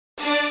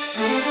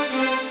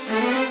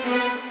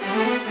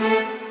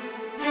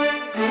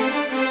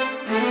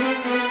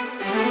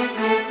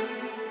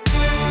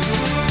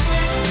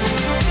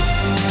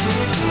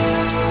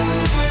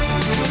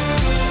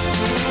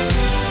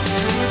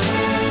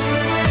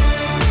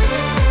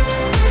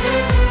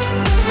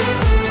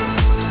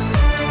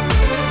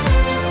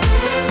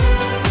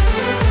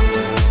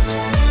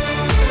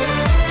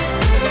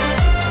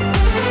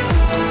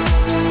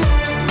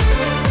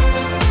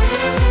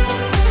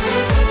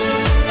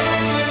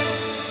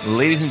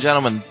Ladies and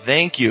gentlemen,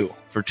 thank you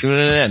for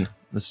tuning in.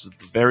 This is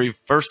the very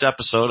first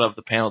episode of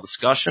the panel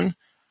discussion.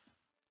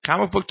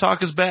 Comic Book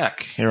Talk is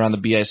back here on the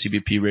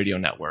BICBP Radio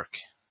Network.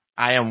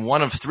 I am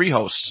one of three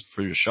hosts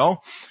for your show,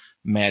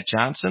 Matt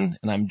Johnson,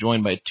 and I'm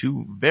joined by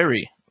two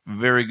very,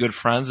 very good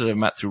friends that I've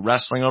met through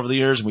wrestling over the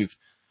years, and we've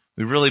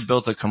really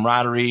built a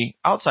camaraderie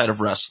outside of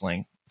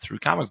wrestling through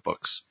comic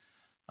books.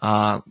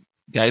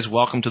 Guys,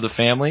 welcome to the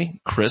family,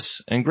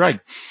 Chris and Greg.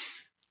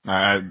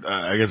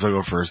 I guess I'll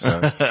go first.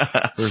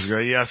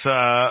 Greg. Yes,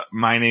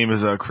 my name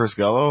is Chris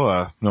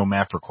Gullo. Known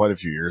Matt for quite a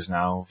few years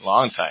now.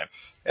 Long time.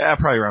 Yeah,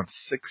 probably around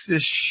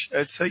 6-ish.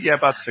 I'd say, yeah,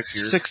 about 6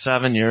 years.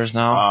 6-7 years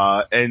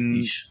now.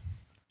 And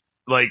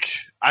like,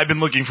 I've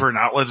been looking for an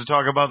outlet to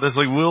talk about this.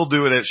 Like, we'll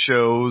do it at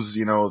shows,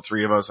 you know,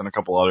 three of us and a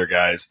couple other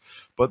guys.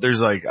 But there's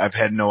like, I've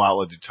had no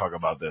outlet to talk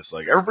about this.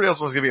 Like, everybody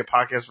else wants to give me a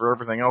podcast for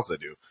everything else I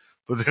do,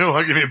 but they don't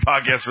want to give me a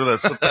podcast for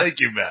this. So thank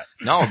you, Matt.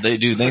 No, they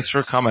do. Thanks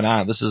for coming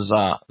on. This is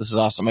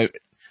awesome.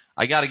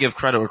 I got to give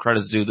credit where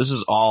credit's due. This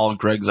is all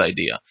Greg's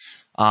idea.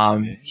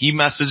 He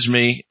messaged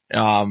me.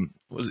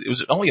 It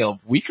was only a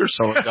week or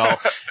so ago,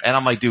 and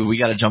I'm like, dude, we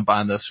got to jump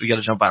on this. We got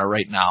to jump on it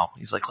right now.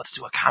 He's like, let's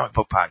do a comic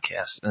book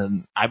podcast.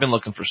 And I've been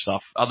looking for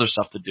other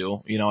stuff to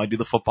do. You know, I do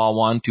the football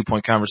one, 2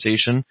 Point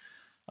Conversation.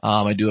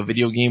 I do a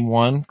video game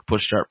one,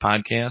 Push Start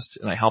Podcast,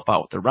 and I help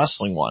out with the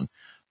wrestling one.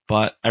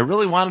 But I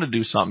really wanted to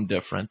do something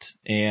different,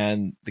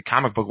 and the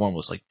comic book one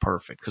was like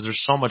perfect because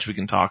there's so much we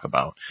can talk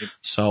about. Yep.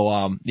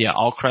 So, yeah,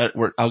 I'll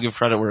give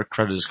credit where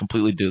credit is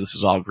completely due. This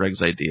is all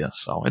Greg's idea.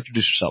 So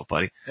introduce yourself,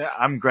 buddy. Yeah,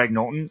 I'm Greg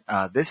Knowlton.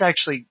 I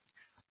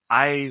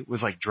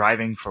was like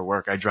driving for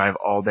work. I drive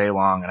all day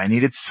long, and I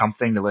needed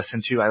something to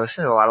listen to. I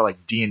listen to a lot of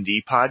like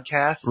D&D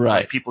podcasts,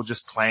 right? Like people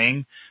just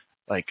playing.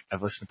 Like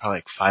I've listened to probably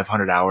like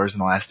 500 hours in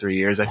the last 3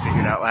 years. I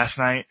figured out last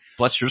night.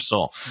 Bless your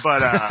soul.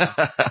 But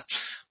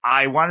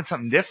I wanted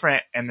something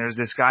different, and there's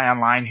this guy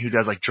online who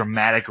does like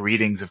dramatic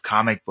readings of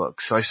comic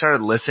books. So I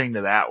started listening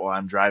to that while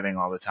I'm driving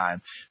all the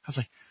time. I was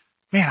like,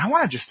 man, I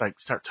want to just like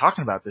start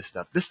talking about this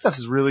stuff. This stuff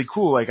is really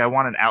cool. Like I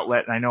want an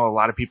outlet, and I know a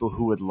lot of people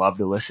who would love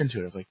to listen to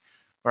it. I was like,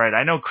 all right,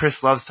 I know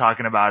Chris loves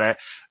talking about it,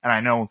 and I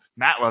know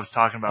Matt loves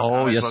talking about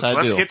comic yes, books. I do.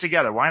 Let's get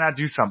together. Why not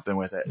do something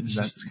with it? And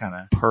that's kind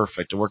of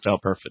perfect. It worked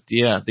out perfect.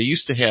 Yeah, they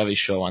used to have a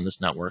show on this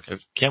network. I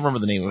can't remember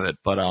the name of it,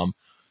 but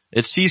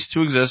it ceased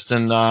to exist,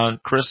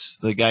 and Chris,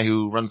 the guy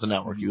who runs the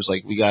network, he was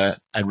like,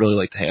 I'd really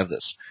like to have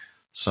this.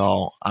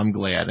 So I'm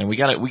glad. And we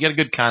got a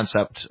good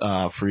concept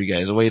for you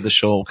guys, the way the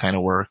show will kind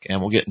of work, and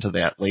we'll get into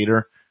that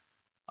later.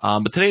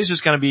 But today's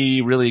just going to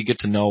be really get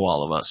to know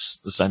all of us,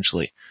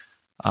 essentially.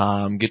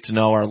 Get to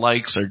know our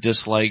likes, our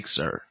dislikes,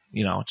 our,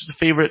 you know, just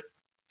the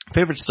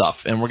favorite stuff.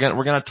 And we're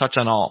going to touch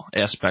on all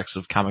aspects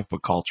of comic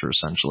book culture,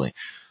 essentially.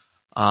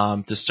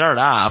 To start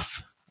off,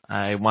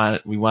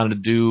 we wanted to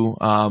do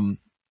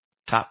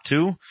top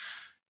 2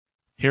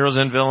 heroes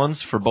and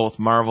villains for both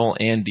Marvel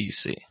and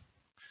DC.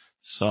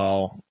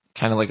 So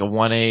kind of like a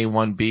 1A,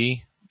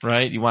 1B,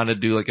 right? You want to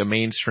do like a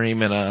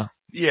mainstream and a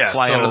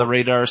fly under the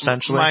radar,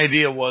 essentially. My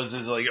idea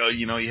is like,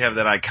 you know, you have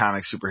that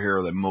iconic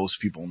superhero that most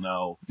people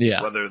know,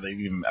 whether they've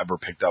even ever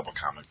picked up a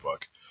comic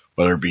book,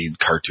 whether it be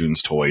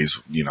cartoons, toys,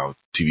 you know,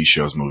 TV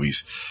shows,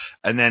 movies.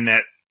 And then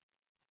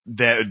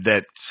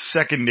that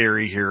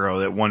secondary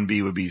hero, that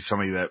 1B would be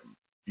somebody that,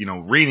 you know,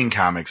 reading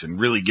comics and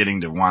really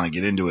getting to want to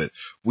get into it,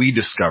 we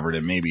discovered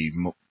it. Maybe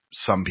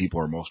some people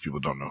or most people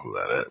don't know who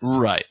that is.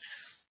 Right.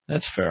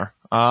 That's fair.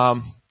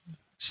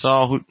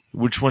 So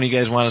which one do you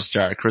guys want to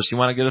start? Chris, you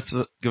want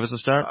to give us a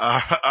start?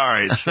 All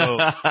right. So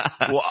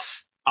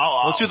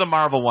let's do the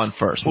Marvel one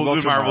first. We'll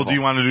do Marvel. Do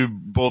you want to do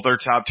both our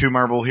top 2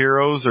 Marvel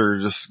heroes, or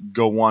just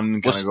go one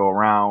and kind of go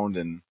around?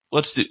 And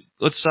let's do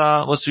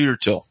your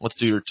 2. Let's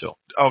do your 2.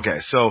 Okay.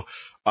 So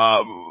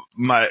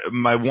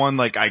my one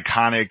like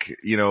iconic,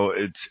 you know,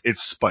 it's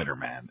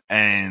Spider-Man.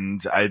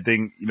 And I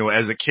think, you know,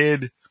 as a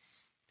kid,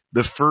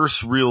 the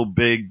first real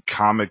big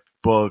comic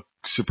book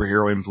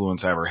superhero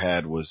influence I ever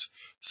had was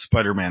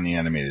Spider-Man the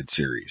Animated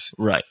Series.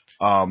 Right.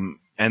 And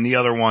the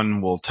other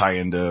one will tie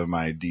into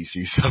my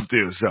DC stuff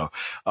too. So,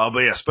 but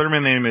yeah,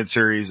 Spider-Man the Animated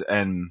Series,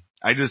 and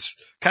I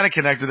just kind of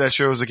connected that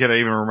show as a kid. I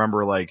even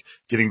remember like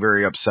getting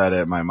very upset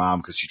at my mom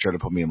because she tried to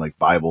put me in like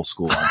Bible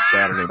school on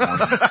Saturday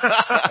mornings.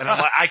 And I'm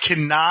like, I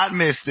cannot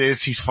miss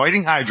this. He's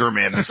fighting Hydra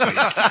Man this week.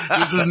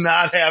 This is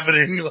not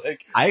happening.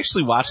 Like, I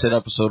actually watched that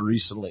episode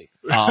recently,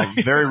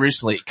 very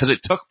recently, because it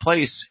took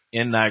place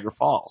in Niagara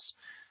Falls.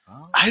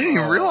 I didn't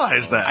even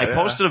realize that. I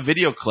posted a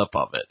video clip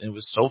of it. It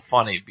was so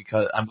funny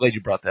because I'm glad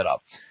you brought that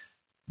up.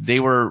 It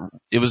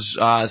was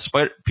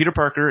Peter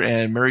Parker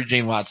and Mary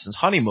Jane Watson's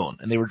honeymoon,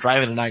 and they were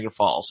driving to Niagara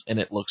Falls, and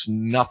it looks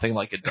nothing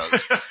like it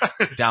does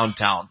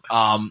downtown,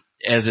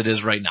 as it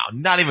is right now.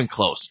 Not even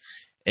close.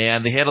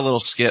 And they had a little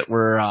skit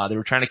where they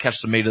were trying to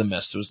catch the Maid of the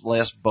Mist. It was the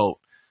last boat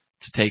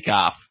to take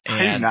off. And,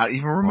 I did not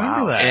even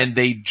remember that. And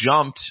they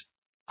jumped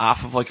off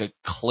of like a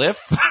cliff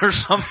or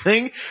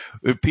something.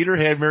 Peter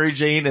had Mary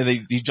Jane,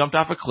 and he jumped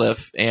off a cliff,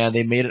 and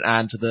they made it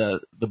onto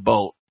the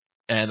boat,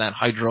 and then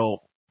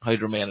Hydro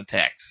Man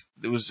attacked.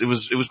 It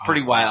was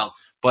pretty wild.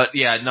 But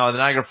yeah, no, the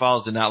Niagara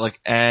Falls did not look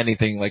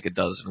anything like it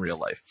does in real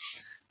life.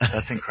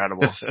 That's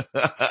incredible.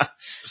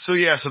 So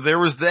there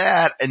was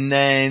that, and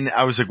then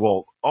I was like,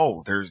 well,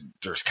 there's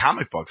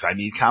comic books. I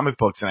need comic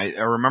books, and I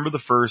remember the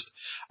first.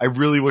 I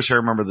really wish I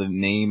remember the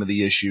name of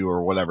the issue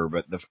or whatever,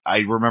 but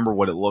I remember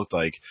what it looked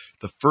like.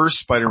 The first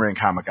Spider-Man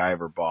comic I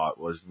ever bought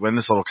was in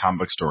this little comic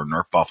book store in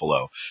North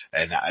Buffalo,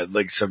 and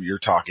you're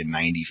talking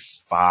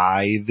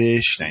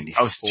 95-ish, 94.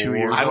 I was 2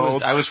 years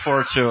old. I was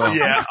 4 too.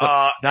 Yeah,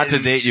 not to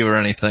date you or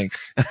anything.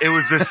 It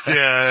was this.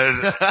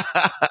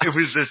 It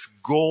was this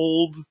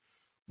gold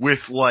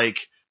with like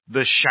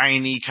the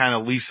shiny kind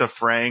of Lisa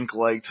Frank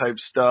like type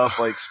stuff,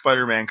 like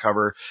Spider-Man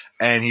cover,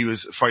 and he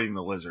was fighting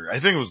the Lizard. I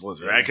think it was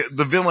Lizard. Yeah.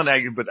 The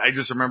villain, but I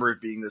just remember it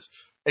being this.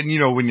 And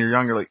when you're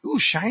younger, like, ooh,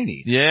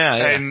 shiny. Yeah.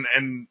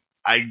 And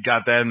I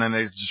got that, and then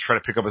I just try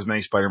to pick up as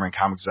many Spider-Man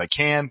comics as I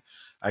can.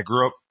 I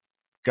grew up,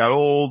 got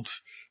old,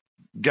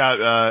 got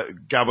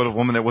with a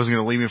woman that wasn't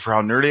going to leave me for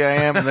how nerdy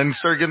I am, and then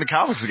started getting the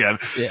comics again.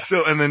 Yeah.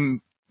 So, and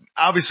then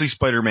obviously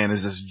Spider-Man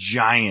is this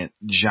giant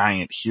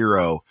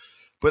hero.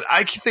 But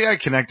I think I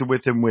connected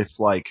with him with,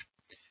 like,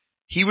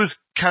 he was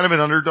kind of an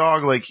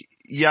underdog. Like,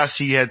 yes,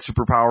 he had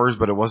superpowers,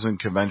 but it wasn't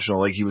conventional.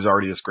 Like, he was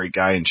already this great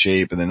guy in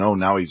shape, and then,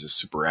 now he's a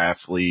super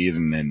athlete,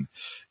 and then,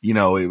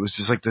 it was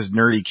just like this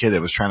nerdy kid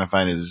that was trying to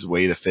find his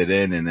way to fit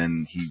in, and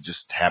then he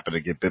just happened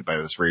to get bit by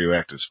this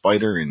radioactive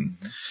spider, and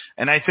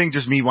I think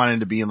just me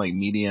wanting to be in, like,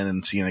 media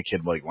and seeing a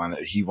kid, like,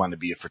 he wanted to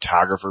be a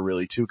photographer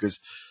really, too, because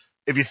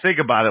if you think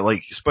about it,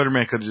 like,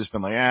 Spider-Man could have just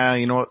been like,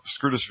 you know what,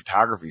 screw this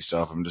photography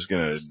stuff. I'm just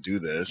going to do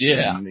this.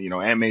 Yeah. And,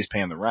 Aunt May's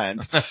paying the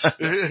rent.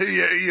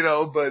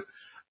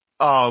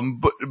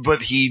 But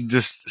he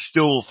just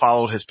still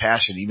followed his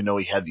passion, even though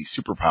he had these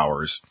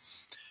superpowers.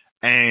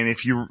 And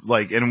if you,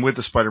 like, and with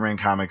the Spider-Man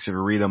comics, if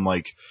you read them,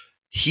 like,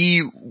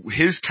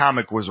 his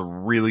comic was a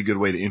really good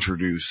way to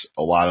introduce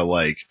a lot of,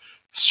 like,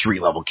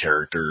 street level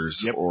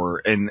characters. Yep.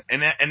 And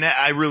that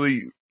I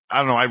really, I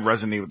don't know, I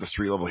resonate with the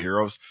street level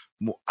heroes.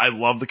 I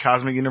love the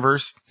cosmic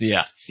universe.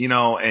 Yeah.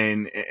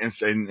 And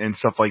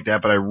stuff like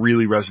that, but I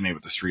really resonate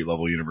with the street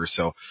level universe.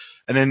 So,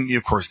 and then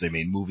of course they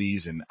made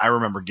movies, and I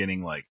remember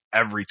getting like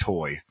every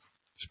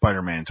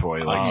Spider-Man toy.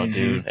 Like, oh,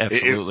 dude,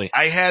 absolutely.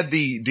 I had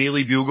the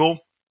Daily Bugle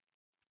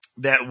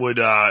that would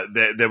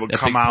that would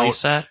come out.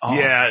 Oh,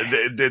 yeah,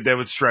 that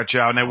would stretch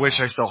out, and I wish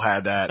I still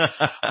had that.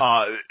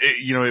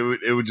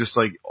 It would just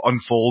like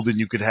unfold, and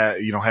you could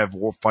have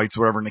war fights or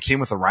whatever. And it came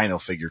with a Rhino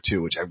figure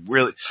too, which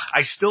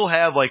I still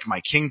have, like,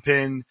 my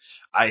Kingpin.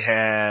 I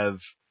have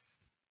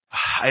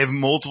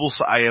multiple.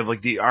 I have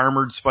like the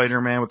armored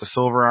Spider-Man with the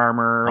silver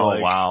armor. Oh,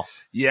 like, wow.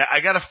 Yeah, I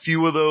got a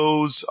few of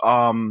those.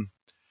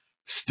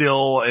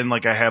 Still, and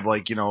like I have,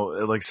 like,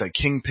 like I said,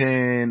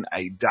 Kingpin.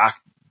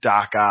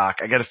 Doc Ock.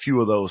 I got a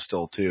few of those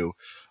still too.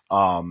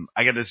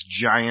 I got this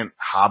giant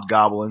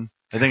Hobgoblin.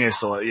 I think I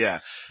still,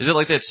 yeah. Is it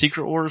like that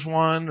Secret Wars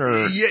one,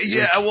 or?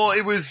 Yeah. Well,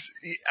 it was.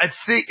 I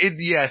think it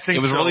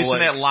was so, released in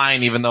that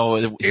line, even though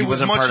it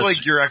was much part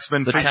like your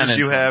X-Men figures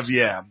you have.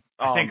 Yeah.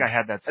 I think I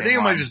had that. I think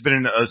it might have just been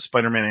in a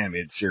Spider-Man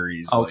animated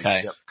series.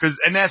 Okay.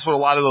 And that's what a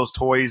lot of those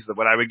toys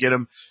when I would get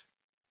them.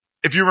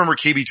 If you remember,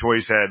 KB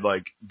Toys had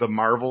like the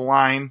Marvel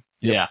line.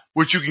 Yeah.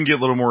 Which you can get a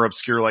little more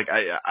obscure. Like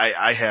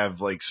I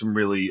have like some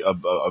really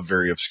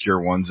very obscure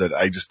ones that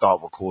I just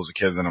thought were cool as a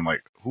kid. And then I'm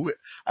like, who?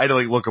 I had to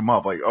like look them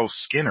up. Like, oh,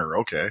 Skinner.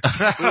 Okay.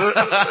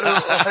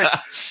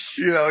 I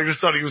just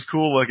thought he was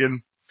cool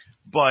looking.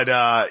 But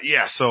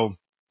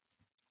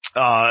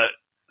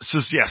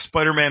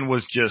Spider-Man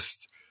was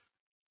just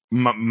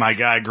my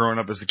guy growing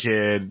up as a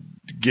kid,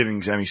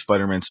 getting any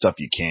Spider-Man stuff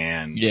you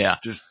can. Yeah.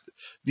 Just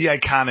the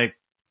iconic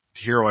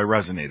hero I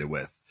resonated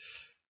with.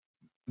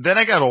 Then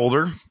I got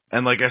older,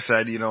 and like I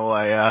said, you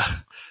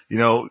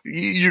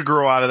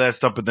grow out of that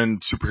stuff, but then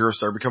superheroes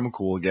started becoming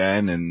cool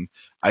again, and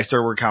I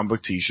started wearing comic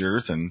book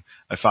t-shirts, and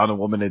I found a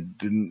woman that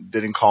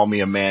didn't call me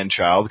a man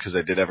child, because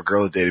I did have a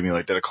girl that dated me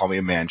like that to call me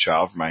a man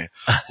child for my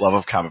love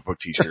of comic book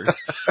t-shirts.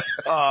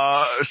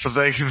 So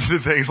thank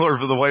Lord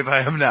for the wife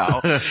I am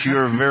now.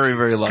 You're very,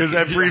 very lucky.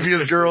 Because that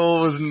previous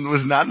girl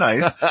was not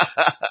nice.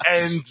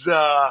 And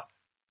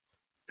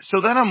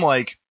so then I'm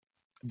like,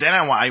 then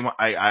I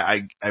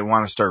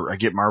want to start. I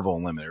get Marvel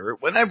Unlimited.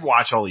 When I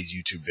watch all these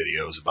YouTube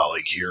videos about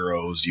like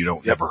heroes you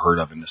don't ever heard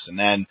of and this and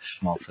then,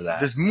 I'm all for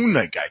that. This Moon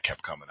Knight guy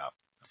kept coming up,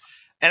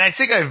 and I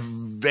think I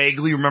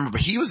vaguely remember.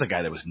 But he was a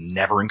guy that was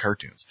never in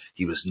cartoons.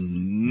 He was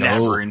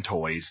never in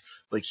toys.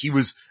 Like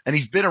and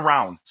he's been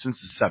around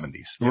since the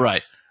 70s.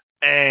 Right.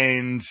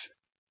 And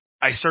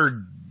I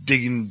started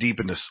digging deep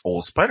into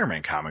old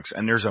Spider-Man comics,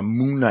 and there's a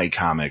Moon Knight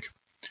comic.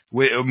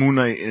 Moon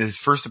Knight is his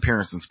first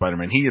appearance in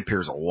Spider-Man. He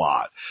appears a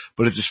lot,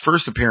 but it's his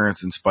first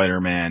appearance in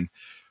Spider-Man,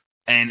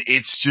 and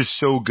it's just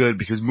so good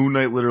because Moon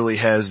Knight literally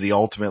has the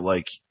ultimate,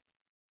 like,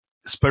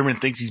 Spider-Man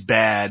thinks he's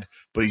bad,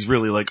 but he's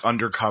really like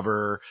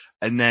undercover,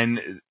 and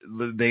then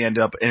they end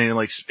up, and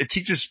it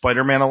teaches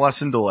Spider-Man a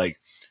lesson to, like,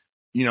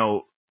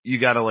 you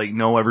gotta like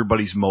know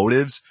everybody's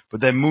motives, but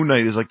then Moon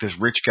Knight is like this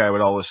rich guy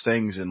with all his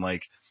things, and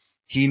like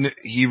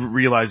he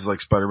realizes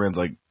like Spider-Man's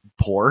like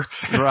poor.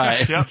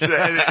 Right. It's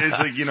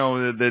like,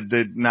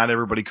 that not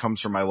everybody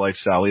comes from my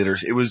lifestyle either.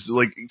 It was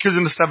like, because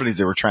in the 70s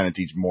they were trying to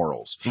teach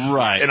morals.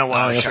 Right. In a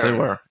lot of yes, they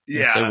were. Yeah.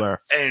 Yes, they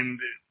were. And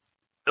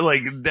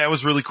like, that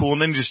was really cool.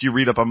 And then just you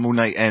read up on Moon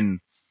Knight, and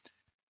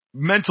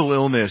mental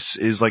illness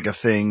is like a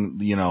thing,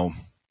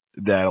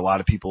 that a lot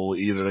of people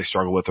either they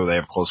struggle with or they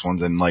have close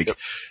ones. And like,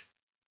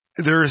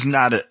 there is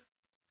not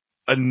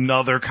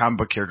another comic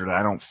book character that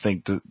I don't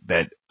think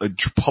that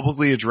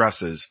publicly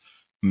addresses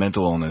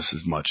mental illness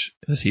as much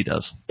as he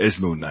does as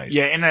Moon Knight.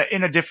 Yeah,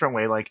 in a different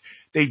way. Like,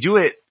 they do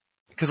it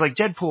because like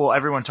Deadpool,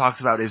 everyone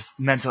talks about is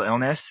mental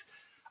illness.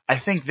 I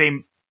think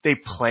they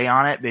play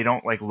on it. They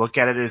don't like look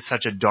at it as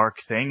such a dark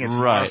thing. It's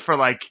more for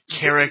like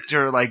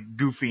character, like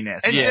goofiness.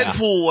 And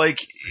Deadpool, like,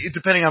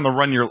 depending on the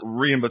run you're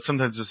reading, but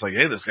sometimes it's like,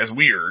 hey, this guy's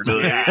weird.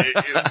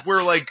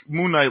 Where like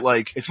Moon Knight,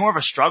 like, it's more of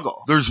a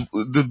struggle. There's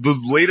the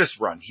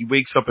latest run. He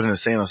wakes up in an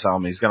insane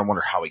asylum and he's gonna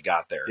wonder how he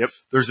got there. Yep.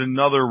 There's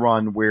another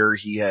run where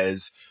he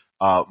has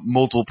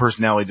multiple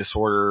personality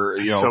disorder,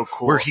 so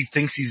cool. Where he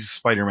thinks he's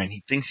Spider-Man,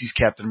 he thinks he's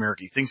Captain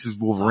America, he thinks he's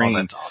Wolverine. Oh,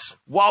 that's awesome.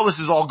 While this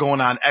is all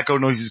going on, Echo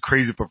knows he's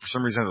crazy, but for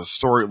some reason has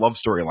a love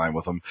storyline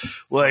with him.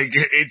 Like,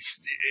 it's,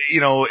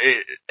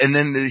 and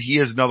then he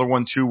has another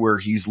one too where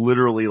he's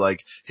literally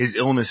like, his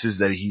illness is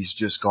that he's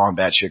just gone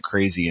batshit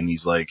crazy and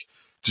he's like,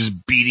 just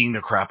beating the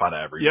crap out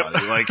of everybody.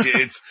 Yep. Like,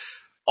 it's,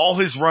 all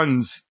his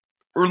runs,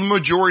 or the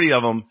majority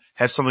of them,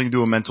 have something to do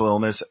with mental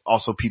illness,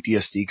 also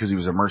PTSD because he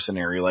was a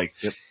mercenary. Like,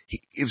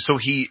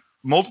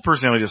 multiple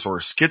personality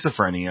disorder,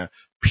 schizophrenia,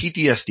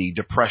 PTSD,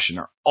 depression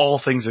are all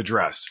things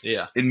addressed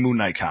in Moon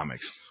Knight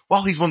comics.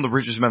 Well, he's one of the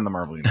richest men in the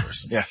Marvel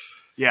universe.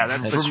 Yeah,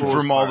 that's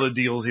from all the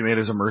deals he made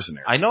as a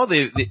mercenary. I know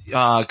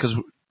because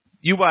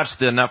you watch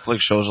the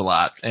Netflix shows a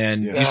lot,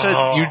 and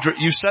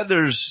you said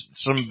there's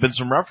been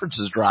some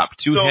references dropped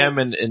to him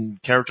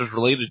and characters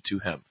related to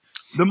him.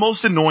 The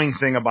most annoying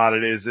thing about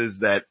it is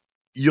that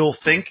you'll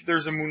think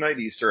there's a Moon Knight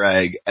Easter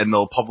egg, and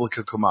they'll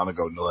publicly come out and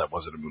go, no, that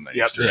wasn't a Moon Knight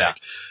Easter egg.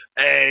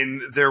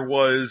 And there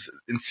was,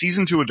 in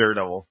season 2 of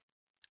Daredevil,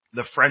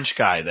 the French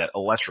guy that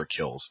Elektra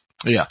kills.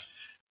 Yeah.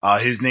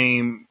 His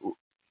name,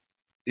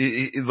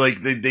 like,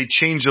 they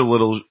changed a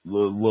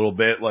little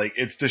bit. Like,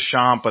 it's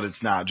Deschamps, but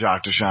it's not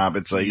Jacques Deschamps.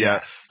 It's like,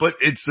 but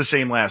it's the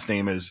same last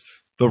name as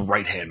the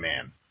right-hand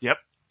man. Yep.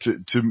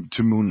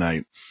 To Moon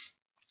Knight.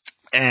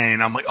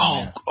 And I'm like,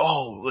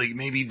 like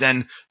maybe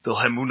then they'll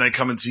have Moon Knight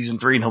come in season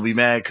 3 and he'll be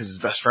mad because his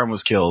best friend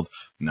was killed.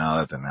 No,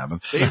 that didn't happen.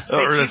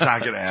 Or that's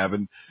not going to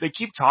happen. They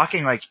keep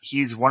talking like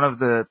he's one of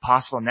the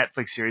possible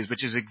Netflix series,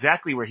 which is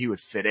exactly where he would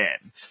fit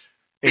in.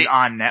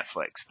 On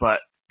Netflix, but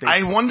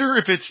I wonder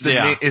if it's the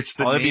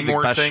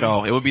Namor thing.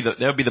 Show. That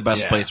would be the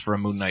best place for a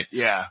Moon Knight.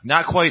 Yeah,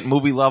 not quite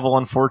movie level,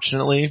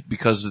 unfortunately,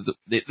 because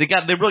they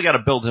really got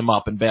to build him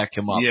up and back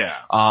him up. Yeah.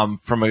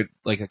 From a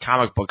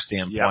comic book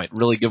standpoint,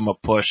 really give him a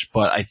push.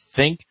 But I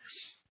think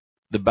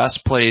the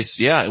best place,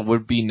 it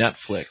would be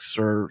Netflix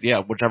or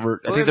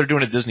whichever. I think they're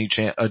doing a Disney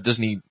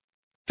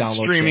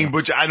download streaming, channel.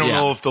 which I don't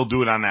know if they'll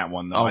do it on that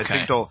one though. Okay. I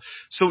think they'll.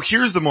 So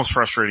here's the most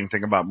frustrating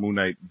thing about Moon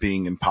Knight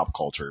being in pop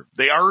culture.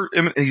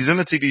 He's in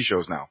the TV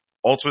shows now.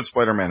 Ultimate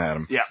Spider-Man had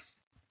him. Yeah.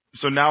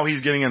 So now he's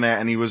getting in that,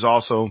 and he was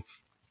also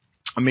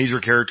a major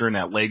character in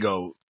that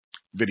Lego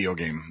video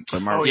game.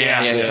 That's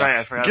right.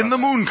 I forgot. Getting the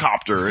moon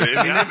copter.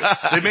 I mean,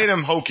 they made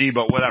him hokey,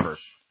 but whatever.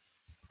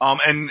 So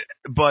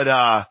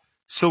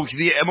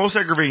the most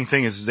aggravating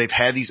thing is they've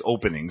had these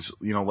openings,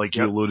 like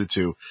you alluded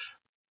to.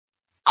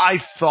 I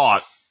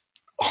thought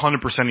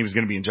 100% he was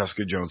going to be in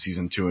Jessica Jones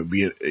season 2. It'd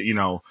be,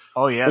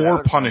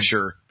 or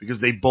Punisher,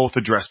 because they both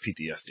address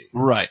PTSD.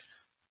 Right.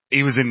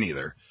 He was in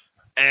neither.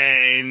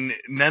 And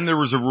then there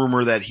was a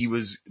rumor that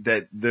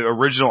that the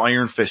original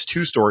Iron Fist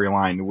 2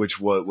 storyline, which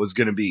was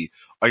going to be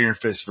Iron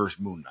Fist versus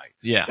Moon Knight.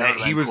 Yeah. That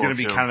he was going to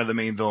be kind of the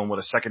main villain with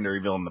a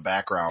secondary villain in the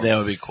background. That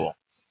would be cool.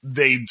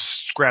 They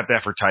scrapped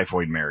that for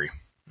Typhoid Mary.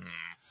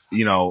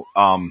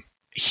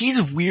 He's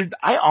weird.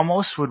 I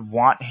almost would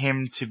want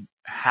him to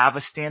have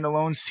a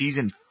standalone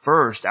season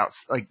first,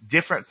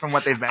 different from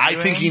what they've been doing.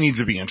 I think he needs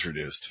to be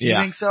introduced. You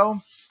think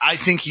so? I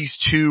think he's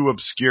too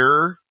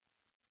obscure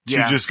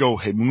to just go,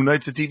 hey, Moon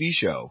Knight's a TV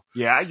show.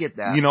 Yeah, I get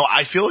that.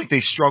 I feel like they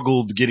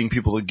struggled getting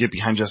people to get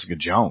behind Jessica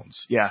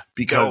Jones. Yeah.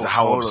 Because of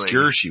how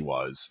obscure she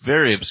was.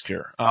 Very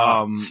obscure.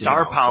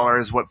 Star power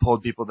is what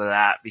pulled people to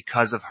that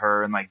because of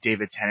her and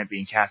David Tennant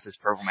being cast as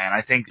Purple Man.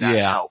 I think that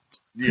helped.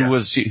 Yeah.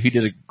 He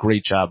did a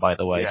great job, by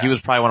the way. Yeah. He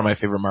was probably one of my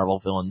favorite Marvel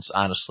villains,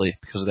 honestly,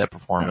 because of that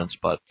performance.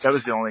 But that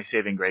was the only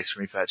saving grace for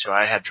me for that show.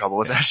 I had trouble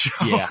with that show.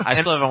 Yeah, I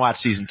still haven't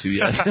watched season 2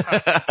 yet.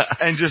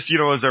 And just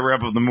as I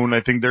wrap up the Moon,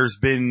 I think there's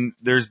been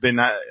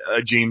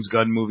a James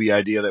Gunn movie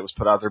idea that was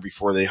put out there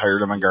before they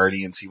hired him on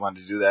Guardians. He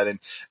wanted to do that, and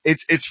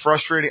it's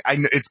frustrating. I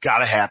know it's got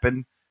to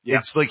happen. Yeah.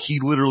 It's like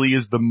he literally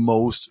is the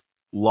most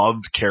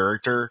loved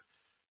character.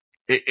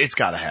 It's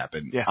got to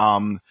happen. Yeah.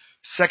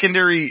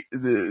 Secondary,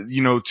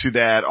 to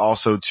that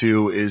also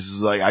too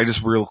is I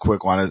just real quick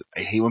I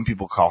hate when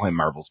people call him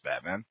Marvel's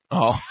Batman.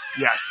 Oh,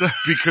 yes,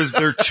 because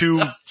they're two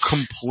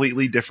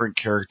completely different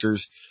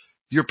characters.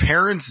 Your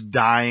parents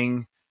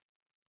dying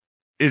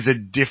is a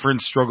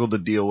different struggle to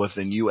deal with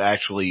than you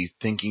actually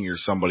thinking you're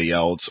somebody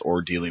else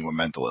or dealing with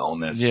mental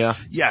illness. Yeah.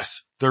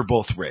 Yes, they're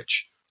both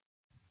rich.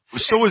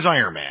 So is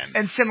Iron Man.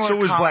 And similar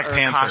so is Black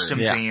Panther. Costume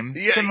theme.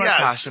 Yeah, similar yes.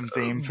 costume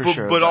theme for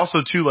sure. But also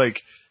too,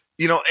 like,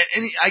 you know,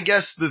 and I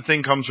guess the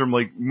thing comes from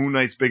like Moon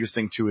Knight's biggest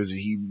thing too is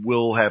he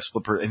will have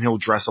and he'll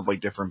dress up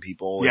like different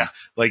people. Yeah. And,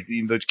 like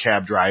the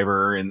cab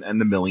driver and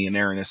the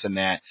millionaire and this and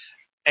that.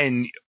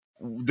 And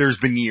there's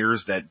been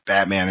years that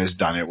Batman has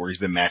done it where he's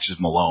been matches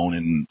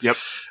Malone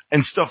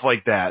and stuff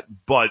like that.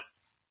 But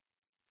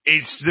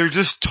they're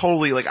just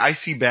totally like, I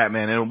see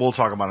Batman, and we'll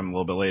talk about him a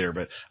little bit later,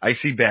 but I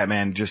see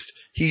Batman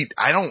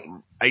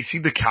I see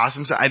the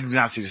costumes. I do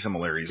not see the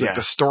similarities. Like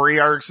the story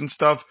arcs and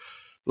stuff.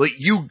 Like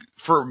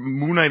for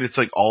Moon Knight, it's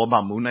like all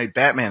about Moon Knight.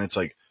 Batman, it's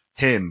like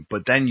him,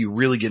 but then you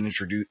really get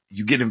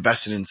you get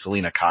invested in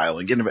Selena Kyle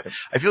and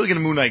I feel like in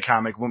a Moon Knight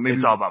comic, well, maybe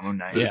it's all about Moon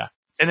Knight. Yeah.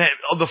 And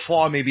the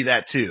flaw may be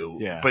that too.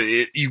 Yeah. But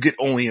you get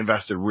only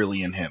invested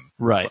really in him.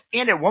 Right.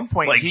 And at one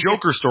point, like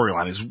Joker's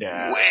storyline is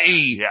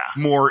way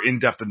more in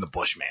depth than the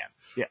Bushman.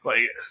 Yeah.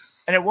 Like,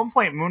 and at one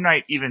point, Moon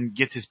Knight even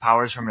gets his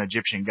powers from an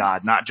Egyptian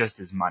god, not just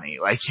his money.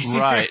 Like,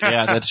 right.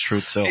 Yeah, that's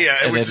true. So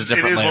yeah, it is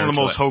one of the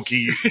most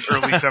hokey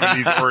early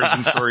 70s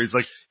origin stories.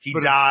 Like he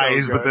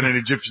dies, but then an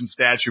Egyptian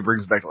statue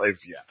brings back life.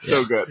 Yeah.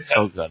 So good.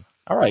 So good.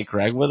 All right,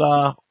 Greg. What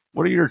are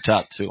your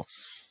top two?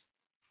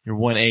 Your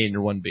 1A and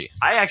your 1B.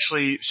 I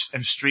actually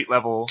am street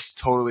level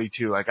totally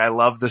too. Like I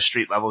love the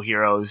street level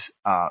heroes.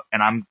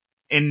 And I'm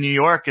in New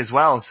York as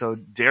well. So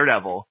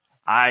Daredevil,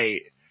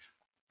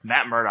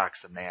 Matt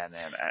Murdock's the man,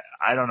 and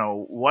I don't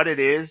know what it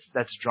is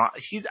that's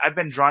I've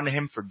been drawn to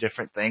him for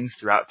different things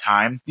throughout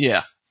time.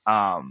 Yeah.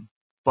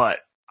 But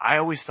I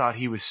always thought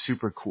he was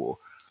super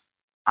cool.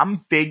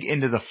 I'm big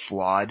into the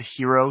flawed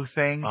hero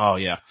thing. Oh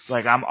yeah.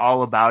 Like I'm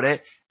all about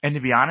it. And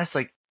to be honest,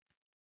 like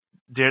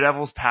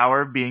Daredevil's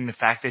power being the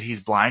fact that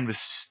he's blind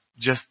was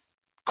just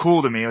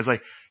cool to me. It was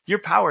like, your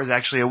power is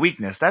actually a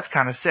weakness. That's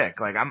kind of sick.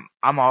 Like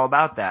I'm all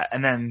about that.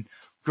 And then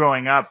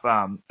growing up,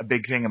 a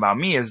big thing about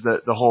me is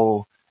the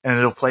whole, and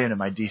it'll play into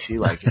my DC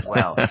like as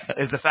well,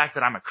 is the fact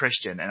that I'm a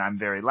Christian and I'm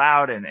very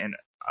loud and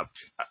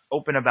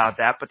open about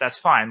that, but that's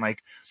fine. Like,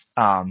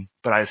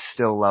 but I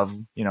still love,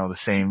 the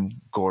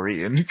same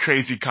gory and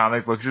crazy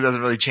comic books. It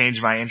doesn't really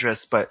change my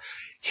interests, but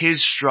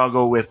his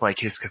struggle with like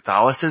his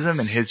Catholicism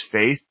and his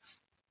faith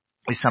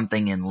is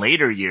something in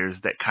later years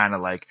that kind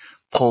of like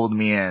pulled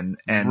me in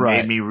and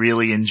made me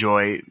really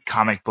enjoy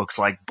comic books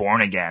like Born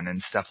Again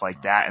and stuff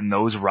like that and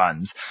those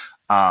runs.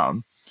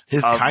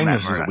 His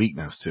kindness is a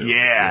weakness too.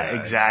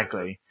 Yeah,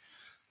 exactly.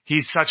 Yeah.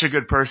 He's such a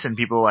good person.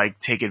 People like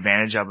take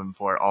advantage of him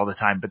for it all the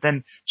time. But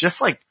then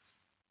just like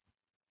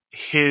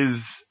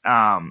his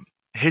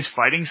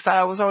fighting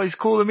style was always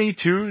cool to me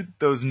too.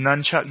 Those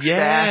nunchuck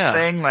staff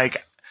thing, like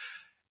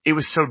it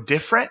was so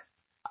different.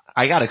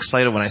 I got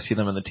excited when I see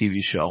them in the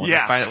TV show.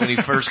 When he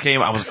first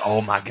came, I was like,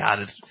 oh my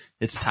God,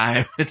 it's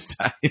time. It's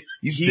time.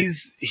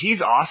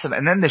 He's awesome.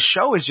 And then the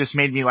show has just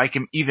made me like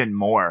him even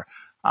more.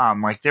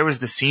 Like there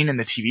was the scene in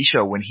the TV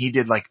show when he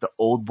did like the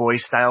old boy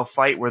style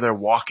fight where they're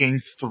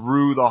walking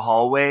through the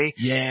hallway.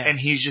 Yeah. And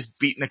he's just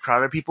beating the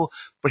crowd of people,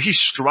 but he's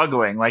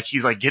struggling. Like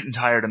he's like getting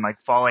tired and like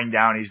falling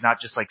down. He's not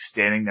just like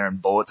standing there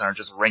and bullets aren't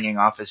just ringing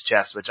off his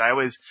chest, which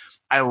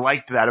I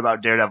liked that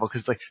about Daredevil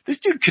because like this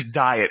dude could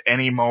die at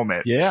any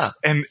moment. Yeah.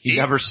 And you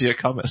never see it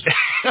coming.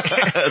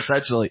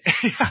 Essentially.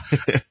 Yeah.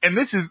 And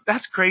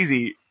that's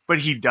crazy. But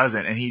he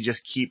doesn't, and he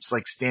just keeps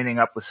like standing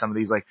up with some of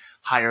these like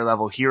higher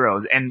level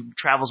heroes and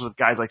travels with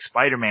guys like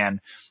Spider-Man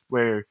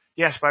where,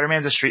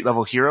 Spider-Man's a street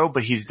level hero,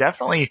 but he's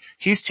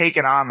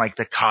taken on like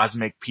the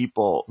cosmic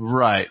people.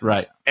 Right.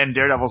 And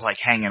Daredevil's like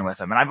hanging with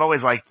him. And I've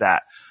always liked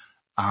that.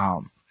 I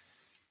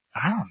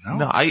don't know.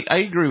 No, I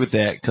agree with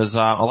that because a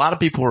lot of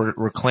people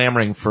were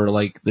clamoring for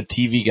like the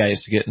TV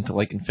guys to get into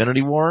like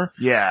Infinity War.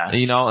 Yeah.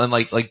 And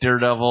like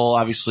Daredevil,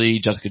 obviously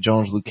Jessica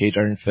Jones, Luke Cage,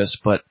 Iron Fist,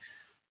 but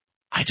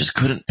I just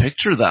couldn't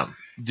picture them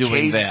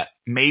doing that.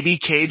 Maybe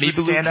Cage would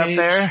stand up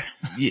there.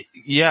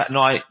 Yeah,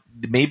 no,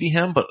 maybe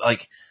him, but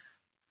like,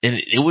 and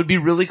it would be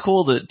really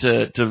cool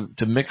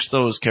to mix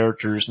those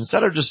characters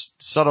instead of just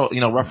subtle,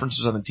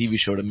 references on the TV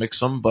show to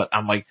mix them. But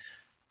I'm like,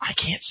 I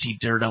can't see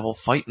Daredevil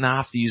fighting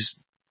off these,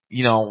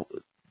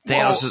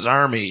 Thanos'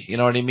 army. You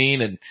know what I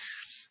mean? And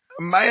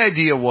my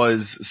idea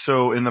was,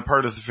 so in the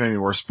part of Infinity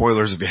War,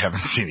 spoilers if you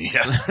haven't seen it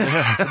yet,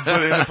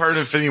 but in the part of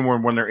Infinity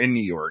War when they're in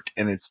New York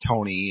and it's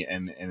Tony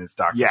and it's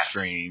Doctor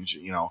Strange,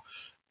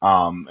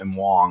 and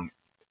Wong,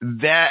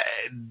 that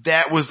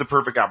was the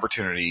perfect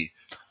opportunity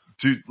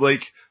to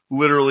like,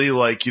 literally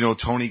like,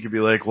 Tony could be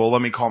like, well,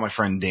 let me call my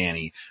friend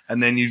Danny.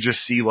 And then you just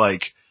see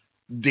like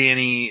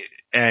Danny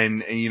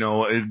and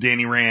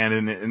Danny Rand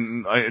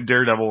and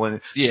Daredevil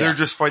and they're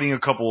just fighting a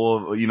couple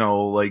of,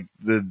 like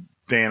the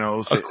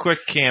Thanos. A quick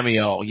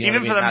cameo.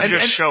 Even for them to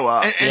just show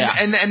up.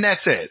 And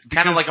that's it.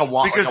 Kind of like a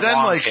Wong, because then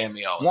Wong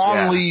cameo.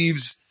 Wong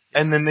leaves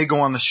and then they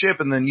go on the ship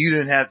and then you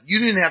didn't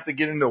have to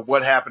get into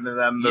what happened to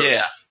them.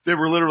 They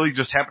were literally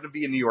just happened to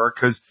be in New York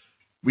because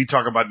we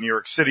talk about New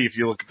York City. If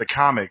you look at the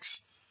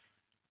comics,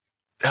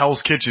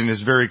 Hell's Kitchen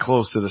is very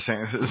close to the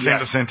Santa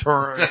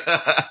Santorum.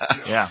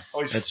 Yeah,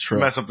 always that's true.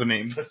 Mess up the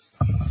name.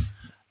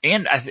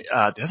 And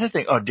the other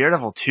thing,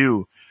 Daredevil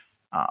 2,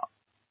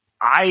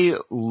 I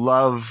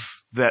love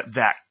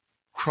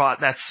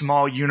that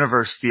small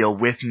universe feel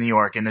with New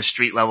York and the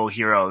street level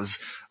heroes,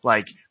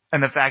 like,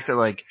 and the fact that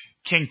like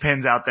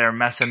Kingpin's out there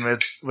messing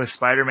with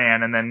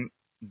Spider-Man, and then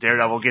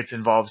Daredevil gets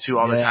involved too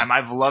all the time.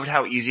 I've loved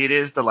how easy it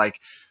is to like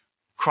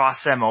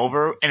cross them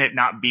over and it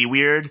not be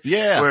weird.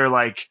 Yeah. Where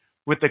like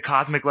with the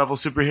cosmic level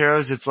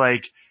superheroes, it's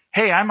like,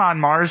 hey, I'm on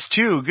Mars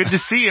too. Good to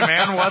see you,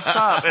 man. What's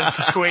up? And it's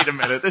like, wait a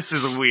minute, this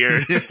is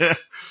weird.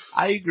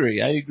 I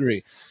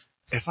agree.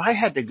 If I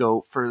had to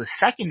go for the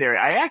secondary,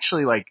 I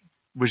actually like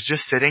was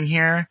just sitting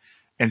here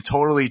and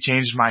totally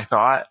changed my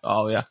thought.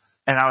 Oh yeah.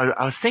 And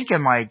I was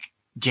thinking like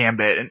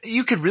Gambit, and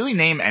you could really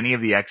name any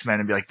of the X-Men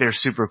and be like, they're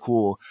super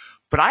cool.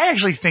 But I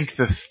actually think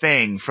the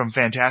Thing from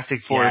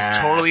Fantastic Four is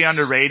totally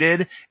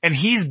underrated, and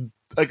he's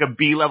like a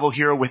B-level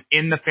hero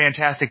within the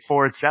Fantastic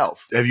Four itself.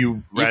 Have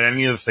you read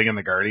any of the Thing in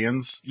the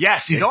Guardians?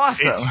 Yes, he's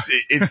awesome.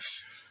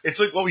 It's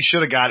like what we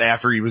should have got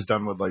after he was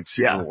done with like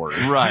Secret Wars.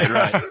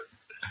 Right.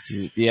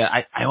 Dude,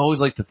 yeah, I always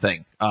liked the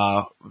Thing,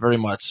 very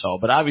much so.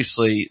 But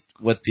obviously,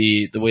 with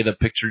the way the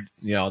picture,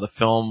 the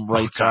film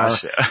rights are,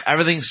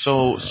 everything's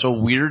so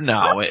weird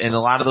now, and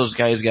a lot of those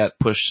guys got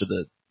pushed to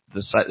the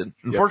side.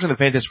 Unfortunately, the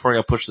Fantastic Four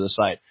got pushed to the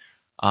side,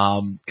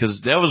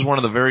 because that was one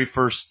of the very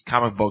first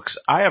comic books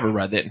I ever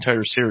read, that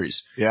entire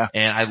series. Yeah,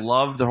 and I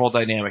loved the whole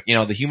dynamic.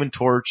 The Human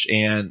Torch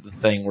and the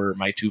Thing were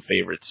my two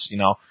favorites.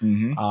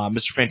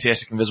 Mr.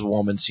 Fantastic, Invisible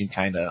Woman seemed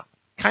kind of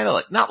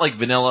like, not like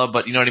vanilla,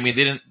 but you know what I mean.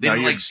 They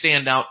didn't like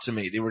stand out to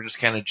me. They were just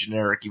kind of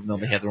generic, even though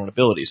they had their own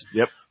abilities.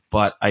 Yep.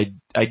 But I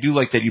do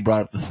like that you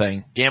brought up the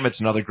Thing. Gambit's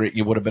another great.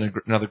 You would have been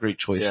another great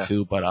choice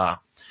too. But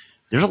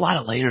there's a lot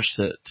of layers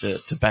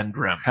to Ben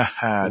Grimm.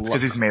 It's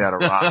because he's made out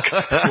of rock.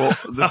 Well,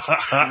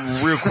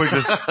 real quick,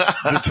 just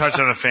to touch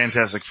on a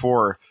Fantastic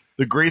Four.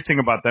 The great thing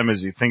about them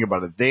is, you think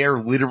about it, they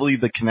are literally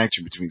the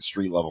connection between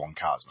street level and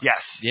cosmic.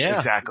 Yes,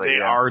 exactly.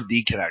 They are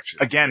the connection.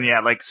 Again,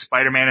 like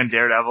Spider-Man and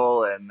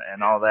Daredevil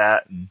and all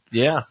that.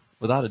 Yeah,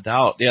 without a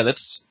doubt. Yeah,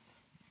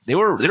 they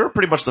were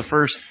pretty much the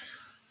first.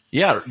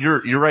 Yeah,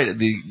 you're right.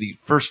 The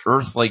first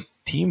Earth-like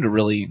team to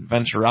really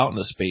venture out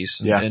into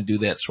space and do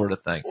that sort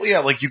of thing. Well, yeah,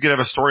 like you could have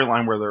a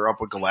storyline where they're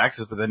up with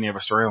Galactus, but then you have a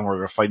storyline where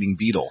they're fighting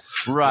Beetle.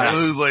 Right.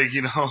 Like,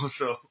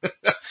 so.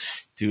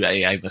 Dude,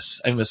 I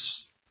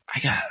miss.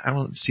 I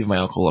want to see if my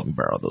uncle let me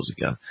borrow those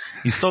again.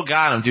 He's still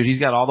got them, dude. He's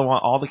got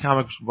all the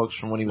comic books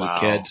from when he was a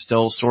kid,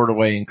 still stored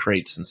away in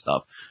crates and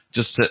stuff,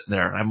 just sitting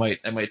there. I might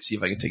see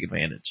if I can take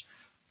advantage.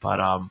 But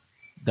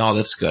no,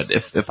 that's good.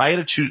 If I had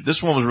to choose,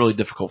 this one was really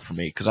difficult for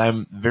me because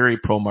I'm very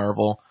pro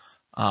Marvel.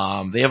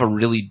 They have a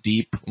really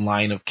deep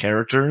line of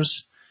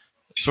characters,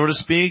 so to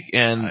speak,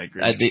 and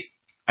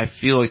I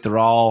feel like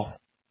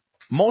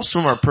most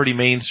of them are pretty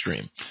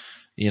mainstream,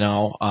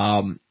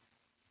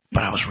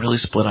 But I was really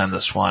split on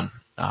this one.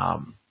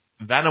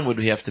 Venom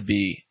would have to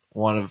be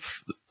one of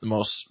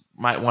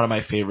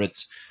my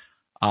favorites.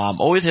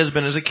 Always has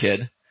been as a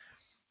kid.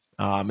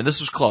 And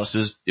this was close.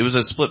 It was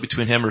a split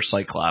between him or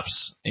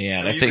Cyclops.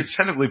 And I think you could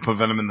technically put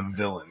Venom in the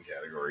villain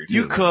category too.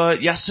 You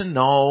could, yes and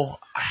no.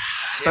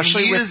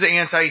 Especially he is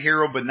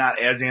anti-hero, but not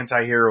as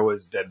anti-hero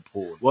as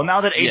Deadpool. Well,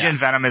 now that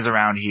Agent Venom is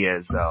around, he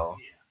is though.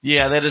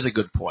 Yeah, that is a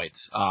good point.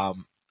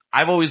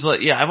 I've always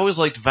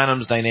liked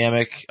Venom's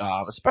dynamic,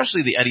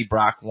 especially the Eddie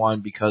Brock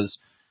one, because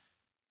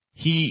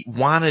he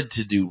wanted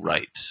to do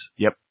right.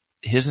 Yep.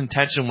 His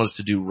intention was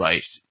to do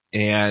right.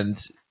 And,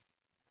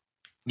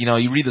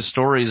 you read the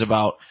stories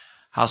about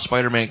how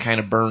Spider-Man kind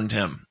of burned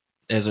him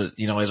as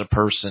a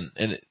person.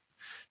 And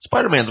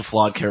Spider-Man's a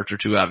flawed character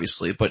too,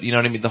 obviously. But, you know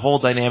what I mean? The whole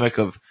dynamic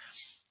of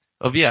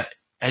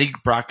Eddie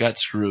Brock got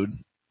screwed.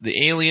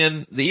 The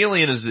alien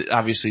is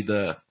obviously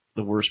the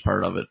worst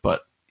part of it.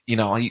 But,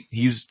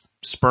 he's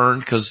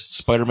spurned because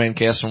Spider-Man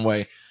cast him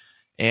away.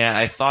 And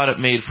I thought it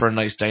made for a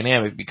nice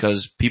dynamic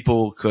because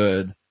people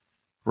could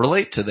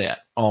relate to that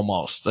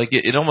almost. Like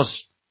it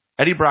almost,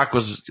 Eddie Brock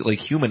was like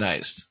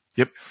humanized.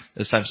 Yep.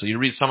 Essentially. You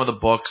read some of the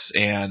books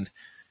and,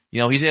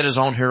 he's had his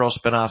own hero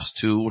spinoffs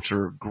too, which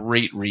are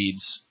great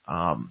reads.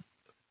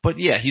 But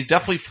yeah, he's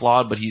definitely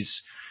flawed, but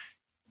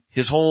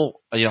his whole,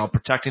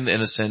 protecting the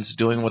innocents,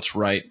 doing what's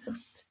right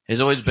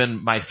has always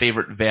been my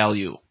favorite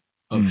value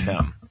of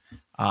him.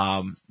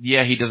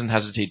 He doesn't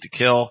hesitate to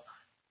kill,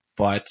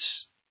 but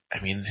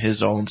I mean,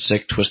 his own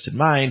sick, twisted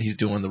mind, he's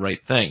doing the right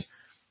thing.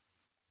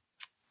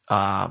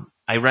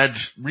 I read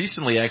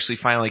recently, actually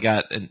finally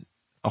got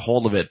a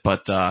hold of it,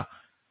 but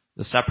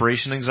the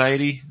Separation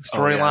Anxiety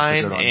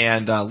storyline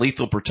and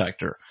Lethal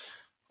Protector.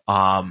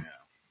 Some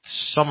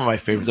of my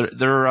favorite.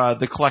 They're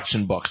the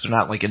collection books. They're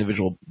not like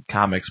individual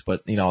comics,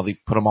 but they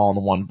put them all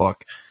in one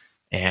book.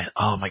 And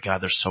oh my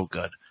God, they're so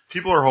good.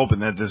 People are hoping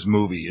that this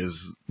movie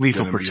is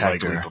Lethal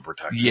Protector. Like Lethal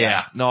Protector.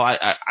 Yeah, no,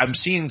 I'm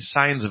seeing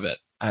signs of it.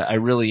 I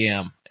really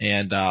am.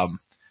 And, I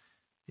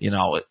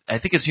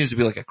think it seems to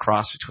be like a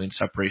cross between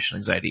Separation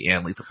Anxiety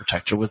and Lethal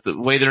Protector with the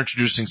way they're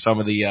introducing some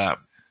of the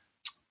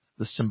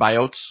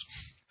symbiotes.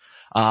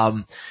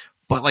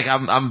 but like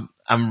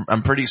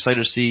I'm pretty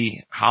excited to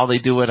see how they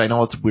do it. I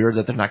know it's weird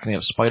that they're not going to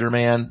have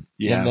Spider-Man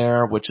in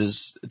there,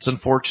 it's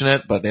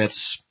unfortunate, but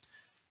that's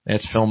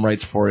film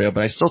rights for you.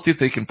 But I still think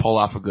they can pull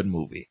off a good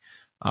movie.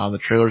 The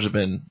trailers have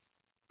been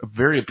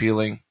very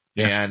appealing,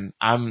 and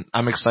I'm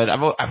excited.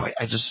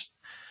 I just,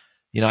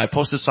 I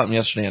posted something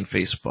yesterday on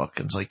Facebook,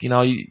 and it's like,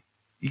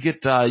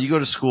 you go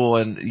to school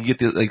and you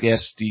get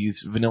asked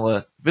these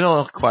vanilla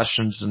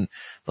questions, and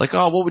like,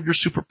 oh, what would your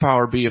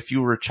superpower be if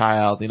you were a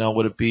child?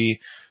 Would it be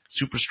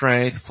super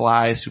strength,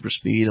 fly, super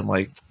speed? I'm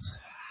like,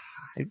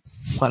 I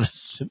want a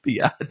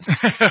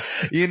symbiote.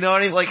 You know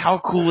what I mean? Like, how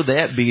cool would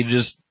that be?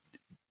 Just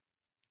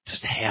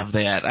have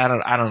that.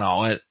 I don't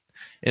know.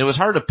 It was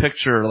hard to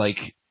picture like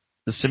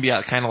the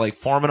symbiote kind of like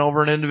forming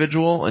over an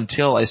individual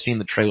until I seen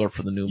the trailer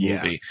for the new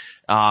movie.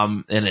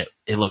 And it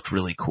looked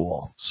really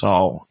cool.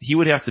 So he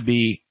would have to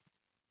be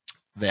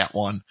that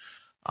one.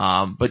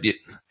 But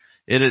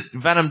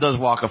Venom does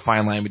walk a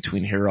fine line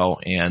between hero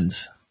and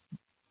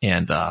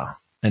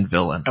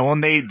villain. And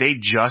when they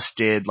just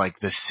did like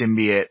the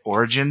symbiote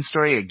origin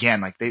story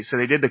again, like they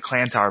did the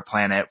Clantar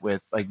planet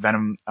with like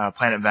Venom,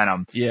 Planet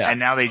Venom. Yeah. And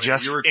now they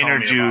just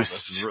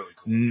introduced really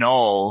cool.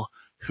 Null,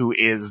 who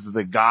is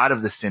the god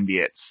of the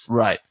symbiotes.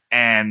 Right.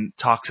 And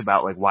talks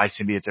about like why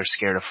symbiotes are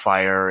scared of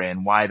fire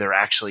and why they're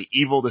actually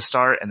evil to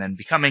start and then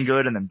becoming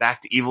good and then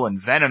back to evil.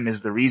 And Venom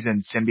is the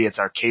reason symbiotes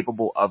are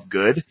capable of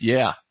good.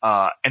 Yeah.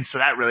 And so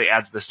that really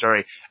adds to the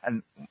story.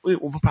 And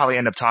we'll probably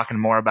end up talking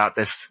more about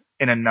this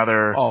in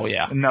another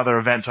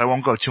event. So I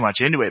won't go too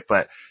much into it,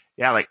 but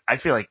yeah, like I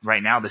feel like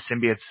right now the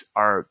symbiotes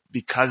are,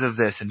 because of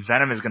this, and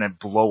Venom is going to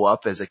blow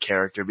up as a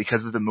character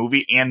because of the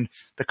movie, and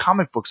the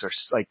comic books are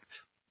like,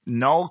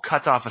 Null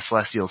cuts off a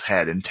Celestial's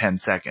head in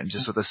 10 seconds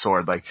just with a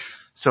sword. Like,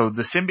 so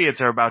the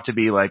symbiotes are about to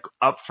be like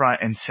up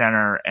front and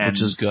center, and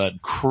which is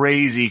good.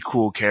 Crazy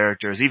cool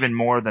characters, even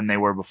more than they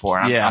were before.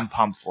 I'm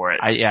pumped for it.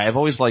 I've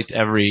always liked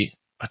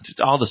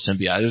all the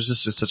symbiotes. It was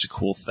just such a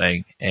cool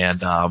thing,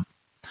 and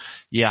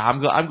I'm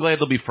glad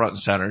they'll be front and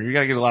center. You're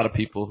gonna get a lot of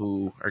people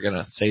who are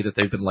gonna say that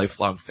they've been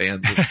lifelong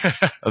fans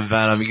of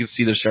Venom. You can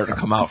see they're starting to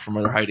come out from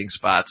their hiding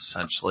spots,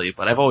 essentially.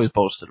 But I've always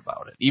boasted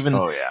about it.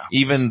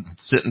 Even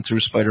sitting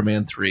through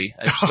Spider-Man 3,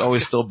 I've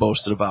always still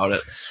boasted about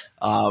it.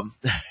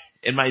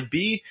 And my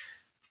B,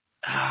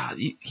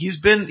 he's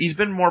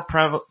been more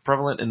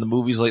prevalent in the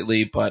movies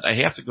lately, but I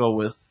have to go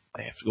with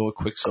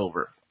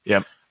Quicksilver.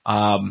 Yep.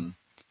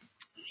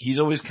 He's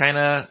always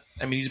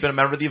he's been a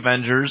member of the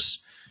Avengers.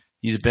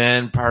 He's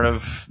been part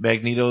of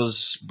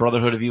Magneto's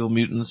Brotherhood of Evil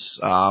Mutants,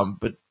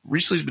 but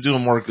recently he's been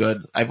doing more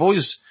good.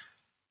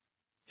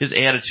 His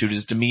attitude,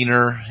 his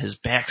demeanor, his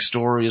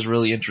backstory is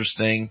really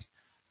interesting.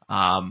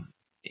 I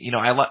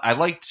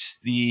liked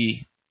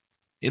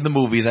in the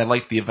movies, I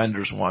liked the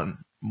Avengers one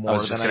more. I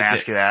was just going to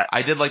ask you that.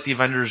 I did like the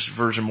Avengers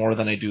version more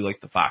than I do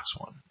like the Fox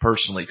one,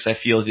 personally, because I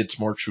feel it's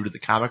more true to the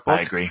comic book.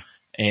 I agree.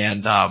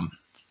 And,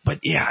 but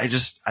yeah,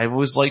 I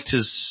always liked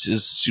his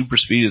super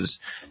speed,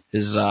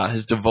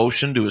 his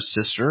devotion to his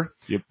sister.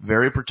 Yep.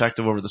 Very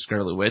protective over the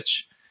Scarlet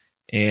Witch,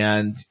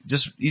 and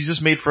he's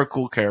just made for a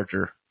cool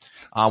character.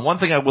 One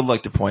thing I would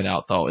like to point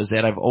out though is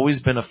that I've always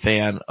been a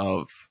fan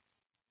of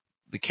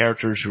the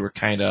characters who are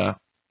kind of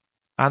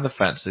on the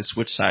fence. They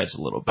switch sides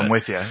a little bit. I'm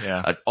with you.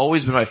 Yeah, I've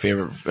always been my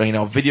favorite.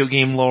 Video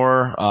game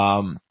lore,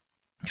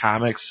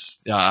 comics,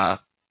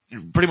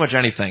 pretty much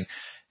anything.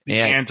 The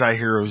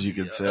anti-heroes, you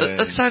could say.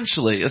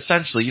 Essentially,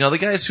 the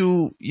guys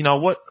who,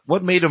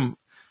 what made them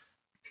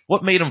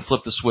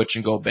flip the switch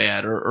and go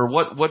bad, or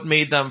what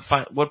made them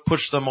what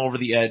pushed them over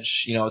the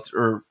edge,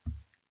 or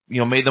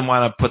made them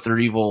want to put their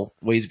evil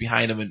ways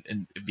behind them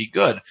and be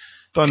good.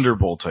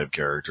 Thunderbolt type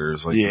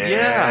characters,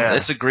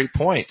 that's a great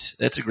point.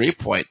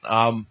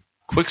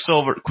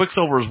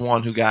 Quicksilver is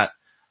one who got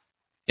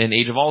in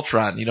Age of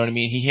Ultron. You know what I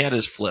mean? He had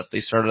his flip. They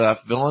started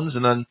off villains,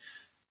 and then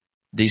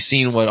they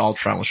seen what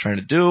Ultron was trying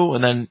to do,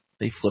 and then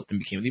they flipped and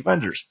became the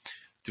Avengers.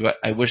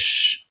 I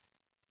wish,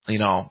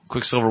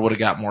 Quicksilver would have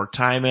got more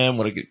time in,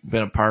 would have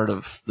been a part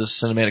of the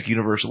cinematic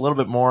universe a little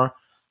bit more.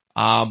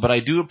 But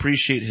I do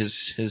appreciate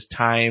his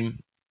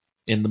time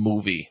in the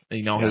movie.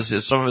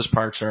 Some of his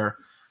parts are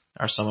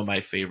some of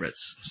my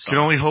favorites. So. Can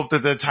only hope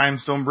that Time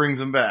Stone brings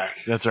him back.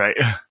 That's right.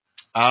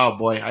 Oh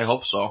boy, I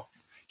hope so.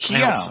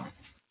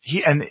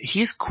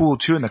 He's cool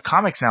too in the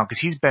comics now because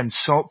he's been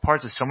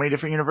parts of so many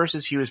different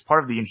universes. He was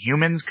part of the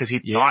Inhumans because he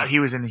thought he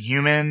was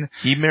Inhuman.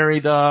 He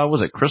married,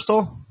 was it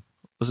Crystal?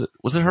 Was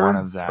it her? One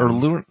of them. Or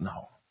Luna?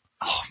 No.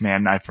 Oh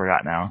man, I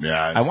forgot now.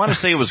 Yeah. I want to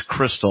say it was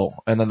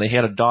Crystal, and then they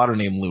had a daughter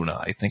named Luna,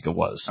 I think it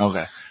was.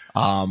 Okay.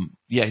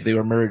 They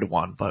were married to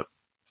one, but.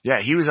 Yeah,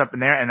 he was up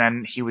in there, and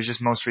then he was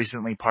just most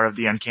recently part of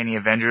the Uncanny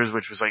Avengers,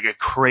 which was like a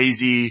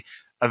crazy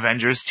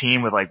Avengers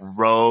team with like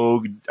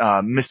Rogue,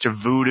 Mr.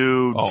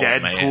 Voodoo,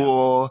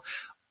 Deadpool,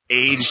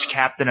 aged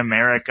Captain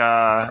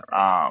America,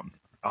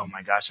 oh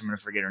my gosh, I'm going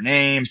to forget her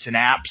name,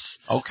 Synapse.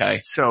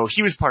 Okay. So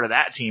he was part of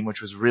that team,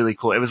 which was really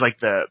cool. It was like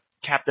the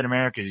Captain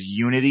America's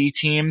Unity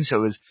team.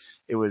 So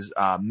it was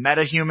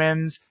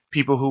metahumans,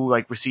 people who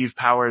like received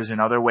powers in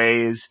other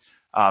ways,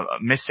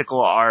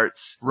 mystical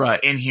arts,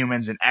 right.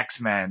 Inhumans, and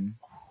X-Men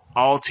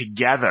all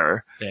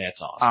together.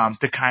 That's awesome.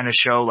 To kind of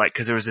show, like,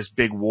 because there was this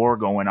big war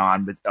going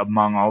on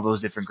among all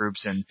those different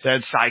groups, and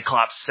that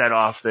Cyclops set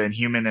off the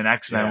Inhuman and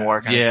X-Men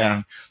war kind of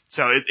thing.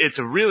 So it's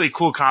a really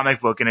cool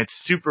comic book, and it's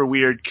super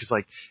weird because,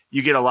 like,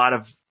 you get a lot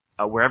of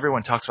where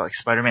everyone talks about, like,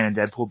 Spider-Man and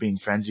Deadpool being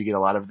friends, you get a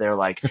lot of their,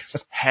 like,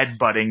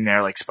 head-butting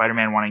there, like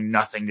Spider-Man wanting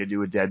nothing to do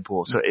with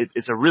Deadpool. So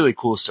it's a really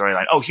cool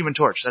storyline. Oh, Human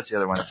Torch, that's the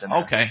other one that's in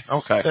there. Okay.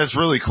 That's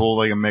really cool,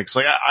 like a mix.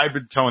 Like, I've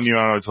been telling you,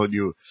 I told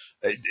you,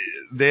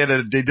 they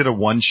did a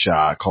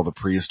one-shot called The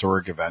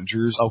Prehistoric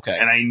Avengers. Okay.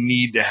 And I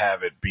need to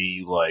have it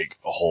be, like,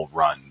 a whole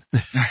run.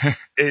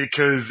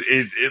 Because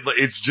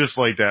it's just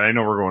like that. I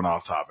know we're going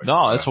off topic.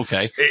 No, that's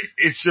okay.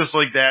 It's just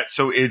like that.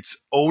 So it's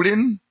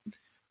Odin,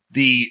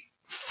 the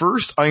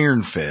first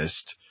Iron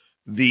Fist,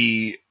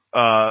 the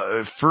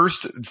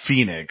first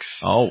Phoenix,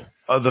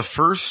 the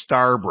first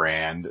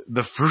Starbrand,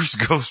 the first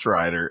Ghost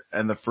Rider,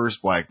 and the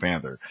first Black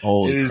Panther.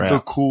 Holy It is crap. the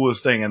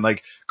coolest thing. And,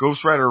 like,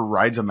 Ghost Rider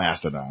rides a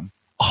Mastodon.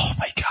 Oh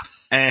my god.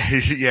 And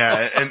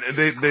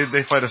and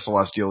they fight a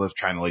Celestial that's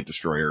trying to, like,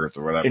 destroy Earth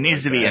or whatever. It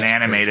needs to be an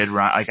animated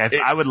run. Like,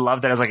 I would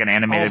love that as, like, an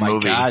animated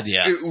movie. Oh my god,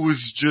 yeah. It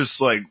was just,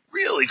 like,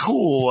 really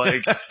cool.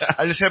 Like,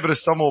 I just happened to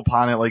stumble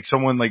upon it. Like,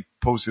 someone, like,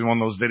 posted one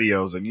of those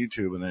videos on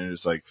YouTube, and then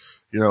it's like,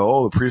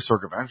 the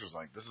Prehistoric Avengers,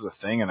 like, this is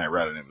a thing, and I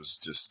read it, and it was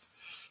just,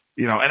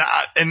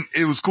 and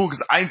it was cool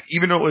because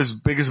even though as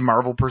big as a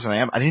Marvel person I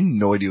am, I didn't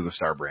know idea who the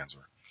Starbrands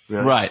were.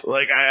 Really? Right.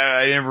 Like,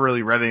 I never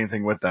really read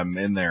anything with them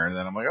in there, and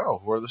then I'm like,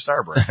 oh, who are the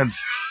Starbrands?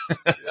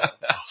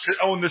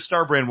 Oh, and the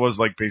Starbrand was,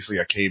 like, basically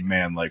a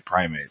caveman, like,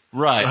 primate.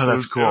 Right. Oh,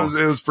 that's cool.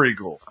 It was pretty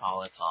cool.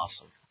 Oh, that's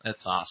awesome.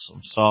 That's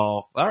awesome. So,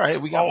 all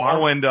right, we got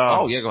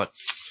Marvel. Yeah, go ahead.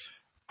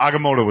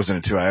 Agamotto was in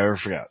it, too. I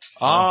forgot.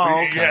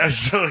 Oh, okay.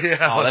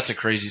 Yeah. Oh, that's a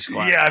crazy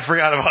squad. Yeah, I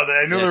forgot about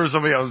that. I knew there was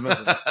somebody I was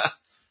missing.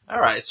 All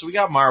right, so we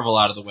got Marvel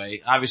out of the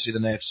way. Obviously, the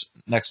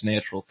next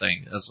natural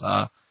thing is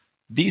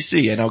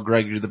DC. I know,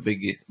 Greg, you're the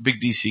big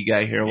DC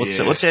guy here.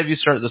 Let's have you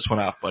start this one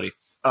off, buddy.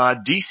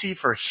 DC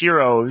for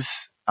Heroes.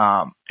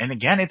 And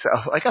again, it's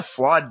like a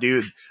flawed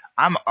dude.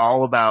 I'm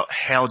all about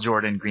Hal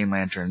Jordan, Green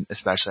Lantern,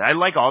 especially. I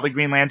like all the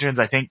Green Lanterns.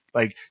 I think,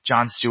 like,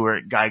 John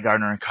Stewart, Guy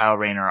Gardner, and Kyle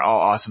Rayner are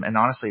all awesome. And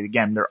honestly,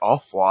 again, they're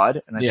all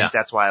flawed. And I think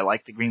that's why I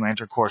like the Green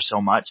Lantern Corps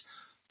so much.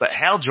 But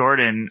Hal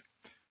Jordan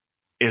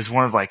is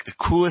one of, like, the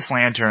coolest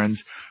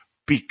Lanterns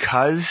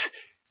because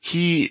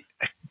he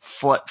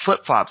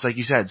flip-flops, like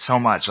you said, so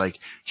much. Like,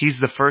 he's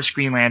the first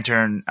Green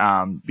Lantern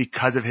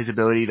because of his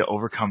ability to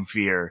overcome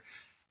fear.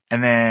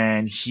 And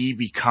then he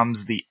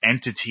becomes the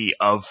entity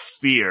of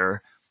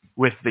fear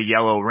with the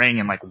yellow ring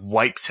and, like,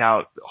 wipes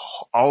out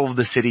all of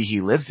the city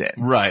he lives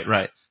in.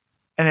 Right.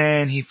 And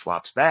then he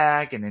flops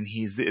back, and then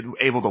he's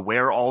able to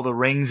wear all the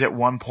rings at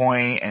one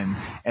point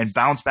and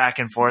bounce back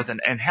and forth.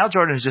 And Hal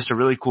Jordan is just a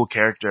really cool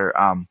character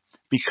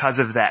because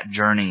of that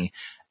journey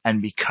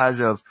and because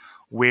of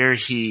where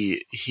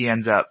he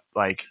ends up,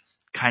 like,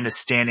 kind of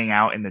standing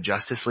out in the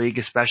Justice League,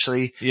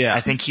 especially. Yeah.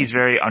 I think he's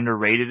very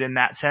underrated in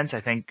that sense.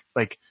 I think,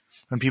 like,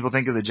 when people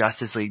think of the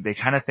Justice League, they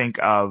kind of think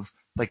of,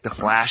 like, the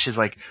Flash is,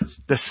 like,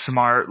 the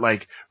smart,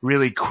 like,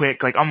 really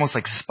quick, like, almost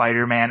like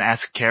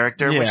Spider-Man-esque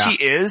character, which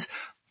he is.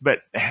 But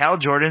Hal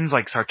Jordan's,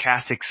 like,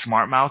 sarcastic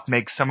smart mouth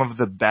makes some of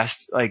the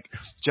best, like,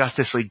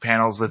 Justice League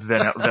panels with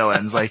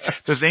villains. Like,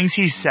 the things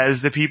he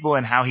says to people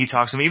and how he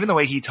talks to them, even the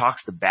way he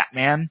talks to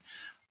Batman,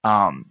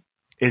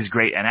 is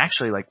great. And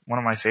actually, like, one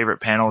of my favorite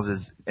panels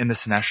is in the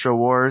Sinestro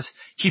Wars.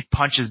 He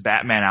punches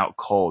Batman out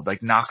cold,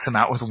 like, knocks him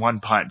out with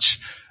one punch.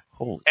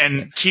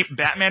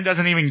 Batman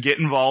doesn't even get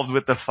involved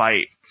with the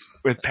fight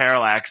with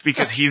Parallax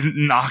because he's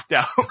knocked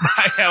out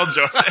by Hal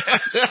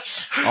Jordan.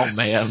 Oh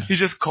man, he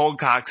just cold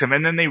cocks him,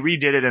 and then they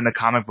redid it in the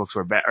comic books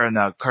or in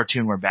the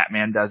cartoon where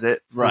Batman does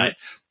it. Right,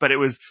 but it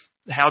was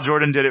Hal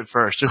Jordan did it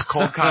first. Just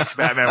cold cocks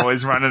Batman while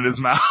he's running his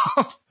mouth.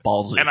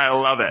 Ballsy, and I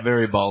love it.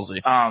 Very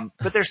ballsy.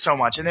 But there's so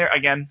much, and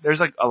there's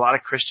like a lot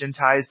of Christian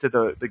ties to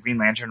the Green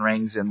Lantern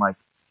rings, and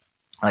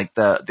like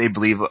they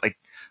believe, like,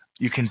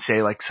 you can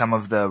say, like, some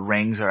of the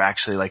rings are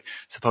actually, like,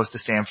 supposed to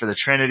stand for the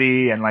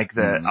Trinity, and, like,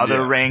 the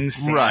other rings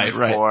stand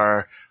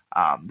for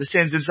the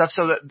sins and stuff.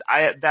 So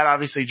that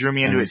obviously drew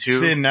me into it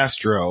too.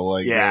 Sinestro,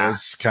 like,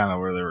 that's kind of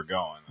where they were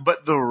going.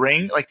 But the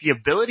ring, like, the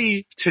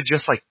ability to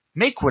just, like,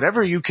 make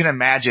whatever you can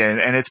imagine,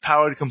 and it's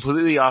powered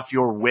completely off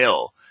your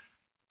will.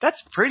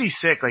 That's pretty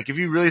sick. Like, if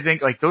you really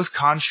think, like, those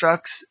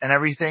constructs and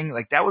everything,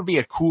 like, that would be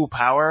a cool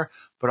power.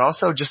 But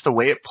also just the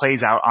way it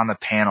plays out on the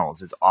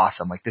panels is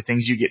awesome. Like, the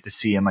things you get to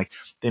see, and, like,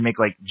 they make,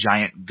 like,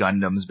 giant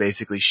Gundams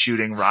basically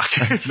shooting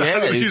rockets.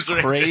 It's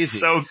crazy. It's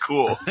so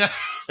cool.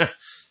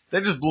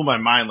 That just blew my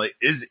mind. Like,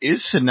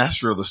 is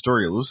Sinestro the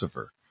story of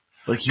Lucifer?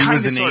 Like, he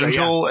was an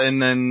angel, and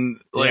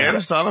then, like, I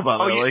just thought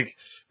about it. Like,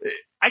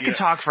 I could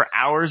talk for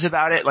hours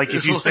about it. Like,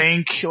 if you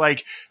think,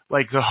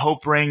 like the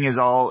Hope Ring is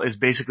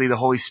basically the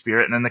Holy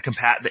Spirit, and then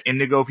the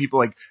Indigo people,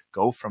 like,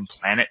 go from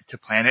planet to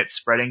planet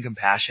spreading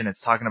compassion.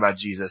 It's talking about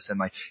Jesus, and,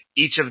 like,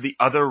 each of the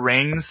other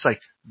rings, like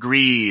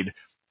greed,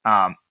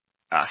 sorry,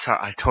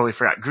 I totally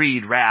forgot.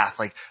 Greed, wrath,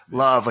 like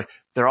love, like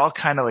they're all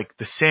kind of like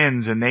the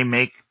sins, and they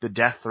make the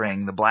death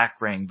ring, the black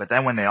ring. But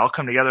then when they all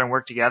come together and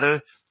work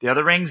together, the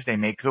other rings, they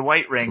make the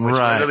white ring, which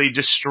literally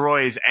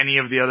destroys any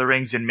of the other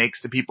rings and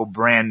makes the people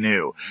brand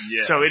new.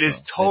 Yeah, so it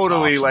is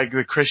totally awesome. Like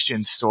the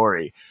Christian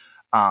story.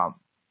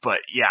 But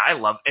yeah, I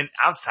love, and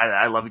outside of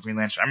that, I love the Green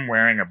Lantern. I'm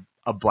wearing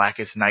a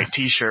Blackest Night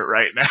t-shirt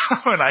right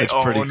now, and I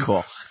own pretty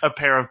cool. a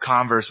pair of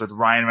Converse with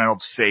Ryan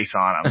Reynolds' face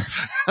on them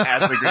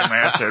as the Green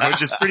Lantern,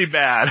 which is pretty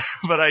bad,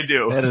 but I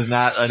do. That is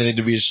not anything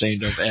to be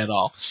ashamed of at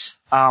all.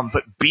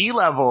 But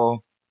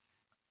B-level,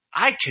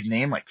 I could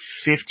name like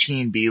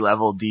 15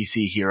 B-level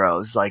DC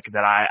heroes like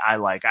that I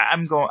like.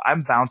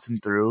 I'm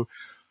bouncing through,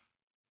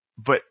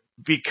 but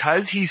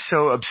because he's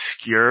so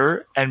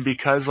obscure and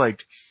because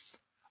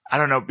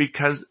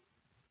because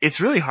it's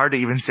really hard to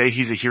even say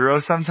he's a hero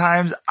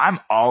sometimes,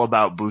 I'm all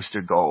about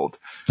Booster Gold.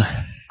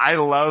 I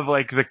love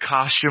like the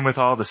costume with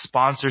all the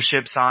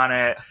sponsorships on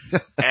it.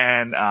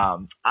 And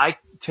I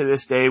to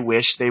this day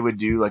wish they would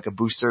do like a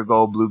Booster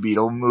Gold Blue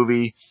Beetle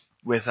movie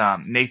with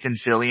Nathan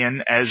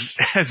Fillion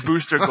as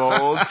Booster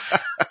Gold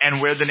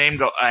and where the name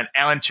go and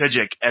Alan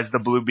Tudyk as the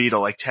Blue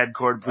Beetle, like Ted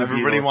Kord Blue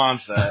Everybody Beetle.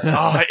 wants that.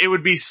 Oh, it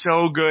would be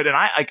so good. And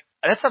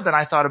that's something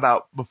I thought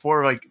about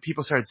before like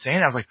people started saying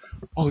it. I was like,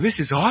 oh, this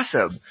is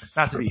awesome.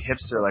 Not to be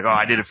hipster, like, oh,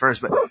 I did it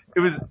first, but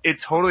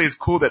it totally is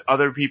cool that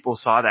other people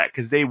saw that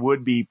because they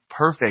would be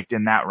perfect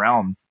in that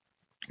realm.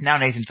 Now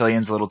Nathan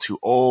Fillion's a little too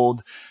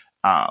old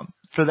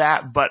for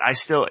that, but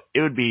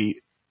it would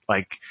be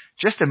like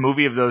just a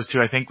movie of those two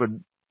I think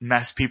would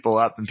mess people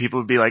up and people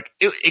would be like,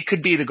 it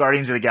could be the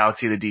Guardians of the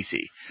Galaxy of the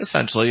DC.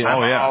 Essentially.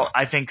 Oh yeah.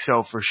 I think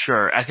so for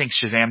sure. I think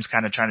Shazam's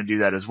kind of trying to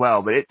do that as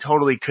well, but it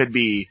totally could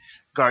be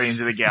Guardians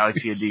of the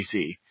Galaxy of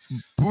DC.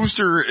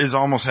 Booster is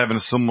almost having a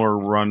similar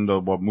run to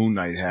what Moon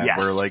Knight had,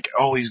 where like,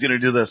 oh, he's going to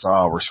do this.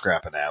 Oh, we're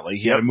scrapping that. Like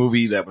he had a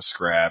movie that was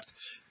scrapped.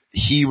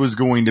 He was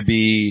going to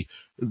be,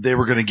 they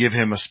were going to give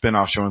him a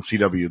spin-off show on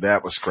CW.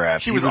 That was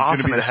scrapped. He was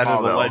awesome going to be the head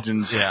of the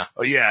Legends. Yeah.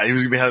 Oh yeah, he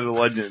was going to be head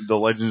of the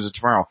Legends of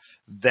Tomorrow.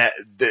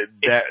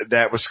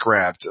 That was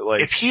scrapped.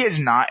 Like if he is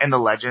not in the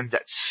Legends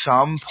at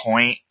some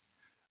point,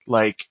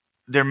 like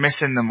they're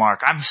missing the mark.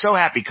 I'm so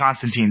happy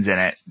Constantine's in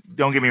it.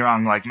 Don't get me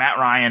wrong. Like Matt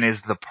Ryan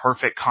is the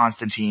perfect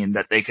Constantine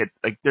that they could,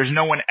 like, there's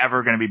no one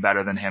ever going to be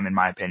better than him in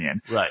my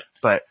opinion. Right.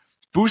 But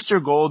Booster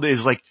Gold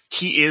is like,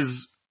 he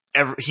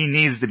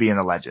needs to be in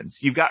the Legends.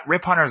 You've got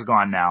Rip Hunter's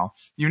gone now.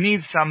 You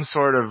need some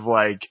sort of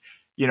like,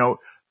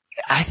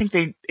 I think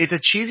it's a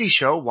cheesy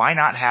show. Why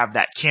not have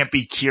that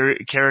campy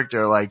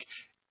character like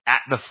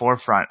at the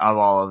forefront of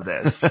all of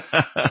this?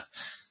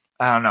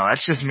 I don't know.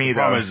 That's just me,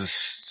 though. The problem is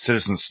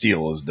Citizen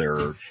Steel is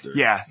their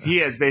yeah, he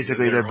is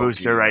basically their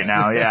booster right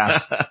now, yeah.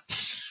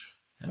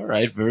 All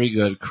right, very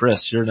good.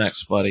 Chris, you're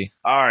next, buddy.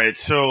 All right,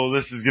 so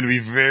this is going to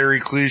be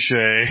very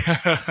cliche.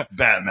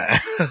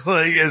 Batman.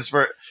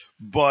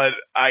 But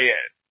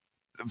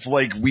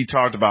we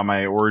talked about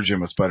my origin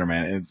with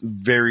Spider-Man. It's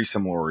very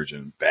similar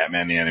origin.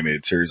 Batman, the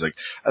animated series. Like,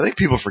 I think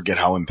people forget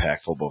how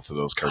impactful both of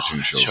those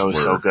cartoon shows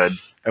were. So good.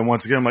 And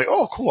once again, I'm like,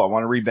 oh, cool. I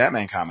want to read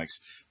Batman comics.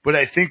 But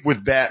I think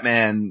with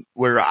Batman,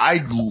 where I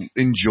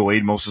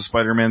enjoyed most of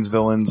Spider-Man's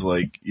villains,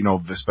 like,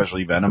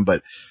 especially Venom,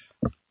 but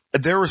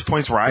there was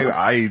points where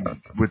I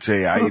would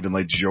say I even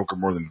liked Joker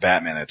more than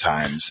Batman at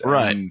times.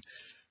 Right. And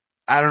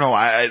I don't know.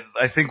 I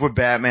think with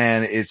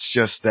Batman, it's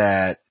just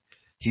that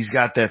he's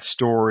got that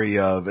story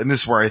of, and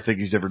this is where I think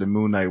he's different than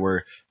Moon Knight,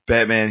 where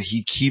Batman,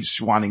 he keeps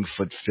wanting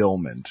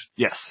fulfillment.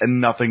 Yes. And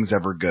nothing's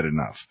ever good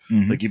enough.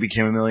 Mm-hmm. Like, he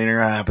became a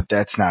millionaire, but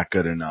that's not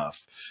good enough.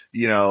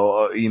 He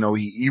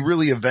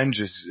really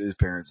avenges his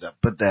parents' death,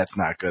 but that's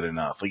not good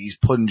enough. Like, he's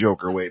putting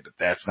Joker away, but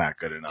that's not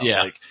good enough.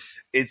 Yeah. Like,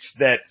 it's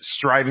that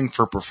striving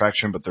for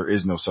perfection, but there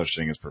is no such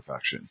thing as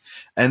perfection.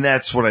 And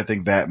that's what I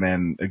think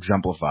Batman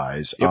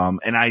exemplifies. Yep.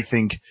 And I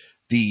think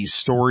the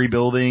story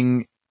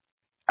building,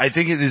 I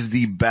think it is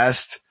the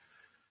best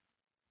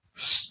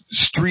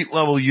street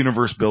level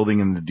universe building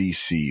in the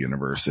DC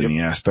universe in the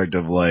aspect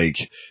of like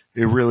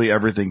it really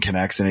everything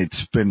connects and it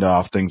spinned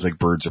off things like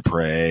Birds of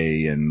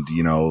Prey and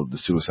the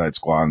Suicide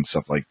Squad and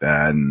stuff like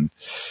that, and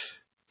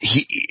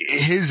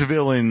his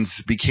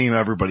villains became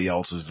everybody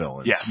else's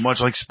villains, much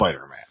like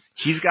Spider-Man.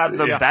 He's got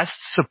the best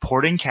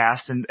supporting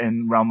cast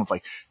in realm of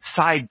like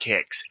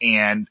sidekicks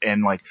and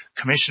like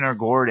Commissioner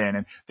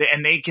Gordon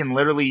and they can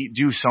literally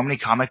do so many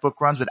comic book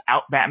runs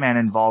without Batman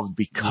involved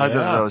because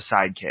of those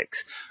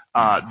sidekicks.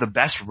 The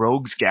best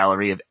rogues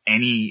gallery of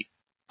any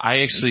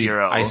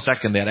hero. I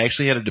second that. I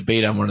actually had a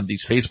debate on one of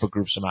these Facebook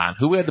groups I'm on.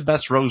 Who had the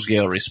best rogues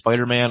gallery,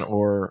 Spider-Man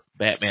or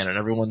Batman? And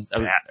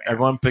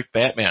everyone picked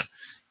Batman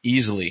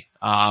easily.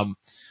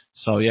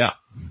 So yeah.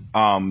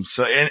 And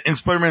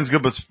Spider-Man's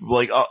good, but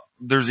like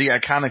there's the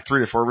iconic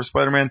 3 to 4 for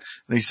Spider-Man, and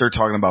they start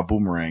talking about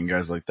Boomerang,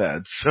 guys like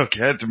that. So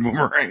Captain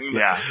Boomerang.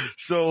 Yeah.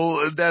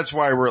 So that's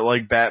why we're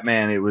like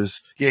Batman. It was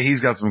he's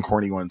got some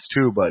corny ones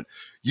too, but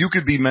you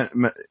could be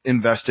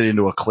invested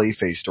into a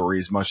Clayface story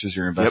as much as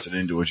you're invested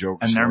into a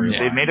Joker story.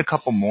 And they've made a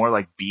couple more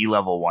like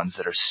B-level ones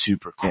that are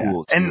super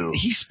cool too. And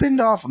he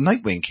spinned off,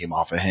 Nightwing came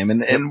off of him,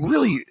 and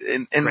really,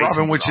 and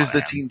Robin, which is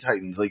the Teen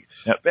Titans. Like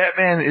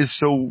Batman is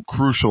so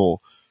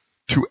crucial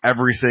to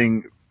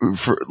everything.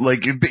 For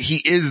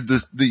he is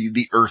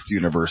the Earth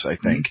universe. I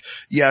think.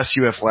 Yes,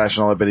 you have Flash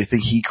and all that, but I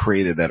think he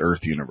created that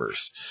Earth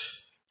universe.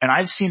 And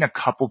I've seen a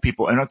couple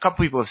people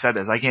have said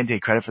this. I can't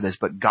take credit for this,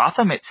 but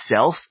Gotham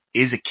itself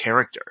is a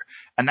character,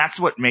 and that's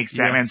what makes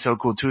Batman so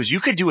cool too. Is you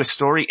could do a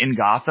story in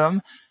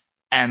Gotham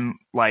and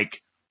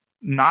like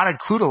not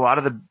include a lot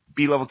of the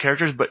B-level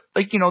characters, but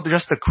like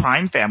just the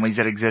crime families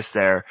that exist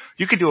there.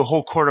 You could do a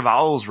whole Court of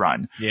Owls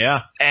run,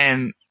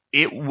 and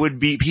it would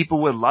be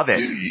people would love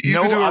it. You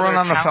could do a run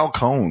on the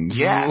Falcons,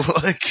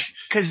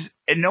 because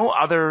no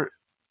other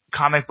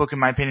comic book, in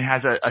my opinion,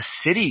 has a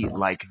city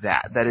like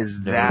that is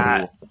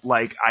that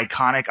like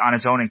iconic on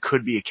its own and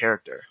could be a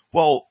character.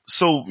 Well,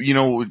 so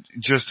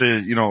just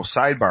a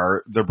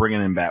sidebar, they're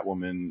bringing in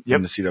Batwoman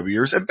in the CW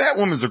years, and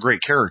Batwoman's a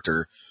great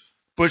character,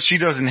 but she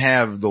doesn't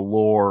have the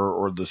lore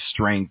or the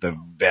strength of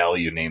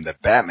value name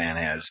that Batman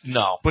has.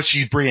 No, but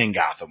she's bringing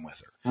Gotham with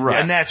her, right?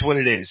 And that's what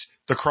it is.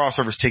 The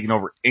crossover's taking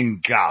over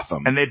in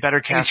Gotham, and they better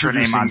cast her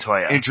name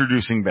Montoya,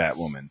 introducing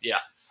Batwoman. Yeah.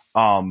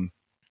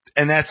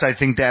 And I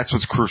think that's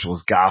what's crucial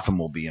is Gotham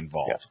will be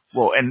involved. Yes.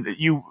 Well, and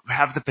you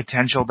have the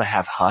potential to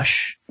have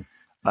Hush,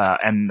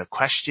 and the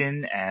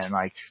Question, and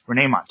like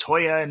Renee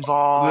Montoya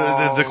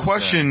involved. The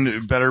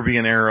Question better be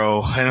an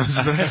Arrow. When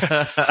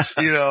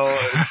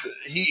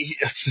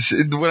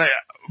I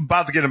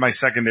about to get in my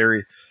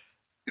secondary,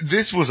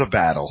 this was a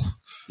battle.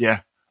 Yeah.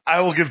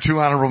 I will give 2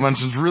 honorable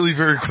mentions really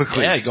very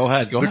quickly. Yeah, go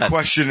ahead. The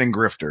Question and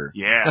Grifter.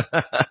 Yeah.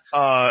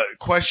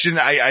 Question,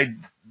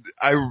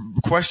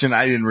 Question,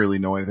 I didn't really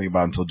know anything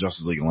about until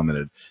Justice League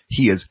Unlimited.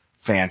 He is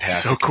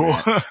fantastic. So cool.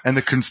 And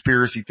the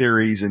conspiracy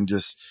theories and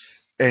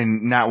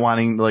not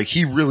wanting,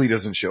 he really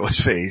doesn't show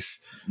his face.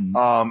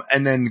 Mm-hmm.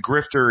 And then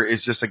Grifter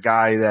is just a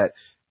guy that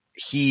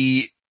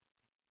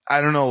I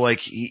don't know,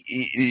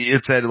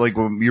 it's that,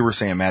 when you were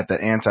saying, Matt,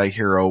 that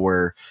anti-hero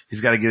where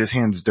he's got to get his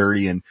hands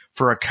dirty. And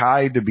for a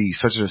Kai to be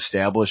such an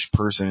established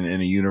person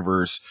in a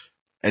universe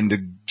and to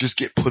just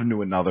get put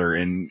into another,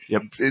 and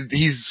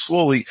he's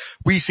slowly,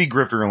 we see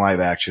Grifter in live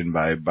action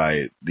by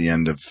the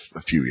end of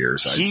a few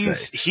years, I'd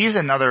say. He's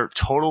another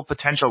total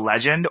potential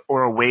legend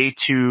or a way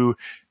to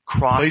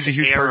cross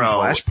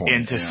Arrow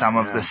into some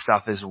of the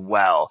stuff as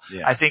well.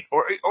 Yeah. I think,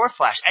 or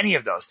Flash, any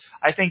of those.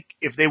 I think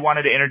if they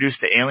wanted to introduce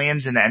the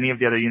aliens into any of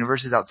the other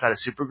universes outside of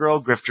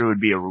Supergirl, Grifter would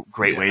be a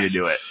great way to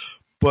do it.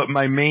 But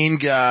my main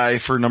guy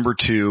for number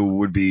 2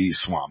 would be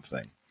Swamp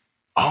Thing.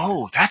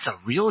 Oh, that's a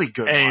really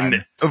good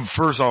one. And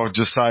first off,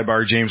 just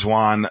sidebar, James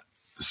Wan,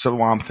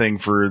 Swamp Thing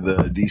for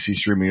the DC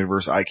streaming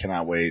universe. I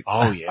cannot wait.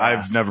 Oh, yeah.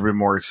 I've never been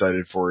more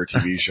excited for a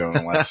TV show in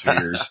the last few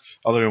years,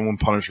 other than when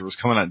Punisher was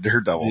coming on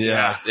Daredevil.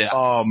 Yeah.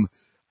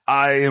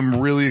 I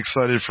am really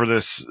excited for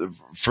this,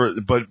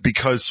 but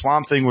because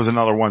Swamp Thing was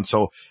another one.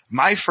 So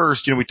my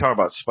first, we talk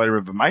about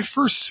Spider-Man, but my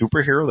first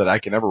superhero that I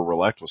can ever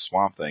relate was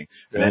Swamp Thing,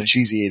 and that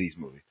cheesy 80s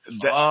movie.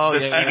 The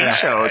TV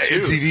show,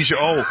 too.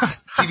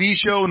 TV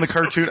show and the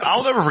cartoon.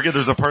 I'll never forget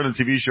there's a part of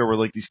the TV show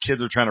where these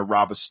kids are trying to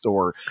rob a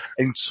store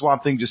and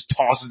Swamp Thing just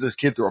tosses this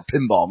kid through a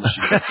pinball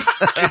machine.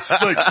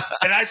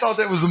 And I thought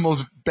that was the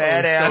most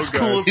badass,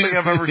 coolest thing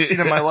I've ever seen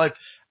in my life.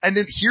 And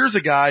then here's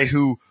a guy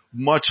who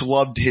much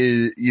loved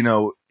his,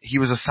 he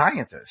was a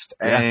scientist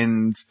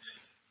and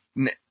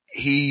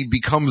he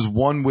becomes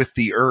one with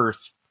the earth,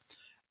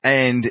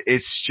 and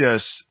it's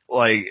just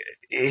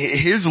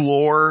his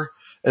lore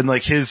and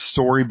his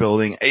story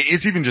building.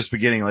 It's even just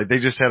beginning. They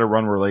just had a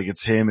run where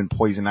it's him and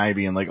Poison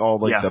Ivy and all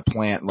the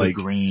plant the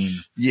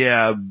green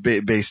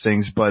base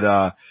things.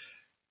 But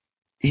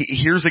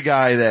here's a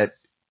guy that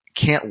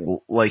can't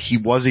he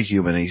was a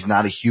human and he's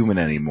not a human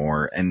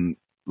anymore, and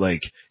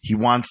he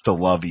wants to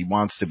love, he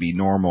wants to be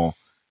normal,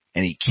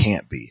 and he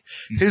can't be.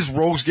 His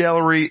rogues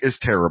gallery is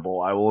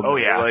terrible, I will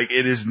admit. Oh, yeah.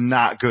 It is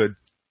not good,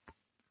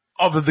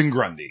 other than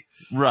Grundy.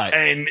 Right.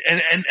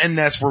 And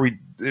that's where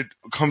it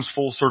comes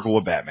full circle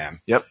with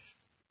Batman. Yep.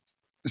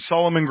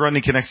 Solomon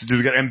Grundy connects the two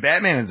together, and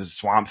Batman and his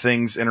Swamp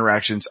Thing's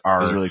interactions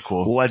are really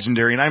cool,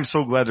 legendary, and I'm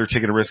so glad they're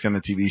taking a risk on the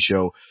TV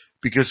show,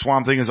 because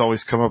Swamp Thing has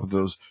always come up with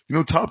those,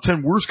 top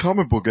 10 worst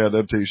comic book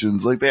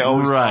adaptations. They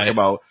always talk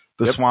about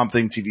the Swamp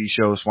Thing TV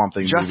show, Swamp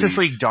Thing Justice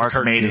movie, League Dark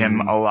made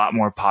him a lot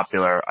more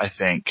popular, I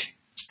think.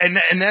 And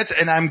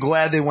I'm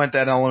glad they went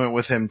that element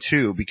with him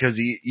too, because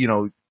he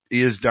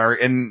is dark,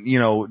 and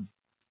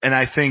and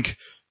I think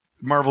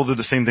Marvel did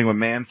the same thing with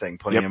Man-Thing,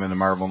 putting him into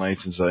Marvel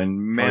Knights and stuff. And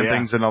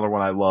Man-Thing's another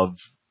one I love,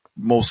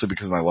 mostly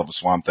because I love a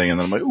Swamp Thing, and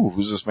then I'm like, ooh,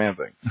 who's this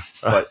Man-Thing?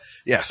 But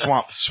yeah,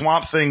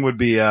 Swamp Thing would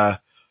be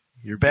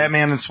your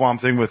Batman and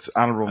Swamp Thing with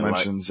honorable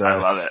mentions. I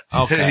love it.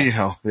 Okay.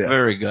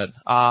 Very good.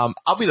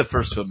 I'll be the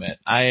first to admit,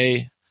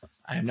 I'm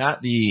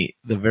not the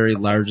very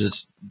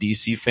largest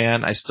DC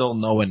fan. I still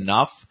know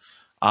enough,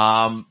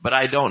 but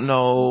I don't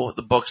know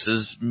the books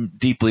as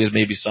deeply as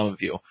maybe some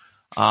of you.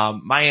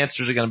 My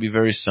answers are going to be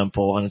very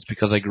simple, and it's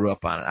because I grew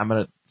up on it. I'm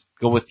going to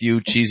go with you,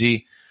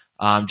 cheesy,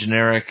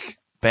 generic.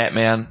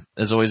 Batman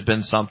has always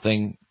been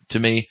something to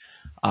me.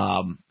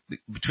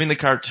 Between the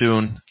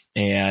cartoon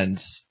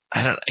and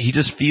he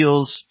just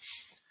feels,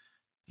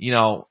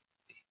 not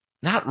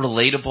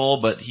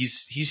relatable, but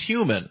he's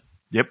human.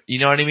 Yep. You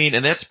know what I mean?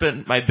 And that's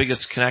been my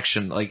biggest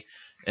connection. Like,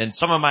 and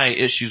some of my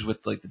issues with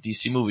like the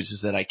DC movies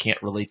is that I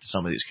can't relate to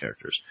some of these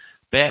characters.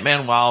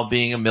 Batman, while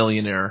being a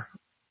millionaire,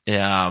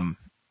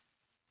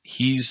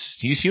 he's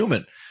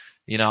human.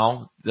 You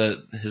know,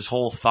 his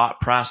whole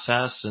thought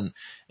process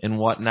and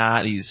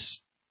whatnot. He's,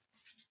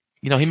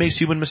 you know, he makes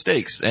human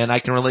mistakes, and I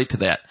can relate to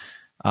that.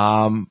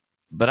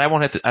 But I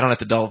don't have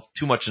to delve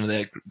too much into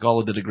that.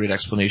 Gullah did a great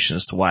explanation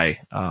as to why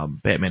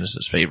Batman is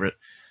his favorite.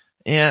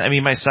 And I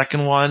mean, my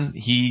second one,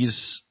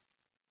 he's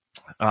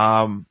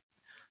kind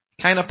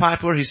of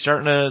popular. He's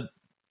starting to,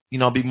 you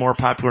know, be more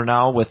popular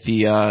now with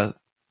the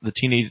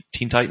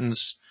Teen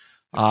Titans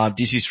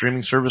DC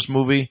streaming service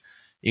movie.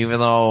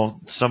 Even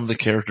though some of the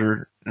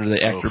actor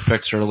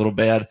picks are a little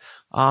bad.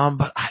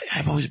 But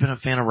I've always been a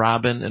fan of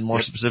Robin, and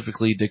more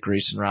specifically Dick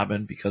Grayson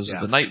Robin, because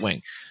of the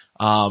Nightwing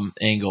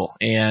angle.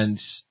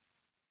 And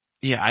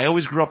yeah, I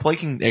always grew up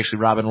liking actually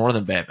Robin more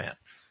than Batman.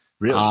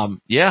 Really?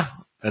 Yeah.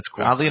 That's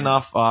cool. Oddly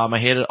enough, I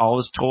hated all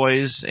his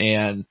toys,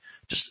 and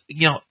just,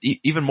 you know,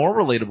 even more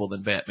relatable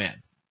than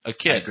Batman. A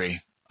kid. I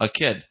agree. A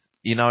kid.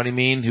 You know what I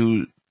mean?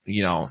 Who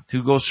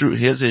goes through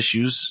his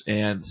issues,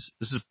 and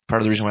this is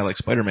part of the reason why I like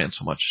Spider-Man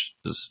so much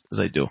as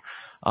I do.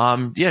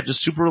 Yeah,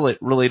 just super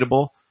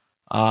relatable,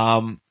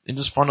 and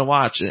just fun to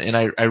watch. And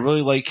I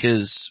really like I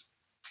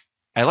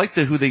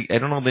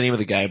don't know the name of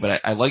the guy, but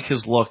I like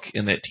his look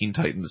in that Teen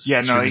Titans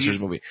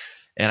movie.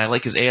 And I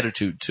like his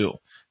attitude too.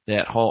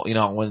 That whole, you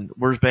know,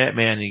 where's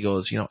Batman? And he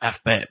goes, you know,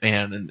 F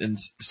Batman and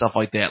stuff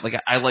like that. Like,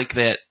 I like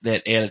that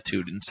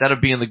attitude. Instead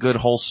of being the good,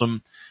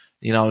 wholesome,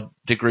 you know,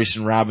 Dick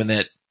Grayson Robin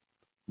that,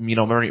 you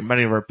know,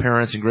 many of our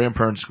parents and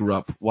grandparents grew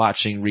up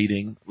watching,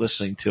 reading,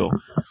 listening to.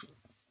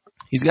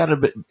 He's got a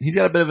bit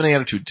of an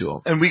attitude to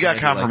him. And we got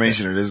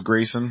confirmation it is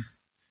Grayson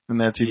in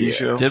that TV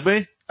show. Did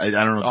we? I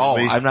don't know. Oh,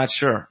 I'm not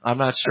sure.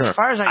 As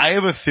far as I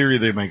have a theory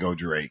they might go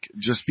Drake,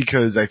 just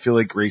because I feel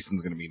like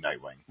Grayson's going to be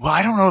Nightwing. Well,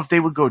 I don't know if they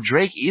would go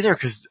Drake either,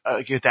 because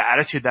with the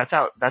attitude, that's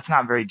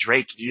not very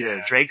Drake either.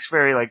 Yeah. Drake's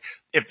very like,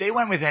 if they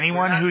went with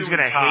anyone who's going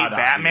to hate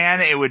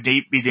Batman, obviously, it would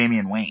be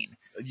Damian Wayne.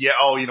 Yeah.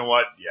 Oh, you know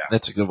what? Yeah,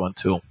 that's a good one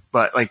too.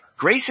 But like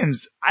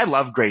I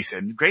love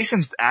Grayson.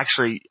 Grayson's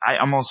actually, I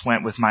almost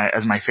went with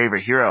as my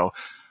favorite hero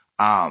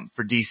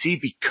for DC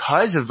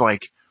because of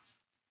like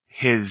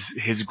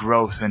his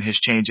growth and his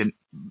change. And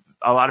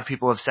a lot of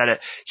people have said it.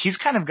 He's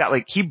kind of got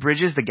like, he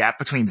bridges the gap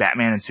between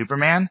Batman and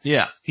Superman.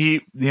 Yeah.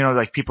 He, you know,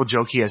 like people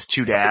joke he has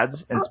two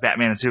dads, and it's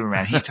Batman and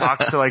Superman. He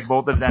talks to like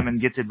both of them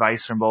and gets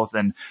advice from both.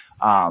 And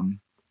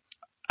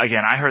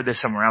again, I heard this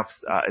somewhere else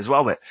as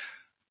well, but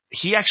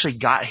he actually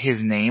got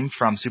his name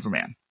from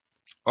Superman.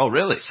 Oh,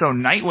 really? So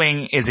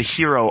Nightwing is a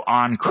hero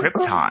on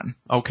Krypton.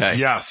 Okay.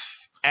 Yes.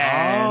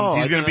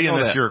 And he's going to be in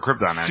this Hero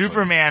Krypton, actually.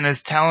 Superman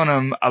is telling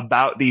him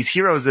about these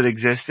heroes that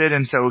existed,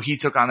 and so he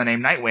took on the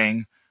name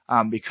Nightwing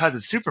because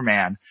of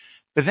Superman.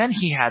 But then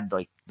he had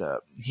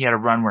a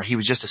run where he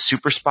was just a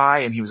super spy,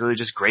 and he was really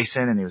just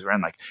Grayson, and he was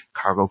wearing like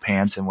cargo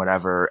pants and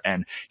whatever,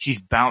 and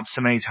he's bounced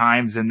so many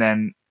times. And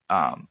then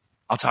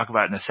I'll talk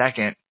about it in a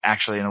second,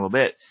 actually, in a little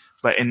bit.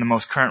 But in the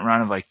most current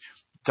run of like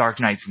Dark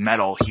Knight's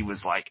Metal, he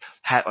was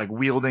had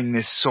wielding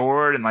this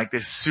sword and like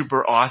this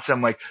super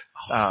awesome, like,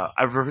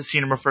 I've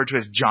seen him referred to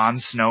as Jon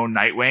Snow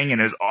Nightwing,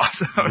 and it was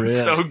awesome. Really?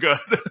 It was so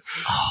good.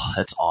 Oh,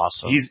 that's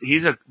awesome.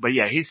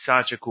 He's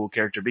such a cool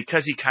character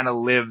because he kind of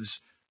lives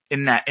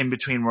in that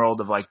in-between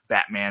world of like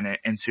Batman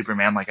and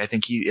Superman. Like, I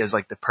think he is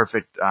like the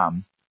perfect,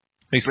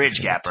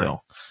 bridge gapper.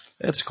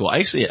 That's cool. I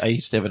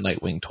used to have a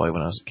Nightwing toy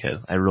when I was a kid.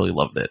 I really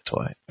loved that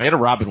toy. I had a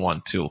Robin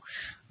one too.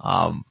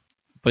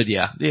 But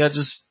yeah,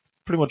 just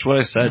pretty much what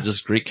I said,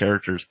 just great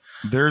characters.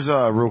 There's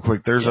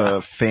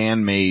a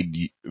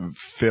fan-made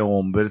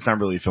film, but it's not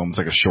really a film. It's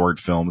like a short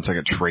film. It's like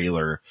a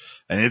trailer,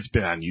 and it's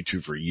been on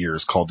YouTube for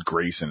years called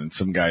Grayson, and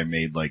some guy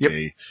made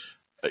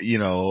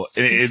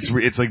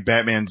it's like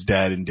Batman's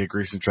dead and Dick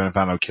Grayson's trying to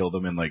find out who killed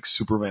him, and like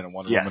Superman and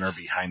Wonder Woman are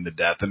behind the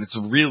death, and it's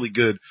really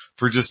good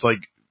for just like,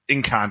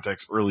 in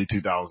context, early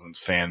 2000s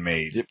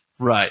fan-made. Yep.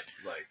 Right.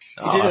 Like,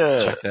 I'll have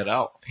to check that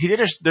out.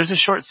 There's a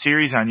short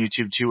series on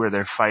YouTube too where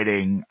they're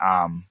fighting,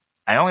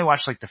 I only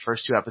watched like the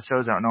first 2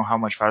 episodes. I don't know how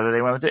much farther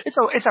they went with it. It's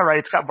all right.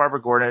 It's got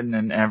Barbara Gordon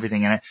and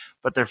everything in it,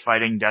 but they're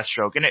fighting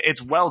Deathstroke, and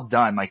it's well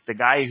done. Like, the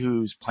guy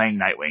who's playing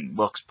Nightwing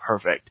looks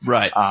perfect.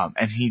 Right.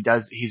 And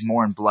he's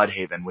more in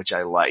Bloodhaven, which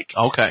I like.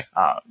 Okay.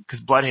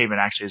 Cause Bloodhaven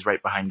actually is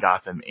right behind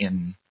Gotham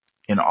in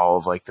all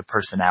of like the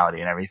personality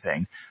and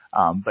everything.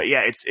 But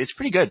yeah, it's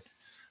pretty good.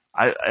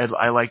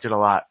 I liked it a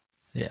lot.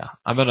 Yeah.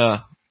 I'll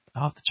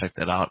have to check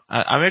that out.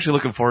 I'm actually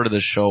looking forward to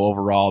this show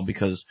overall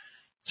because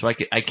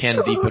I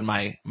can deepen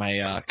my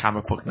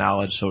comic book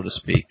knowledge, so to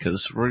speak,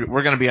 because we're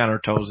going to be on our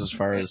toes as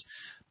far as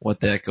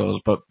what that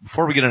goes. But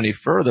before we get any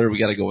further, we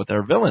got to go with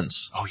our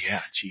villains. Oh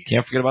yeah, geez.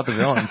 Can't forget about the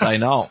villains. I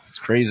know, it's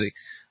crazy.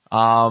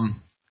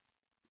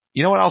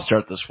 You know what? I'll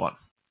start this one.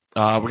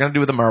 We're going to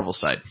do the Marvel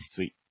side.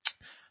 Sweet.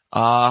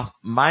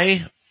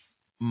 My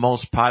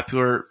most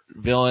popular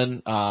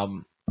villain,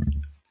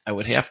 I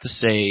would have to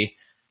say,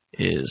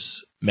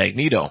 is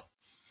Magneto.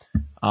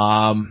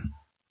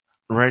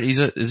 Right,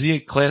 is he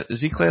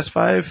class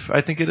 5?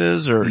 I think it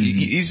is, or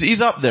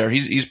he's up there.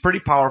 He's pretty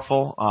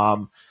powerful.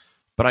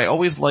 But I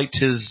always liked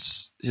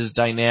his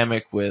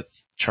dynamic with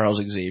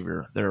Charles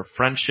Xavier. Their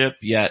friendship,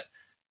 yet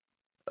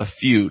a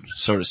feud,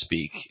 so to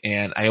speak.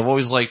 And I have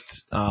always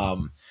liked. I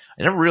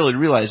never really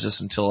realized this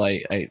until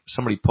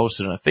somebody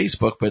posted it on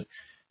Facebook, but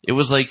it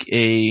was like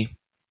a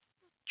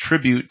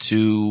tribute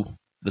to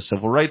the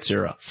civil rights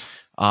era.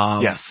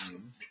 Yes,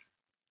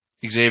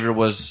 Xavier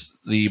was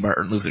the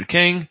Martin Luther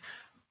King.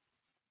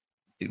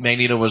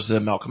 Magneto was the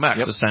Malcolm X,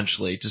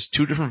 essentially. Just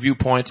two different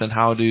viewpoints on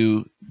how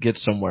to get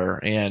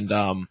somewhere. And,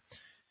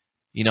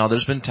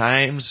 there's been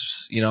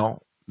times,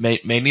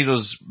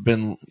 Magneto's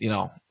been,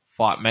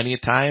 fought many a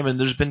time, and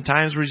there's been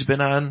times where he's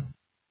been on,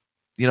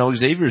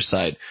 Xavier's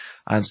side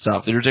on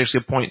stuff. There was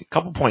actually a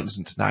couple points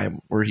in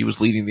time where he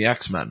was leading the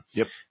X-Men.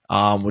 Yep.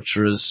 Which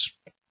it's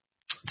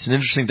an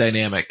interesting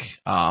dynamic.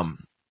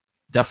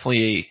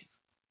 Definitely,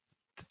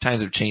 the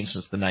times have changed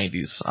since the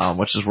 90s,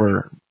 which is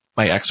where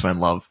my X-Men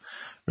love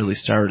really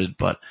started.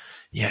 But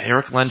yeah,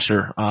 Eric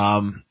Lehnsherr,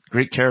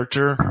 great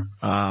character.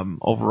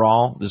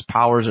 Overall, his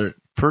powers are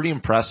pretty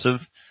impressive.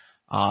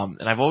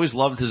 And I've always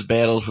loved his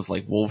battles with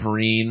like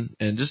Wolverine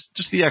and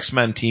just the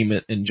X-Men team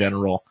in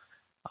general.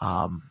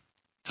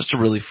 Just a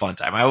really fun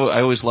time. I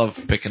always love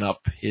picking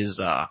up his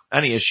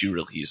any issue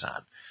really he's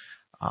on.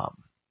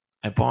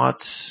 I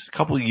bought a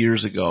couple of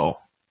years ago,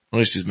 at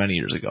least many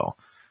years ago.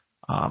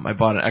 I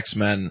bought an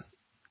X-Men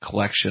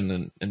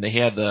collection, and they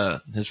had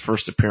his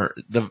first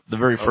appearance, the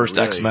very first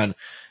X-Men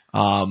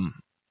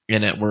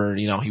in it, where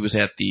he was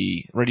at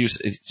he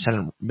was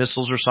sending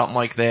missiles or something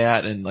like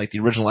that, and like the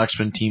original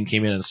X-Men team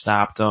came in and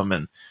stopped them,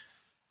 and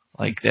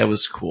like that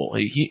was cool.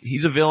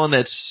 He's a villain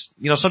that's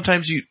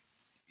sometimes you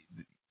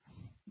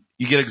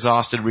get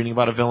exhausted reading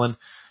about a villain,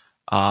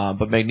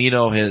 but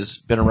Magneto has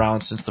been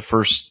around since the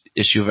first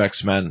issue of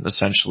X-Men,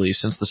 essentially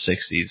since the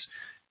 60s,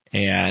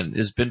 and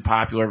has been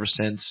popular ever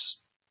since.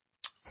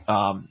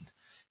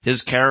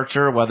 His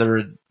character, whether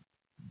it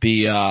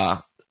be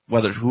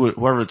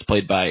whoever it's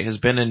played by, has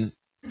been in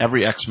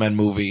every X-Men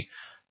movie,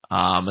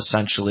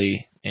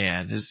 essentially,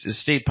 and has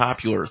stayed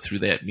popular through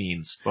that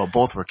means. Well,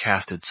 both were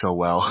casted so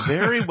well.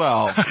 Very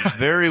well.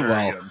 Very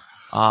well.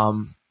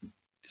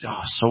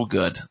 So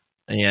good.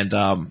 And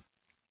I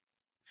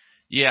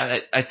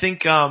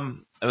think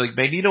like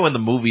Magneto in the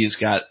movies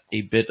got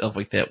a bit of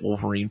like that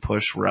Wolverine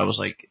push where I was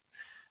like,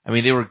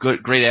 they were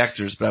great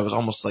actors, but I was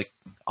almost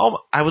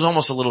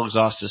a little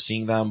exhausted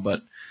seeing them,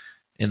 but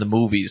in the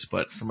movies.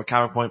 But from a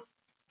comic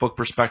book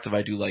perspective,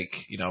 I do like,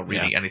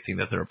 reading anything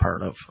that they're a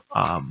part of.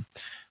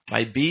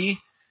 My B,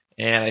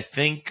 and I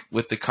think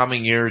with the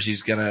coming years,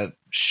 he's gonna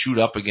shoot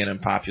up again in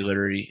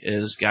popularity,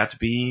 is got to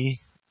be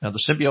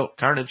the symbiote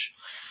Carnage.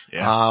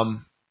 Yeah.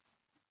 I'm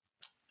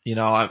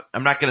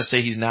not gonna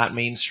say he's not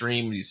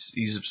mainstream.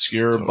 He's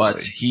obscure, totally. But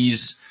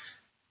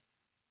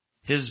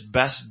his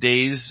best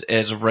days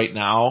as of right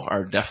now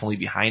are definitely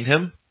behind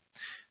him.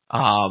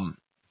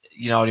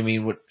 You know what I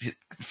mean?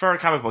 For a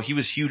comic book, he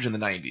was huge in the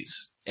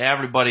 90s.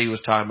 Everybody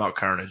was talking about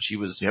Carnage. He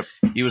was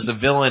the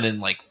villain in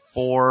like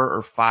 4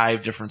 or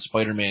 5 different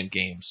Spider-Man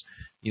games.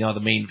 The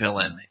main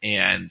villain.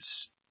 And,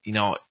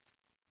 you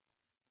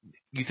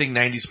think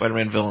 90s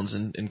Spider-Man villains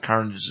and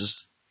Carnage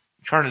is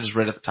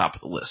right at the top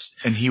of the list.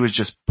 And he was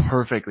just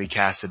perfectly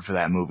casted for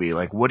that movie.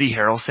 Like Woody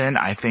Harrelson,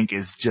 I think,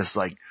 is just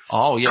like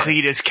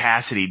Cletus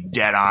Cassidy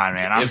dead on,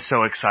 man. I'm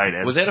so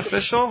excited. Was that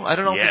official? I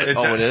don't know. Yeah,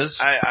 it is.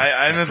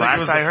 I don't think it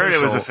was I heard it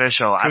was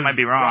official. I might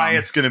be wrong.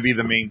 Riot's going to be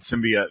the main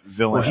symbiote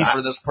villain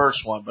for this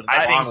first one, but in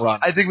the long run.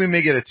 I think we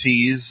may get a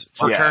tease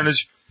for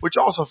Carnage, which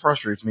also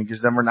frustrates me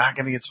because then we're not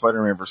going to get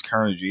Spider-Man vs.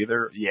 Carnage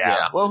either.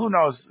 Yeah. Well, who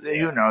knows?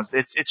 Who knows?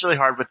 It's really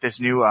hard with this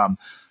new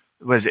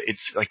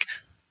it's like.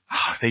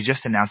 They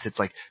just announced it's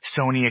like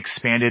Sony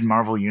expanded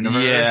Marvel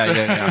Universe.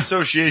 Yeah.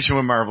 Association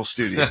with Marvel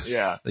Studios.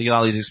 Yeah. They get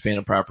all these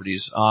expanded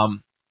properties.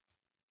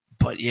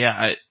 But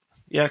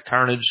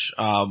Carnage.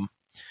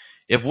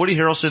 If Woody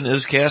Harrelson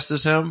is cast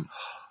as him,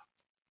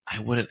 I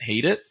wouldn't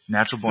hate it.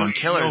 Natural Born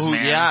Killers,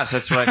 man. Yes,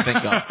 that's what I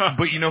think of.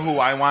 But you know who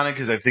I wanted?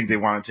 Because I think they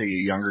want to take a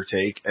younger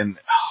take. And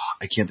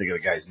I can't think of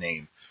the guy's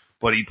name.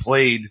 But he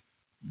played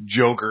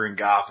Joker in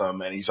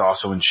Gotham, and he's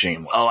also in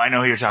Shameless. Oh, I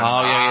know who you're talking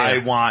about.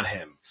 Yeah. I want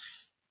him.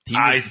 He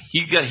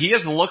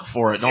has the look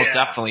for it, most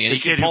definitely, and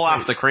he can pull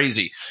off the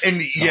crazy. And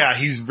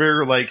he's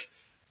very like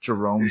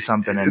Jerome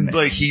something, and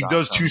like he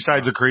does 2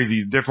 sides of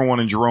crazy, different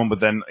one in Jerome, but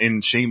then in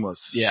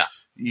Shameless. Yeah.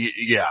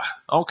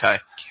 Okay.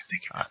 Can't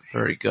think of it.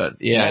 Very good.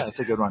 Yeah, that's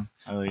a good one.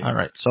 All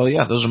right. So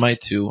those are my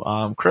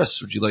 2.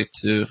 Chris, would you like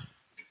to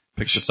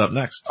pick this up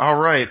next? All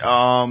right.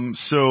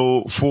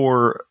 So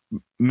for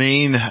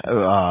main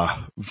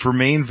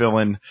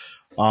villain,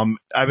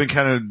 I've been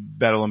kind of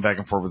battling back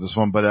and forth with this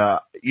one,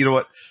 but you know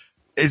what?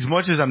 As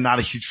much as I'm not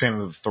a huge fan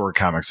of the Thor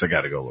comics, I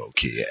got to go low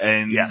key.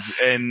 And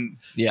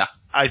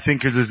I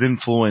think because his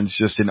influence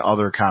just in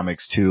other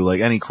comics too,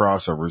 like any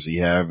crossovers he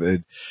have,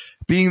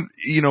 being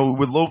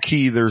with low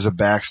key, there's a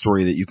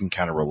backstory that you can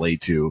kind of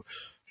relate to.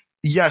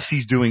 Yes,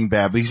 he's doing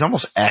bad, but he's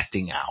almost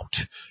acting out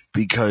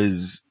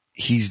because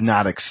he's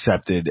not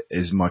accepted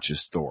as much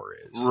as Thor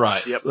is.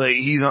 Right. Yep. Like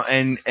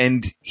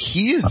and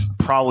he is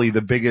probably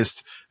the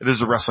biggest, it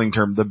is a wrestling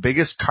term, the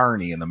biggest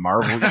carny in the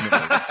Marvel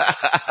universe.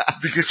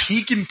 Because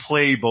he can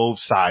play both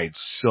sides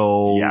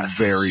so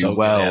very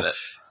well.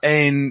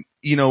 And,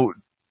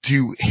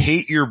 to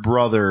hate your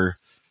brother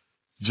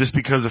just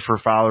because of her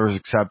father's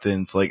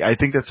acceptance, like, I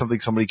think that's something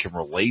somebody can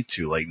relate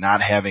to, like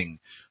not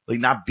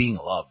being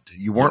loved.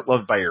 You weren't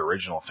loved by your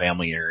original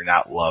family, or you're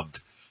not loved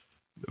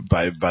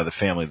by the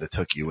family that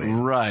took you in.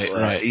 Right.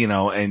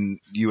 And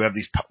you have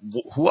these,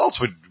 who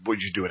else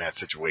would you do in that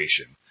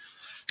situation?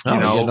 You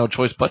had no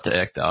choice but to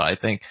act out. I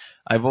think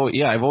I've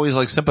always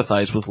like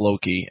sympathized with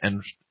Loki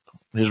and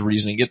his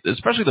reasoning.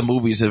 Especially the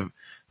movies have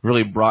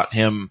really brought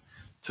him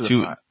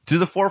to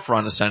the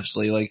forefront,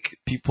 essentially. Like,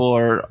 people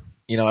are,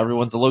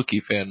 everyone's a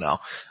Loki fan now,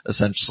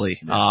 essentially.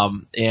 Yeah.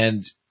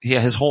 And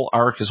his whole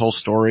arc, his whole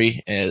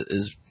story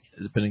has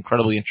been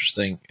incredibly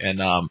interesting.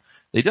 And,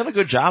 they've done a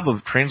good job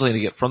of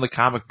translating it from the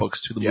comic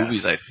books to the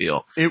movies, I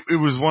feel. It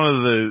was one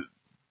of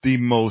the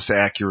most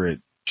accurate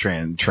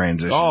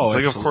transitions. Oh,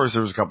 like, of course,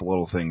 there was a couple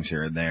little things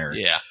here and there.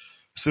 Yeah.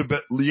 So,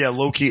 but yeah,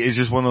 Loki is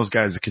just one of those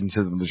guys that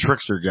considers him the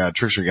trickster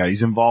guy.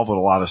 He's involved with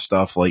a lot of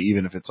stuff, like,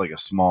 even if it's like a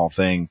small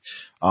thing.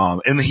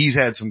 And he's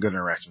had some good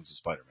interactions with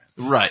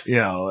Spider-Man. Right.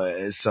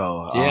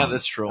 So. Yeah,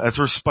 that's true. That's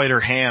where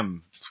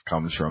Spider-Ham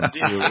comes from, too.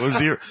 It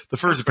was the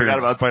first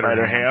appearance about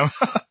Spider-Ham.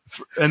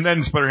 And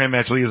then Spider-Ham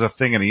actually is a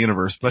thing in the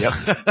universe. But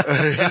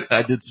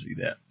I did see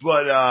that.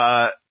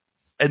 But,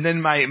 and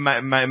then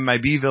my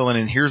B villain,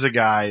 and here's a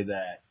guy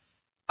that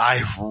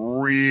I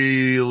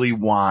really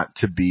want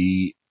to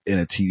be in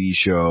a TV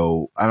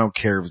show. I don't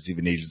care if it's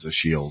even Agents of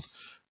S.H.I.E.L.D.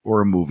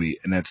 or a movie,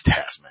 and that's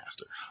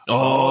Taskmaster.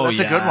 Oh, that's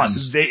a good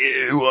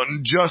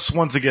one. Just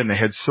once again, they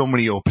had so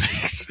many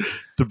openings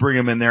to bring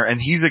him in there,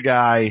 and he's a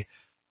guy.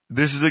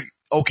 So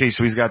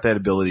he's got that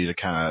ability to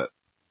kind of,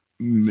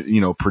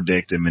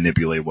 predict and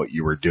manipulate what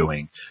you were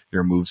doing,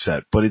 your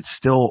moveset, but it's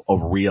still a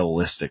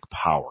realistic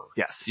power.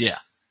 Yes. Yeah.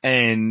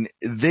 And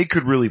they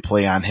could really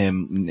play on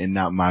him in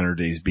not modern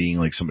days being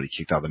like somebody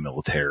kicked out of the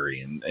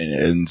military and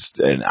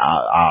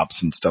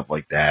ops and stuff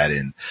like that.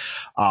 And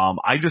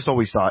I just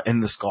always thought, in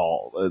the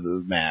skull,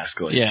 the mask,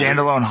 like,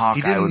 standalone Hawkeye,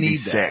 he didn't would need be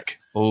sick.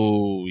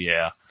 Oh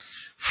yeah,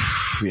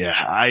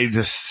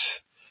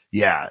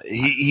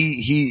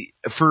 he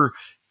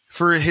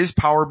for his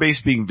power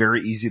base being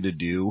very easy to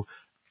do,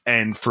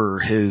 and for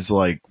his,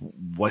 like,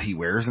 what he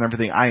wears and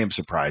everything, I am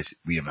surprised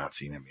we have not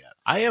seen him yet.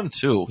 I am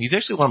too. He's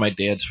actually one of my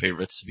dad's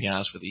favorites, to be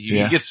honest with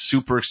you. He gets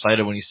super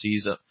excited when he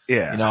sees him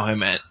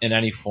in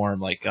any form.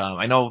 Like,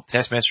 I know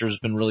Taskmaster has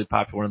been really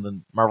popular in the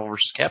Marvel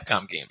vs.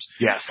 Capcom games.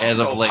 Yes. As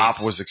of late.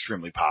 Pop was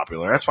extremely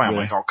popular. That's why I'm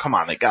like, oh, come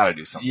on, they gotta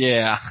do something.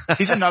 Yeah.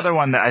 He's another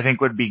one that I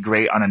think would be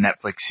great on a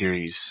Netflix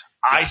series.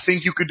 I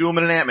think you could do him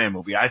in an Ant-Man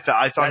movie. I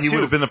thought he would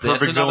have been the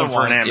perfect villain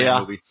for an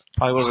Ant-Man movie.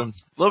 Probably would have been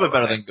a little bit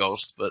better than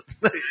Ghost, but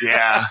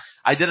yeah.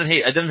 I didn't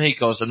hate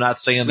Ghost. I'm not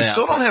saying that. We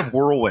still don't have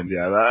Whirlwind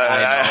yet.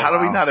 How do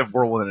we not have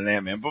Whirlwind in an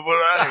Ant-Man? But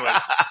anyway.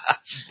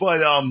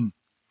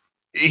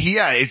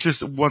 It's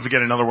just, once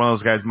again, another one of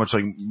those guys, much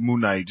like Moon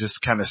Knight,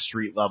 just kind of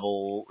street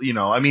level,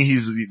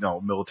 he's,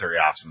 military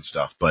ops and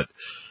stuff, but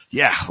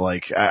yeah,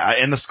 like,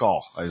 and the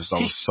skull, I just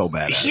thought was so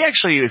bad. He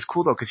actually is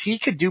cool though, because he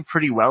could do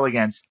pretty well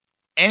against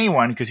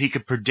anyone, because he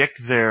could predict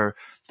their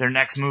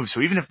next move.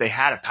 So even if they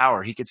had a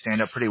power, he could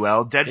stand up pretty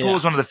well. Deadpool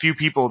is one of the few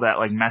people that,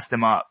 like, messed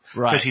him up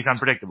because he's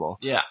unpredictable.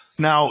 Yeah.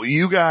 Now,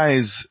 you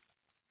guys,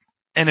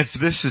 and if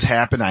this has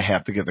happened, I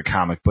have to get the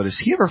comic, but has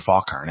he ever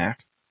fought Karnak?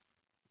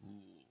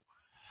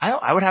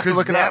 I would have to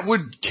look it up. That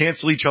would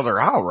cancel each other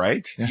out,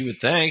 right? You would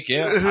think,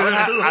 yeah.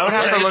 I would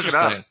have to look it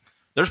up.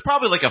 There's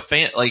probably like a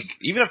fan, like,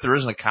 even if there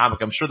isn't a comic,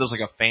 I'm sure there's like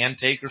a fan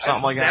take or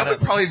something like that. That would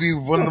probably be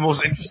one of the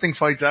most interesting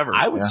fights ever.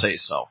 I would say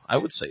so. I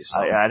want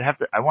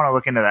to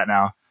look into that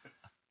now.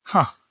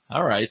 Huh.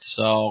 All right.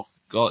 So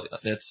go.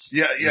 That's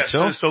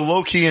So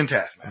Loki and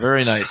Taskmaster.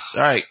 Very nice.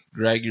 All right,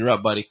 Greg, you're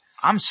up, buddy.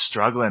 I'm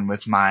struggling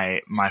with my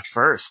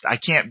first. I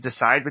can't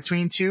decide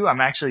between two. I'm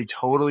actually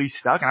totally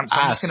stuck. I'm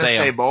just going to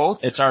say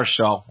both. It's our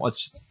show.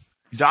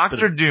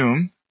 Dr.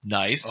 Doom.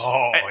 Nice.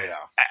 Oh, yeah.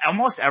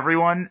 Almost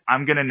everyone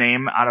I'm going to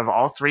name out of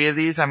all three of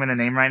these, I'm going to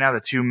name right now,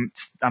 the two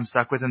I'm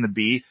stuck with in the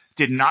B,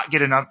 did not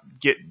get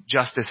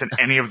justice in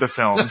any of the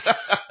films.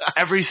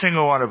 Every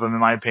single one of them, in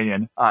my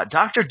opinion.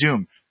 Dr.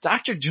 Doom,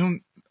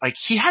 like,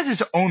 he has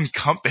his own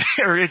company,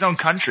 or his own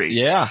country.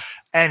 Yeah.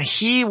 And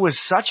he was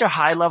such a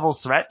high level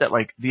threat that,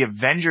 like, the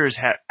Avengers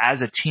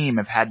as a team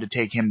have had to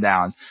take him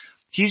down.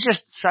 He's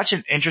just such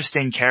an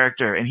interesting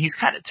character. And he's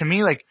kind of, to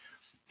me, like,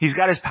 he's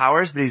got his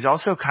powers, but he's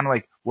also kind of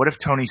like, what if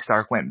Tony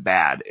Stark went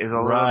bad? Is a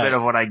little bit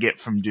of what I get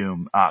from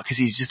Doom. Cause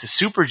he's just a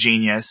super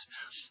genius,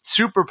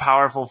 super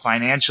powerful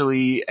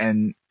financially,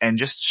 and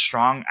just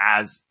strong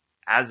as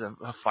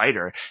a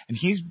fighter. And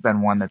he's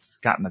been one that's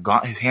gotten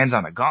his hands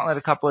on the gauntlet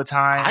a couple of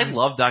times. I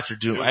love Dr.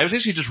 Doom. I was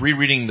actually just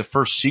rereading the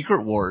first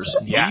Secret Wars.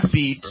 And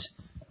he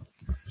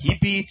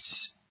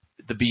beats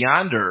the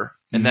Beyonder,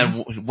 and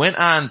then went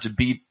on to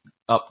beat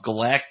up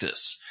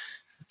Galactus.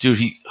 Dude,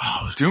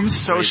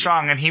 Doom's so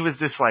strong, and he was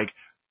this, like,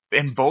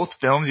 in both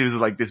films, he was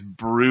like this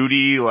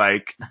broody,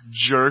 like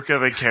jerk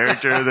of a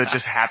character that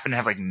just happened to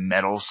have like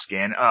metal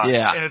skin.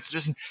 And it's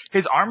just,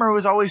 his armor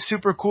was always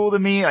super cool to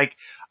me. Like,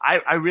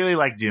 I really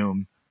like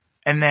Doom.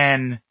 And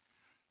then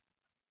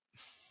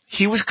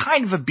he was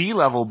kind of a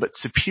B-level, but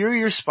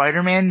Superior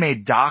Spider-Man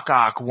made Doc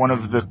Ock one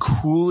of the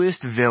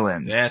coolest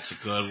villains. That's a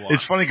good one.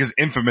 It's funny because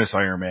Infamous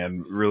Iron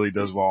Man really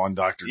does well on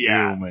Dr.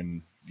 Doom,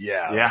 and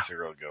that's a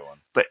real good one.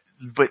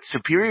 But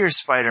Superior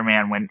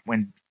Spider-Man,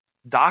 when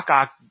Doc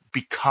Ock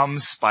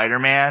becomes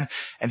Spider-Man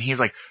and he's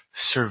like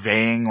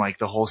surveying like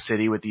the whole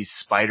city with these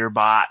spider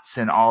bots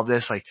and all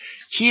this, like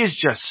he is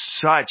just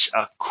such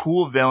a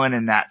cool villain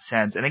in that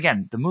sense. And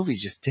again, the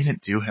movies just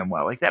didn't do him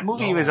well. Like that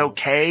movie was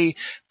okay,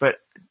 but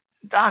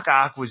Doc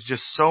Ock was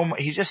just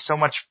he's just so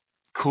much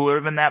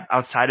cooler than that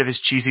outside of his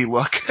cheesy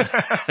look.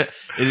 It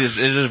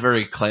is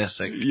very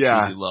classic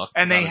cheesy look.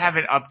 And they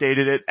haven't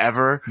updated it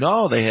ever.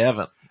 No, they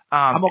haven't.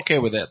 I'm okay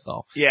with that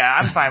though. Yeah,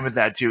 I'm fine with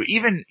that too.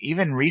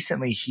 Even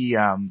recently he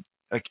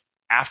like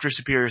after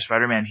Superior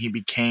Spider-Man he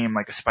became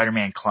like a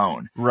Spider-Man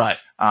clone. Right.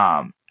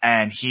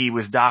 And he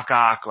was Doc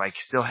Ock, like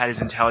still had his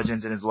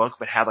intelligence and his look,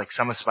 but had like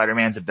some of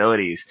Spider-Man's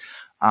abilities.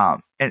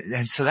 And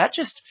so that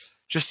just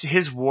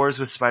his wars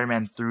with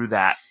Spider-Man through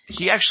that.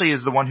 He actually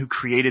is the one who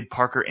created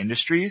Parker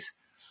Industries,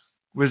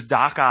 was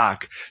Doc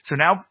Ock. So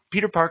now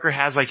Peter Parker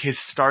has like his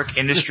Stark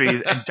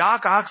Industries, and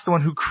Doc Ock's the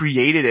one who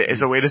created it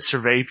as a way to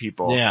survey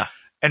people. Yeah.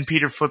 And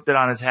Peter flipped it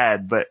on his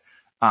head. But,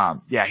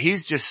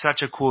 he's just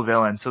such a cool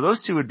villain. So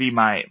those two would be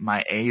my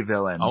A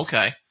villains.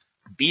 Okay.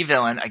 B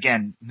villain,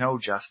 again, no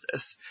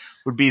justice,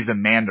 would be the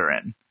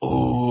Mandarin.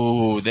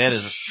 Oh, that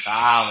is a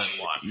solid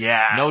one.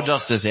 Yeah. No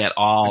justice at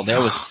all. That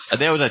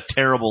was a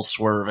terrible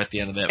swerve at the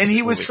end of that movie. And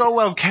he was so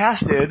well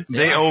casted.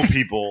 They owe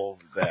people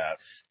that.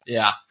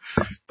 Yeah.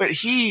 But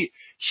he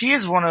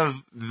is one of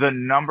the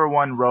number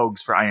one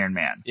rogues for Iron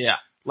Man. Yeah.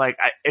 Like,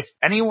 if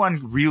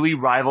anyone really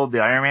rivaled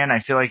the Iron Man,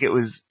 I feel like it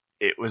was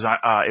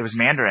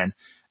Mandarin.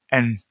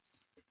 And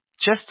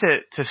just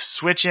to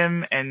switch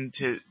him and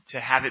to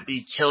have it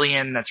be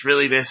Killian, that's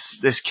really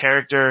this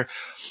character,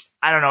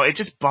 I don't know, it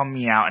just bummed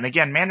me out. And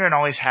again, Mandarin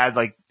always had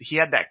he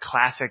had that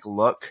classic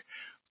look,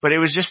 but it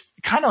was just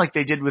kind of like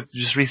they did with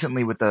just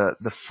recently with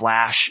the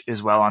Flash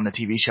as well on the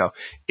TV show.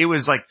 It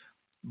was like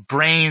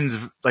brains,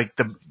 like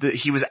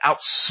he was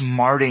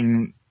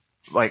outsmarting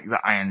like the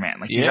Iron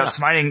Man, like he was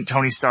outsmarting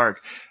Tony Stark,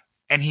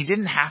 and he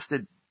didn't have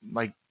to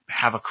like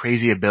have a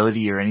crazy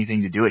ability or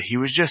anything to do it. He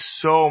was just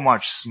so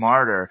much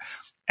smarter.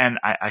 And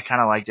I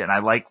kind of liked it. And I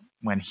like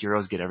when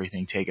heroes get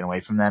everything taken away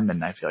from them.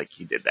 And I feel like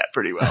he did that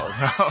pretty well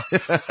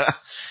as well.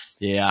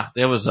 Yeah,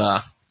 there was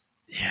I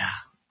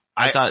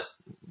thought,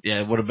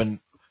 it would have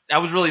been. I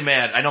was really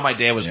mad. I know my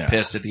dad was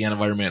pissed at the end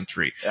of Iron Man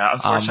 3. Yeah,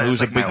 unfortunately, it was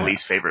like my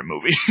least favorite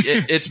movie.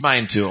 It's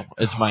mine too.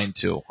 It's mine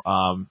too.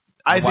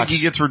 I think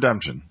he gets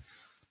redemption.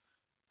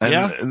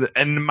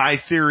 And my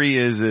theory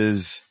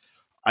is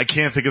I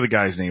can't think of the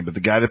guy's name, but the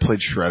guy that played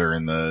Shredder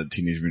in the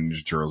Teenage Mutant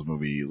Ninja Turtles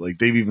movie, like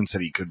they've even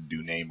said he couldn't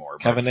do Namor.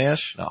 Kevin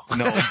Nash? No.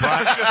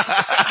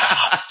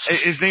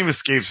 His name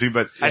escapes me,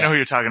 but I know who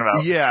you're talking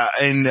about. Yeah,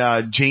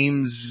 and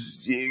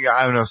James,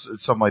 I don't know,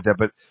 something like that,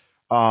 but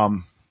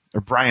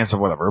or Brian, or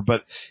whatever.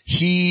 But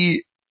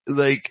he,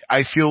 like,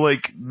 I feel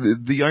like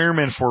the Iron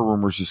Man 4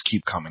 rumors just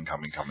keep coming.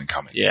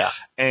 Yeah,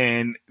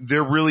 and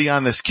they're really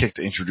on this kick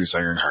to introduce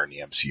Ironheart in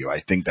the MCU.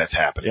 I think that's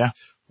happening. Yeah.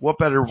 What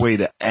better way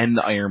to end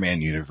the Iron Man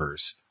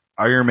universe?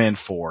 Iron Man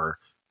 4,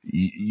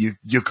 you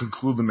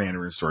conclude the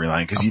Mandarin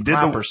storyline because you did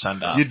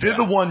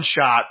the one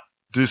shot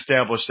to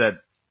establish that,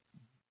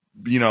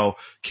 you know,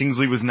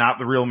 Kingsley was not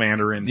the real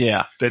Mandarin.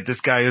 Yeah. That this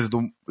guy is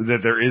that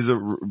there is a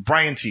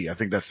Brian T. I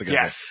think that's the guy.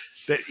 Yes.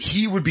 That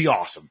he would be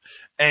awesome,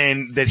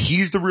 and that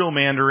he's the real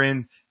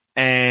Mandarin,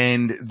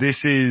 and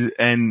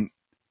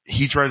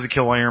he tries to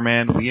kill Iron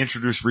Man. We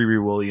introduce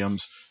Riri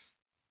Williams.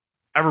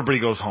 Everybody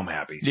goes home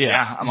happy.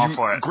 Yeah, I'm all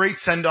for it. Great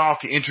send-off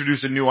to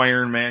introduce a new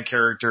Iron Man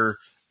character,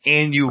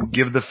 and you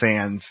give the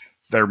fans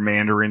their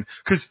Mandarin.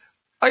 Because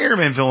Iron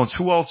Man villains,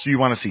 who else do you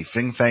want to see?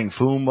 Fing Fang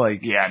Foom?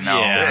 Like,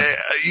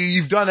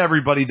 you've done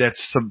everybody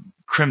that's some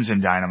Crimson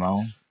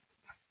Dynamo.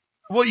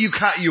 Well, you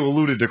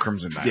alluded to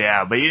Crimson Dynamo.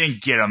 Yeah, but you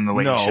didn't get them the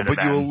way you should have. No,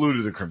 but you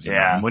alluded to Crimson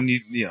Dynamo when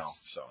you know.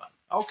 So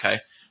okay,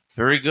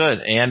 very good.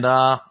 And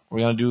we're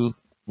gonna do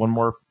one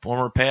more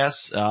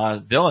pass.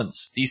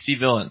 Villains, DC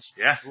villains.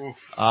 Yeah.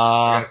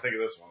 I gotta think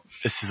of this one.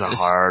 This is a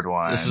hard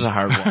one. This is a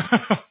hard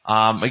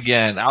one.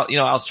 Again,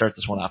 I'll start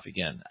this one off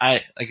again.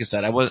 Like I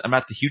said, I'm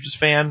not the hugest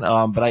fan,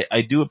 but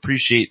I do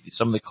appreciate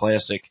some of the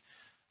classic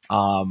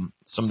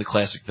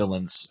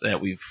villains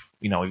that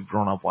we've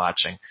grown up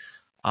watching.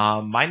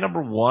 My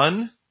number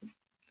one,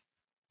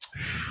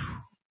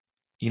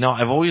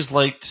 I've always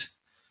liked.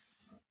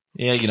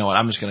 Yeah, you know what?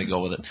 I'm just gonna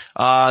go with it.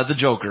 The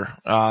Joker.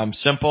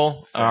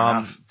 Simple,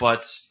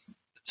 but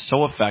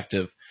so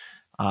effective.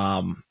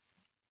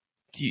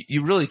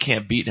 You really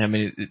can't beat him. I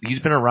mean, he's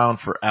been around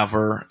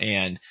forever,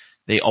 and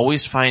they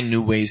always find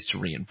new ways to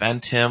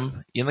reinvent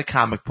him in the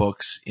comic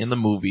books, in the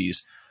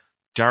movies.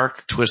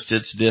 Dark,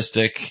 twisted,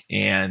 sadistic,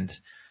 and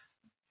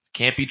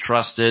can't be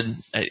trusted.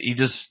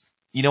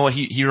 you know what?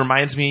 He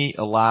reminds me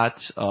a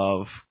lot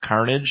of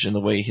Carnage in the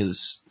way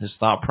his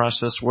thought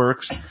process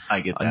works.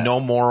 I get that. No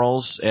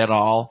morals at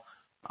all.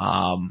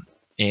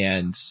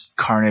 And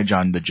Carnage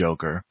on the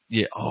Joker.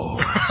 Yeah. Oh,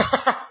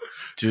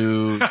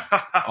 dude.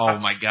 Oh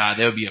my God,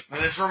 that would be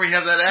that's where we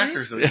have that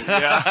actor. So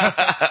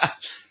yeah.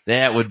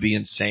 That would be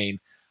insane.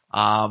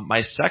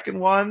 My second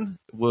one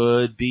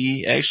would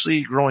be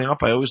actually growing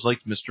up. I always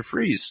liked Mr.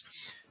 Freeze.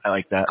 I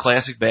like that.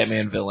 Classic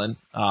Batman villain.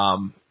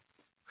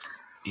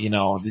 You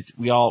know,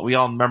 we all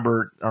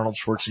remember Arnold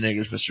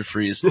Schwarzenegger's Mr.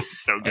 Freeze. So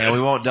good. And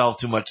we won't delve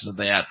too much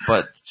into that,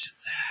 but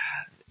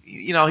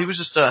you know, he was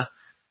just an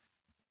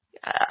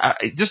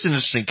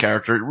interesting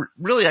character.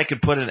 Really, I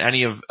could put in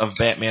any of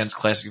Batman's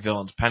classic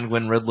villains.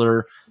 Penguin,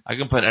 Riddler. I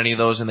can put any of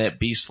those in that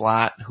B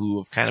slot who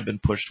have kind of been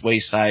pushed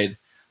wayside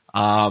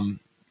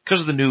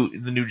because of the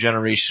new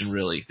generation.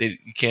 Really,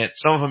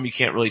 some of them you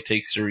can't really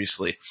take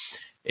seriously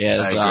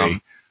as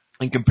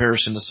in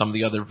comparison to some of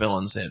the other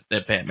villains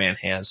that Batman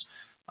has.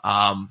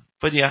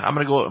 But yeah, I'm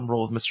gonna go and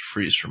roll with Mr.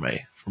 Freeze for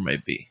my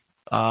B.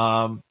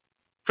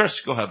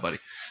 Chris, go ahead, buddy.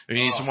 If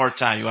you need some more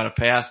time, you want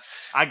to pass?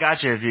 I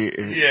got you. If you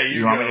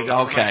want me to go.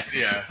 Okay.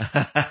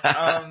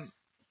 Yeah.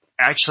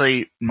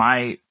 Actually,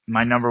 my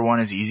number one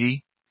is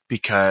easy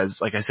because,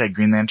 like I said,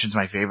 Green Lantern's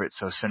my favorite.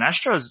 So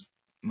Sinestro's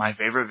my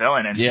favorite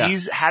villain, and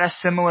he's had a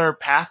similar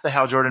path to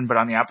Hal Jordan, but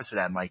on the opposite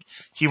end. Like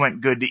he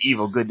went good to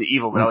evil, but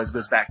always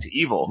goes back to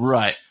evil.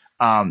 Right.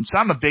 So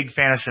I'm a big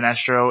fan of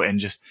Sinestro and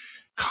just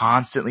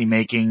constantly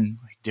making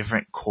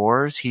different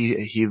cores.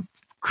 He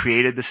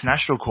created the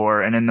Sinestro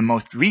core, and in the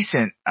most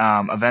recent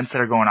events that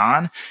are going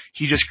on,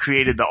 he just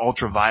created the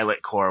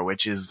Ultraviolet core,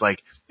 which is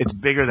like it's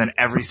bigger than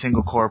every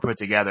single core put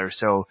together.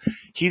 So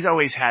he's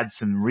always had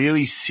some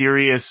really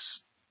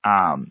serious.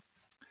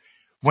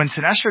 When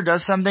Sinestro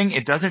does something,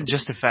 it doesn't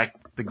just affect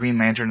the Green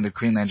Lantern and the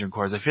Green Lantern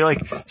cores. I feel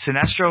like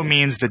Sinestro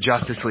means the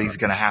Justice League's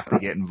going to have to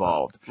get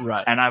involved.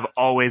 Right. And I've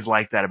always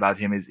liked that about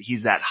him is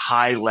he's that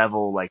high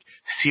level, like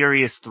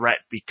serious threat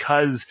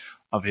because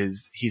of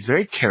he's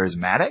very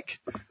charismatic.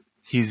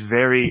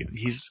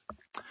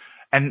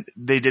 And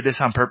they did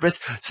this on purpose.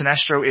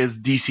 Sinestro is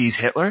DC's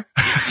Hitler.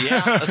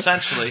 Yeah,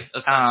 essentially.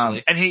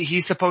 And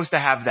he's supposed to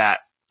have that.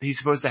 He's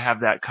supposed to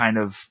have that kind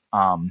of,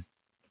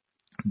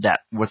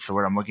 what's the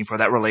word I'm looking for?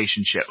 That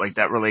relationship, like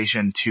that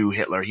relation to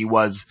Hitler. He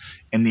was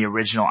in the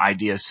original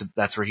idea, so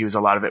that's where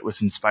a lot of it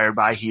was inspired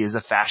by. He is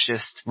a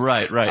fascist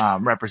right.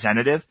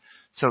 Representative.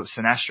 So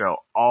Sinestro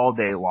all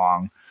day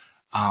long.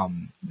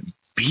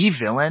 B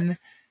villain,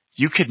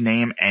 you could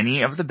name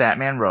any of the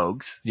Batman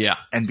rogues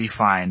and be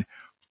fine.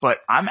 But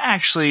I'm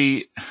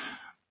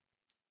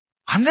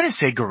going to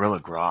say Gorilla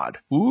Grodd.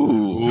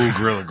 Ooh,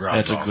 Gorilla Grodd.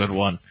 That's a good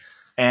one.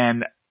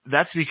 And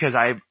that's because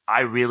I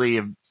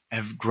really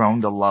have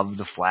grown to love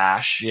the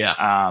Flash.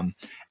 Yeah.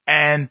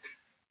 And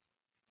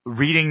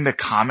reading the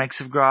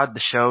comics of Grodd, the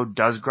show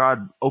does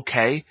Grodd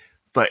okay,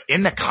 but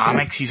in the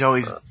comics he's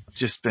always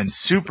just been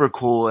super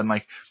cool and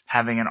like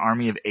having an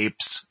army of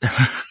apes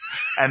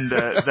and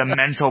the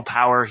mental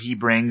power he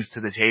brings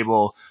to the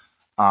table.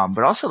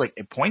 But also like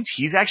at points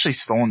he's actually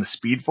stolen the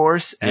Speed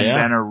Force and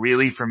been a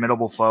really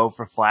formidable foe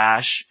for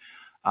Flash.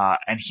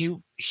 And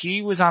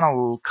he was on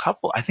a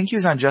couple, I think he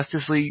was on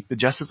the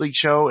Justice League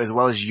show, as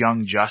well as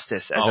Young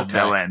Justice as a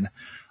villain.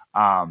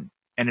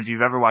 And if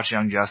you've ever watched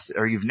Young Justice,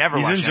 or you've never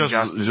watched Young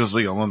Justice, Justice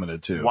League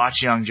Unlimited too.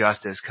 Watch Young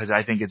Justice, because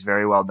I think it's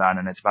very well done,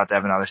 and it's about to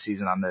have another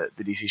season on the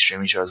DC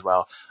streaming show as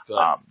well.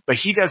 But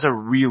he does a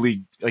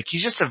really,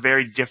 he's just a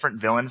very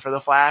different villain for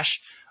the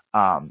Flash.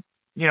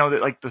 You know,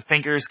 the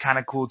Thinker is kind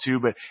of cool too,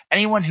 but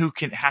anyone who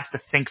has to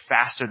think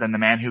faster than the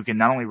man who can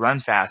not only run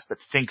fast, but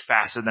think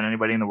faster than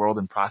anybody in the world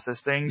and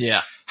process things,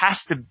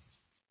 has to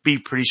be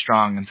pretty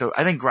strong. And so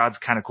I think Grodd's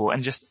kind of cool,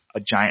 and just a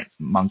giant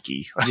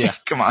monkey.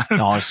 Come on.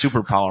 No, it's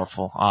super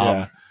powerful.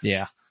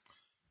 Yeah.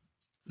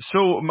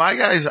 So my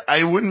guys,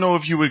 I wouldn't know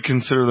if you would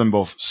consider them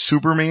both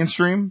super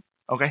mainstream.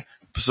 Okay.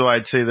 So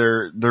I'd say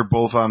they're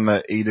both on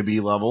the A to B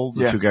level,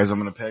 the two guys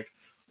I'm going to pick.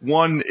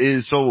 One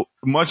is, so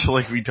much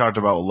like we talked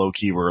about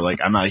Loki, where like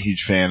I'm not a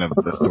huge fan of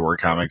the Thor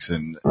comics,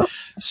 and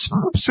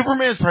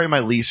Superman is probably my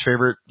least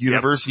favorite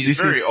universe. He's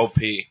very OP.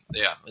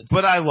 Yeah.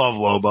 But I love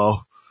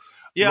Lobo.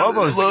 Yeah,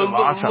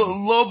 awesome.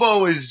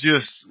 Lobo is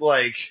just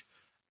like,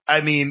 I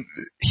mean,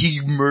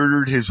 he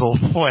murdered his whole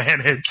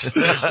planet.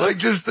 Like,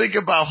 just think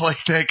about like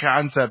that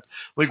concept.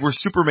 Like, where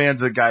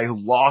Superman's a guy who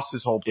lost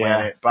his whole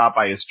planet, not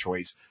by his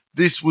choice.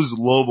 This was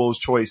Lobo's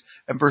choice,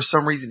 and for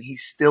some reason, he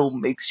still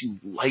makes you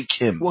like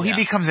him. Well, he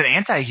becomes an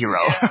anti-hero.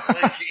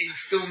 Like, he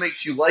still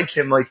makes you like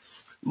him. Like,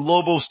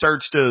 Lobo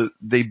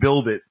they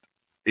build it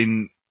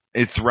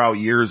throughout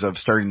years of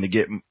starting to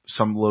get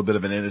some little bit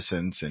of an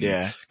innocence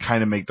and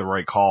kind of make the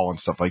right call and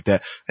stuff like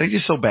that. And he's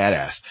just so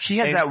badass. He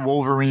has that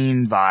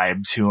Wolverine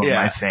vibe to him,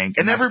 I think.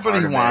 And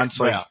everybody wants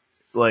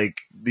like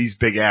these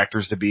big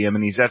actors to be him,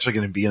 and he's actually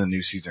going to be in the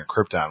new season of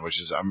Krypton, which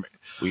is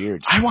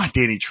weird. I want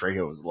Danny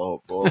Trejo as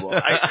Lobo.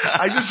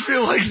 I just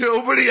feel like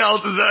nobody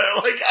else is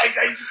like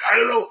I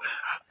don't know.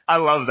 I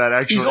love that,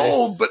 actually. He's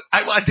old, but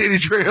I want Danny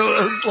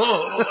Trejo as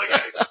Lobo.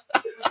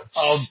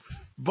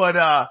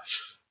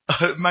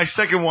 My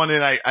second one,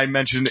 and I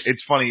mentioned,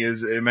 it's funny,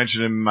 is I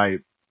mentioned in my,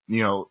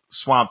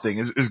 Swamp Thing,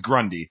 is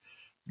Grundy.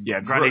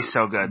 Yeah, Grundy's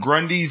so good.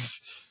 Grundy's,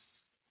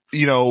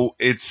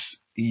 it's,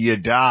 you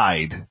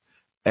died,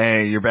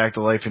 and you're back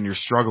to life, and you're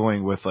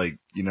struggling with, like,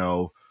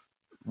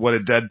 what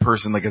a dead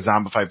person, like a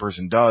zombified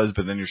person does,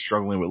 but then you're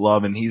struggling with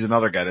love, and he's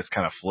another guy that's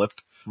kind of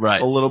flipped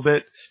a little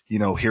bit.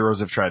 Heroes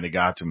have tried to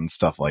get to him and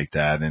stuff like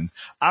that. And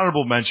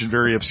honorable mention,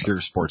 very obscure,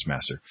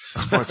 Sportsmaster.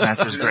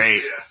 Sportsmaster's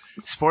great.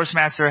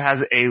 Sportsmaster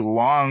has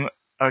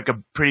a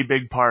pretty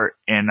big part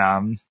in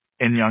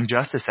Young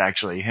Justice,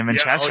 actually. Him and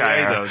Cheshire. Oh, yeah,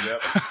 he does,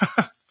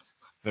 yep.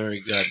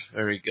 Very good.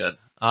 Very good.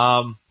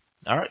 All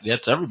right.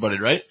 That's everybody,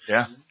 right?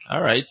 Yeah.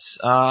 All right.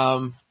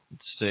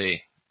 Let's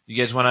see.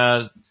 You guys want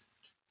to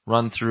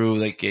run through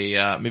like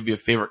maybe a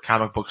favorite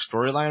comic book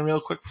storyline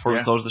real quick before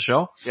we close the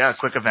show? Yeah,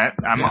 quick event.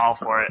 I'm all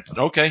for it.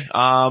 Okay.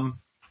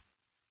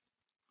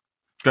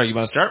 Greg, you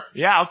want to start?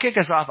 Yeah, I'll kick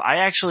us off. I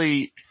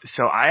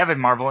have a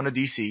Marvel and a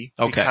DC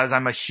because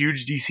I'm a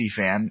huge DC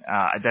fan.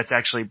 That's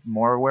actually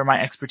more where my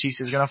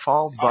expertise is going to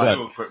fall. But I'll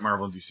do a quick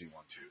Marvel and DC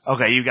one too.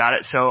 Okay, you got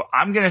it. So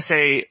I'm going to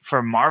say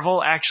for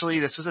Marvel, actually,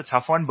 this was a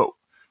tough one, but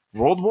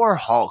World War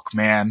Hulk,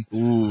 man.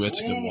 Ooh, that's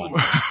a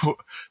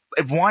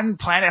good one.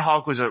 Planet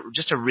Hulk was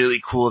just a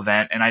really cool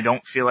event, and I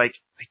don't feel like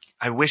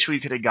I wish we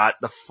could have got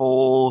the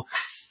full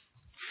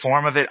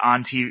form of it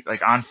on TV,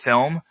 like on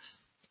film.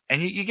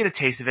 And you get a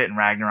taste of it in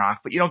Ragnarok,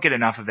 but you don't get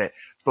enough of it.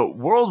 But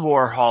World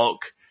War Hulk,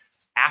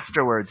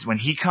 afterwards, when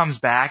he comes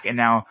back and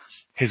now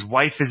his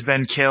wife has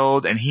been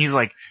killed and he's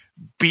like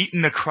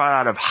beating the crud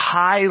out of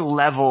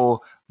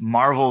high-level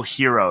Marvel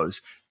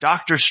heroes.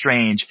 Doctor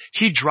Strange,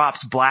 he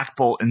drops Black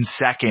Bolt in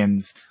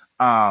seconds.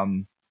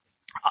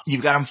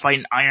 You've got him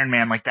fighting Iron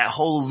Man, like that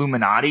whole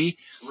Illuminati.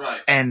 Right.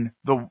 And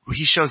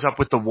he shows up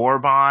with the War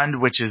Bond,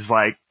 which is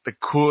like the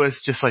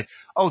coolest, just like,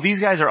 oh,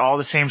 these guys are all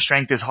the same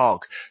strength as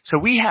Hulk. So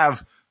we have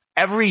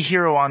every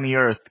hero on the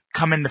earth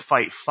come in to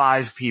fight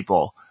 5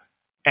 people,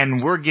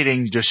 and we're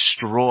getting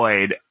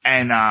destroyed.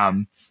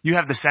 And you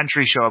have the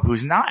Sentry show up,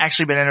 who's not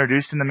actually been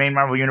introduced in the main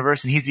Marvel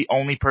universe, and he's the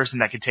only person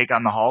that could take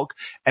on the Hulk.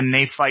 And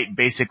they fight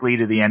basically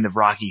to the end of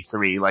Rocky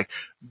 3, like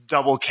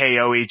double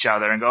KO each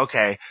other and go,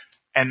 okay.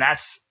 And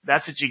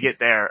that's what you get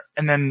there.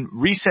 And then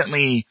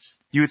recently,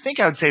 you would think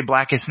I would say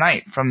Blackest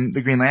Night from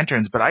the Green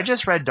Lanterns, but I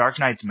just read Dark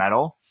Knight's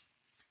Metal.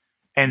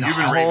 And you've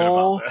been raving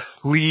about that.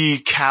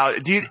 Holy cow,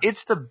 dude,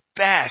 it's the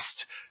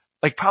best.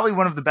 Like probably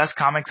one of the best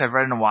comics I've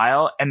read in a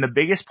while. And the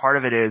biggest part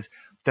of it is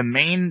the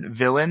main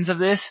villains of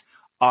this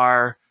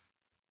are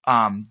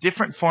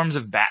different forms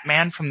of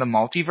Batman from the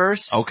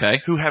multiverse.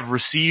 Okay. Who have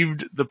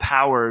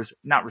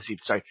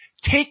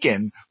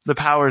taken the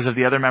powers of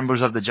the other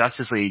members of the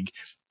Justice League,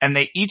 and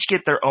they each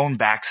get their own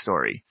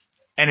backstory.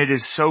 And it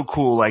is so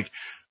cool. Like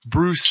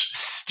Bruce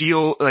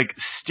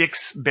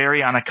sticks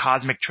Barry on a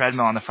cosmic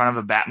treadmill on the front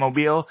of a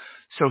Batmobile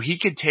so he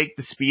could take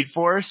the Speed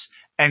Force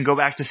and go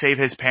back to save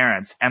his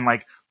parents, and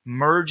like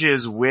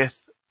merges with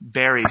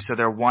Barry so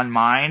they're one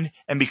mind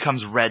and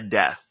becomes Red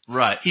Death.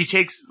 Right. He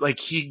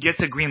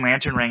gets a Green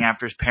Lantern ring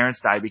after his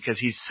parents die because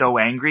he's so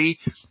angry,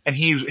 and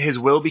his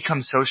will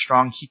becomes so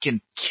strong he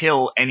can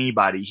kill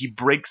anybody. He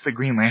breaks the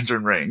Green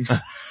Lantern ring.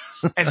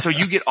 And so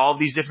you get all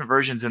these different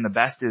versions, and the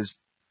best is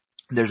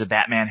there's a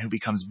Batman who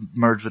becomes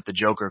merged with the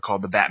Joker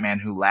called the Batman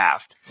Who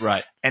Laughed.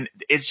 Right. And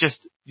it's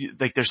just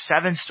like there's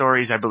 7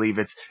 stories, I believe.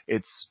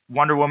 It's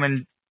Wonder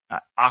Woman,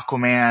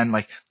 Aquaman,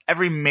 like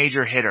every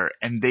major hitter,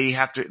 and they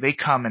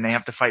come and they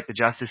have to fight the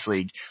Justice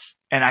League.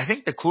 And I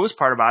think the coolest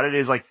part about it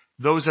is like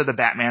those are the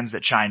Batmans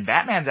that shine.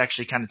 Batman's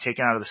actually kind of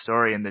taken out of the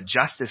story, and the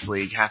Justice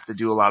League have to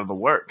do a lot of the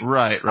work.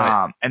 Right.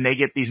 And they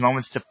get these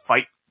moments to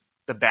fight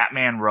the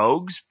Batman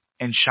rogues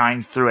and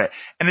shine through it.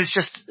 And it's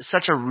just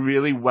such a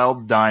really well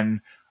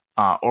done,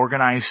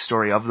 organized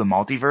story of the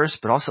multiverse,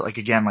 but also like,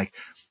 again, like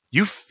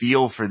you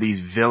feel for these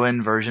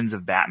villain versions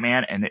of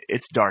Batman, and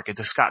it's dark. It's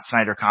a Scott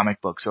Snyder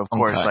comic book. So of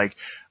course,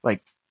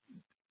 like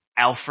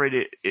Alfred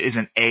is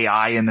an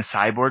AI in the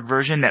Cyborg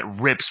version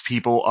that rips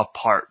people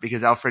apart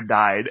because Alfred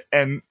died,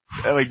 and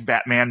like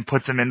Batman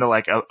puts him into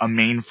like a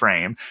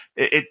mainframe.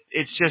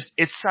 It's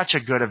such a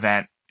good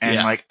event. And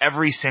like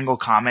every single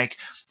comic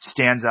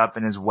stands up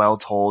and is well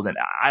told, and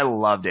I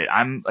loved it.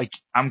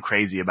 I'm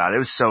crazy about it. It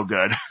was so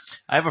good.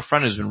 I have a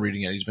friend who's been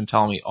reading it. He's been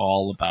telling me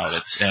all about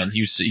it, and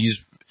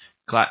he's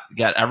got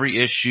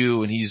every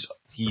issue, and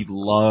he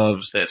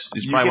loves this.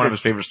 It's probably one of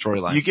his favorite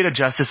storylines. You get a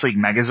Justice League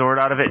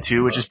Megazord out of it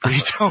too, which is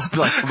pretty dope.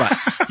 Like, come on,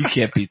 you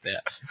can't beat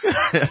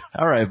that.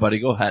 All right, buddy,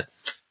 go ahead.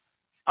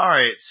 All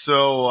right,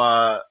 so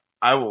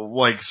I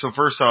will so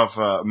first off,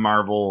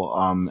 Marvel.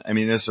 I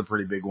mean, this is a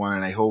pretty big one,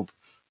 and I hope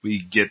we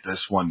get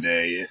this one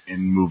day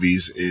in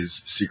movies.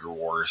 Is Secret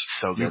Wars.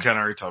 So good. You kind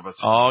of already talked about.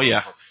 Oh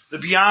yeah, the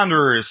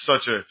Beyonder is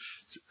such a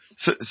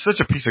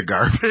piece of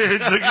garbage.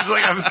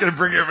 Like I'm just gonna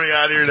bring everybody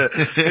out here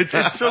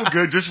it's so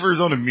good just for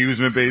his own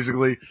amusement,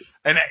 basically.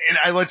 And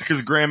I liked it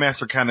because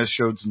Grandmaster kind of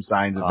showed some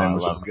signs of him,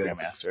 which was good.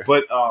 Grandmaster.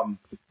 But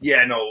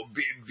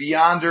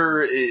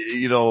Beyonder,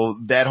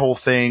 that whole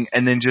thing,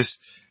 and then just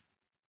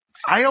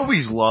I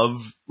always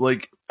love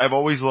like I've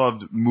always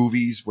loved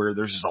movies where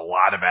there's just a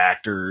lot of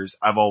actors.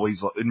 I've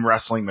always in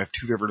wrestling, my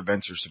 2 favorite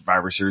events are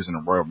Survivor Series and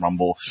a Royal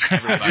Rumble.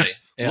 I just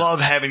love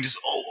having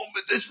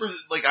but this was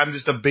like, I'm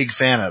just a big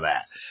fan of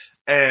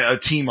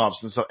that. Team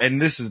ups and stuff.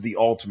 And this is the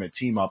ultimate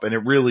team up, and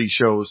it really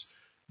shows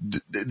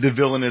the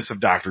villainous of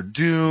Doctor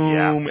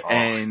Doom,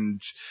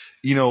 and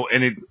you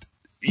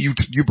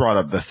brought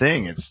up the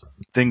Thing.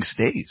 Thing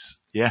stays.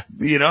 Yeah.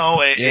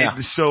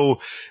 So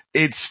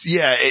it's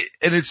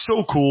and it's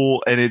so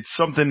cool, and it's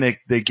something that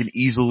they can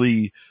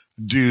easily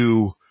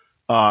do,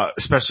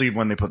 especially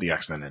when they put the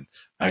X-Men in.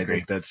 I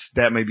think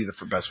that may be the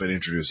best way to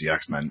introduce the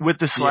X-Men. With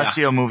the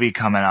Celestial movie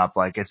coming up,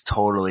 like, it's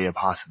totally a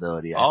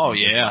possibility.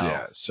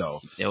 Yeah.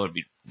 So it would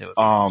be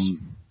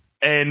awesome.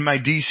 And my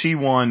DC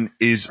one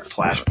is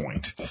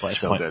Flashpoint.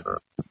 So good.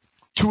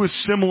 To a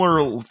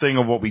similar thing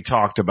of what we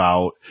talked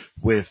about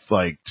with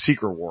like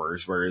Secret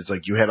Wars, where it's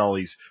like you had all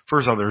these,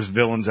 first off, there's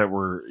villains that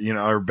were,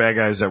 or bad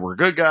guys that were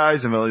good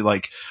guys, and really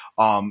like,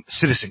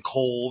 Citizen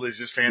Cold is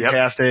just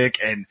fantastic,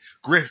 and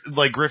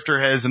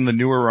Grifter has in the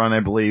newer run, I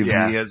believe,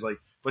 and he has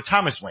but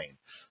Thomas Wayne,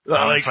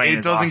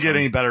 it doesn't get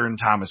any better than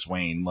Thomas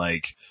Wayne,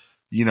 when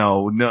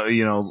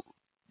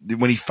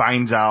he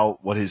finds out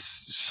what his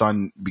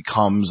son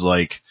becomes,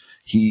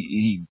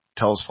 he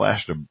tells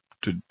Flash to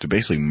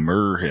basically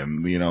murder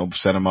him,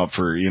 set him up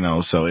for,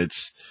 so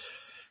it's,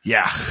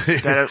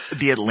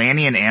 the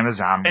Atlantean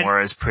Amazon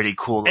War is pretty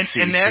cool to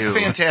see. And that's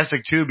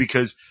fantastic too,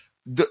 because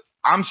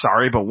I'm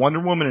sorry, but Wonder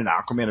Woman and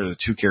Aquaman are the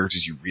 2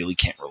 characters you really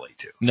can't relate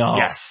to. No.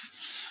 Yes.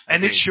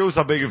 And it shows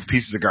how big of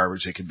pieces of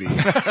garbage they can be.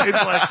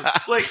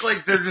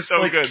 It's they're just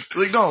so good.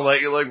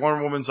 Like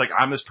Wonder Woman's like,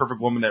 I'm this perfect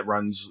woman that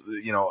runs,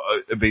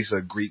 basically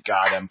a Greek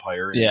god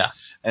empire.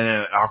 And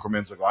then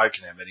Aquaman's like, well, I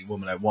can have any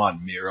woman I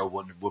want, Mira,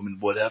 Wonder Woman,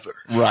 whatever.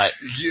 Right.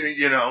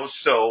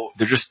 So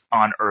they're just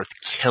on Earth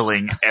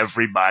killing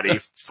everybody,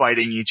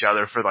 fighting each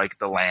other for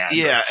the land.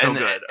 Yeah, so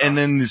good. And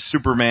then the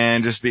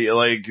Superman just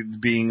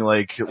being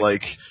like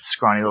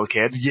scrawny little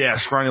kid. Yeah,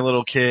 scrawny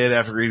little kid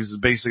after he was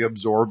basically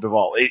absorbed of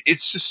all.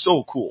 It's just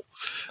so cool.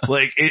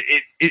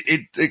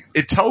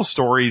 It tells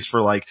stories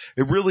for it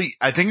really,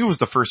 I think it was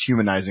the first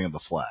humanizing of the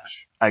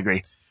Flash. I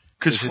agree.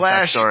 Because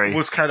Flash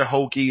was kind of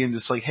hokey and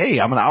just hey,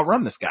 I'm going to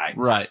outrun this guy.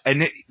 Right.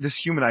 And this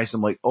humanized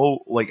him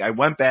I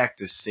went back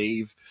to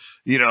save,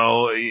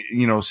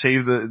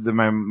 save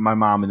my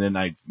mom, and then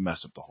I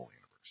messed up the whole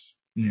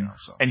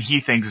universe. So. And he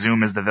thinks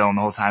Zoom is the villain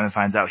the whole time and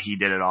finds out he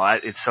did it all.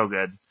 It's so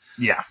good.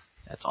 Yeah.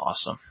 That's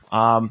awesome.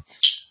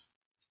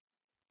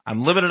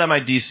 I'm limited on my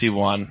DC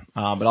one,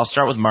 but I'll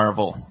start with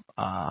Marvel.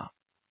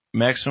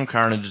 Maximum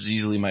Carnage is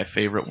easily my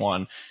favorite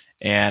one,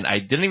 and I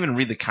didn't even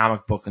read the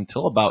comic book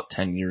until about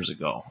 10 years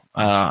ago.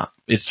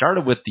 It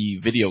started with the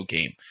video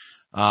game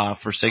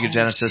for Sega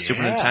Genesis,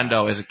 Super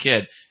Nintendo as a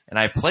kid, and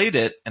I played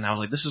it, and I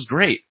was like, this is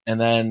great. And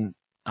then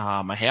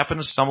I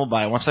happened to stumble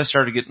by, once I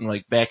started getting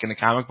back into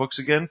comic books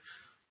again,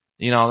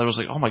 there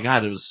was oh my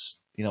God, it was,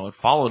 it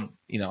followed,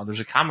 there's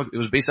a comic, it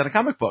was based on a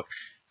comic book.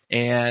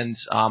 And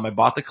I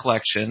bought the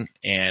collection,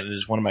 and it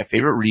is one of my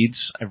favorite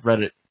reads. I've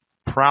read it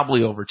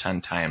probably over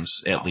 10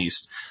 times at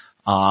least.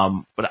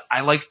 But I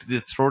liked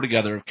the throw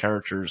together of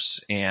characters,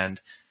 and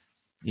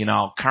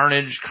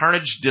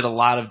Carnage did a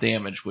lot of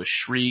damage with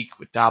Shriek,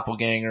 with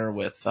Doppelganger,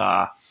 with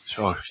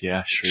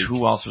Shriek.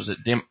 Who else was it?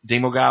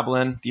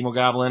 Demogoblin,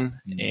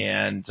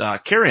 and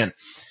Carrion,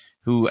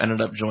 who ended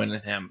up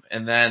joining him.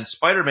 And then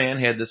Spider-Man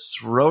had this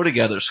throw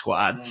together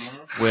squad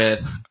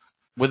with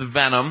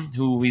Venom,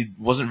 who he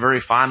wasn't very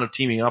fond of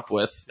teaming up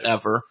with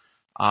ever.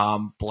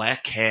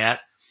 Black Cat,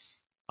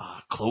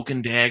 Cloak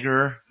and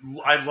Dagger,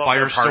 I love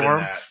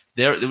Firestorm.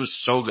 It was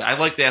so good. I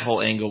like that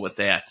whole angle with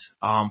that.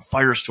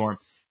 Firestorm,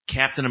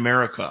 Captain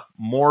America,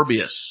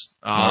 Morbius.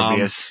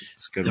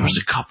 It's good. There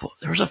was a couple.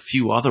 There was a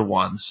few other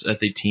ones that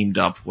they teamed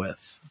up with.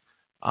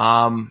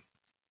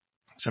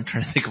 So I'm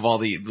trying to think of all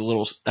the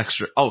little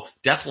extra. Oh,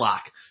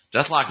 Deathlock.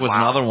 Deathlock was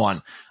another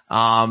one.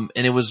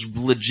 And it was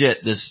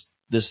legit. This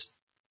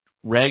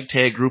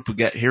ragtag group of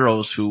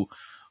heroes who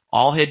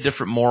all had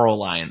different moral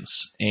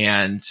lines,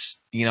 and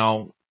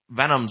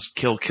Venom's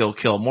kill,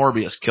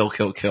 Morbius kill,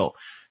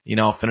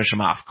 finish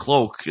him off.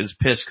 Cloak is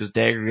pissed because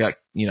Dagger got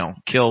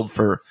killed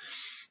for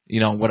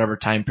whatever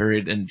time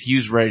period, and he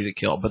was ready to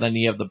kill. But then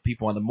you have the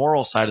people on the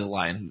moral side of the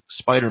line,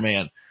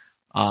 Spider-Man,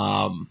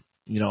 Firestar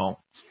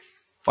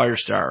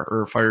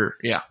or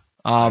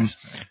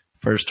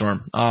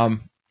Firestorm,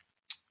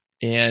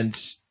 and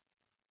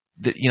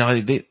they're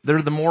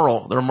the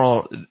moral. They're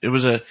moral. It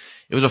was a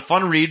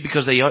fun read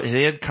because they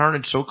had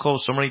Carnage so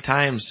close so many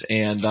times,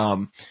 and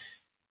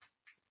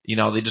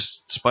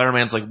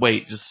Spider-Man's like,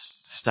 wait, just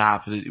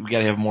stop. We got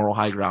to have moral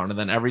high ground. And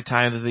then every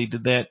time that they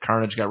did that,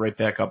 Carnage got right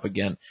back up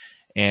again,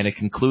 and it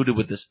concluded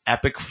with this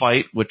epic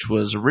fight, which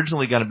was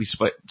originally going to be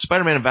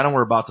Spider-Man and Venom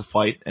were about to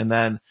fight, and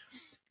then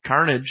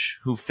Carnage,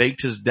 who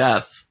faked his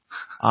death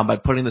by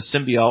putting the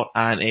symbiote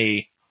on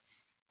a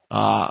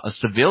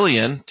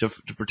civilian to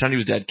pretend he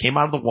was dead, came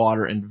out of the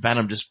water, and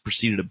Venom just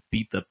proceeded to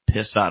beat the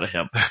piss out of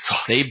him. That's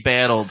awesome. They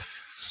battled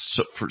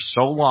for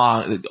so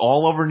long,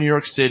 all over New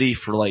York City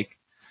for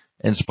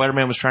and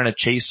Spider-Man was trying to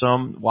chase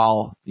him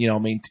while,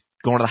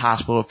 going to the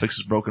hospital to fix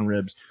his broken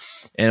ribs.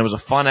 And it was a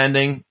fun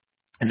ending,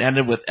 and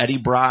ended with Eddie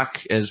Brock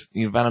as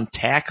Venom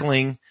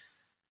tackling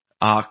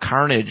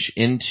Carnage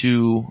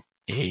into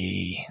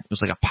it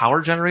was like a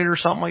power generator or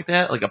something like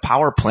that, like a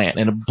power plant,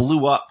 and it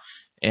blew up.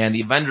 And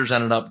the Avengers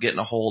ended up getting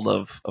a hold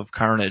of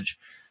Carnage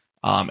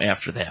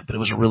after that. But it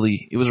was a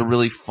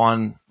really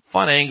fun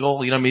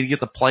angle. You get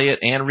to play it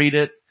and read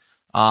it,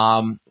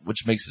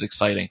 which makes it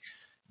exciting.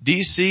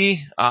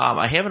 DC,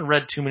 I haven't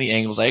read too many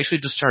angles. I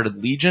actually just started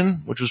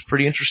Legion, which was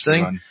pretty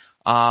interesting.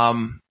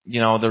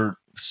 They're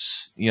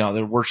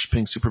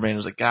worshiping Superman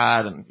as a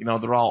god, and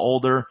they're all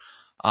older.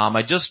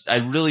 I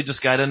really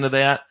just got into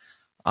that.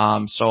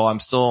 So I'm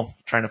still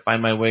trying to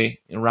find my way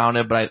around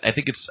it, but I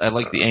think I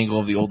like the angle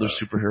of the older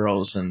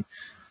superheroes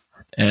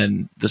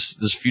and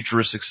this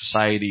futuristic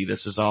society.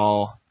 This is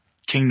all.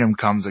 Kingdom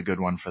Come's a good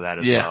one for that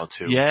as well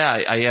too. Yeah,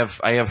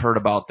 I have heard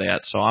about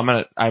that. So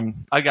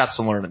I got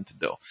some learning to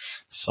do.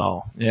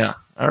 So yeah.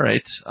 All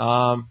right.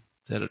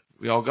 Did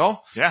we all go?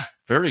 Yeah.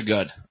 Very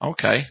good.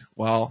 Okay.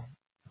 Well,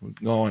 we're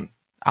going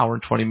hour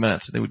and 20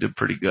 minutes. I think we did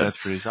pretty good. That's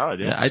pretty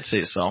solid. Yeah, I'd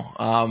say so.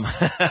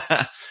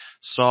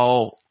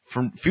 So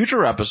from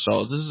future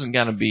episodes, this isn't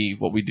going to be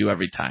what we do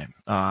every time.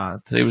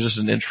 Today was just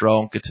an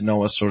intro, get to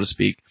know us, so to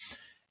speak.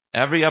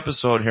 Every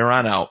episode here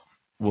on out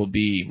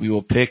we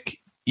will pick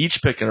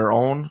our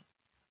own,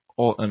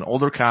 an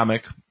older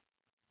comic,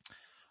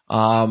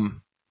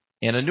 and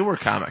a newer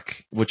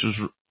comic, which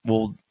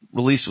will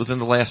release within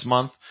the last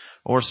month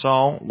or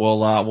so.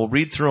 We'll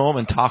read through them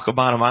and talk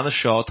about them on the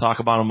show, talk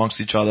about them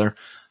amongst each other,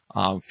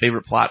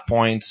 favorite plot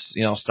points,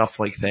 stuff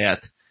like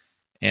that.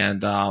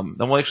 And then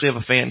we'll actually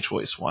have a fan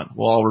choice one.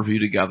 We'll all review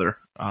together.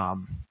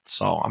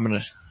 So I'm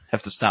gonna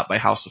have to stop by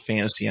House of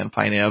Fantasy on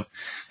Pine Ave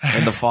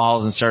in the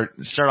falls and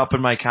start up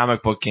in my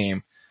comic book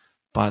game.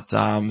 But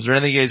is there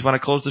anything you guys want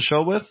to close the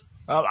show with?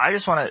 I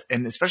just want to,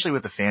 and especially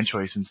with the fan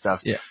choice and stuff,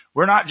 yeah.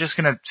 We're not just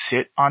going to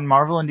sit on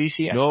Marvel and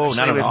DC. No,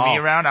 not at with all. me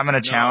around, I'm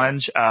going to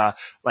challenge,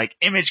 like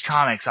Image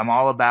Comics. I'm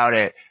all about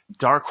it.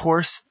 Dark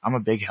Horse. I'm a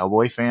big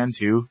Hellboy fan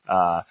too.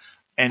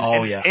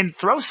 And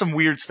throw some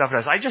weird stuff at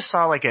us. I just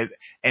saw like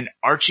an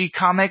Archie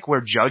comic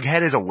where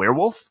Jughead is a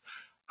werewolf.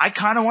 I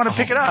kind of want to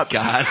pick it up.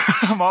 God.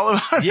 I'm all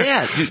about it.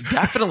 Yeah, dude,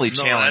 definitely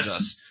challenge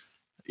us.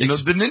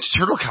 The Ninja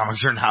Turtle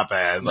comics are not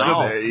bad.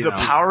 The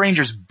Power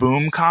Rangers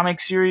Boom comic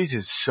series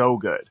is so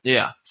good.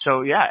 Yeah.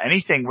 So yeah,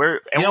 anything. We'll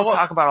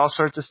talk about all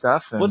sorts of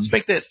stuff. Let's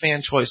make that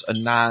fan choice a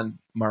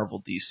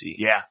non-Marvel DC.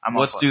 Yeah,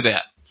 Let's do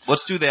that.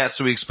 Let's do that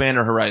so we expand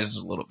our horizons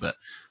a little bit.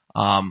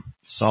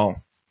 So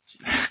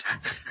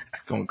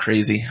it's going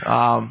crazy.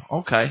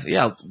 Okay.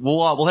 Yeah,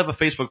 we'll have a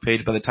Facebook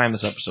page by the time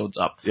this episode's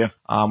up. Yeah.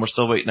 We're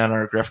still waiting on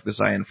our graphic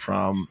design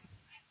from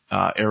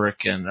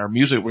Eric, and our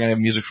music. We're gonna have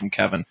music from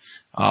Kevin,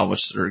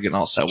 which they're getting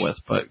all set with.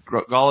 But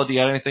Gala, do you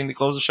have anything to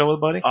close the show with,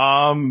 buddy?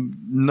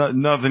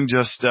 Nothing.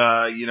 Just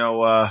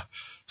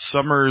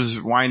summer's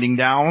winding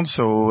down,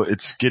 so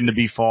it's getting to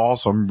be fall.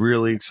 So I'm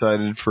really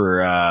excited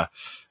for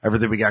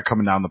everything we got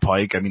coming down the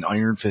pike. I mean,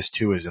 Iron Fist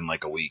 2 is in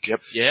like a week.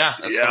 Yep.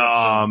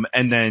 Yeah.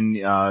 And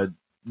then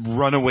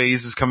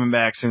Runaways is coming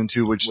back soon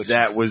too, which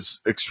was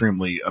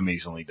extremely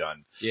amazingly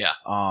done. Yeah.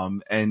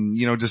 And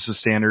just the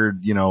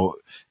standard,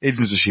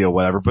 Agents of S.H.I.E.L.D.,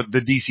 whatever, but the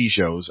DC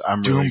shows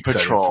I'm really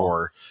excited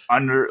for. I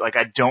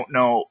don't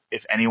know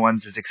if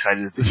anyone's as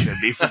excited as they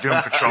should be for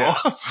Doom Patrol.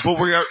 But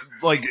we are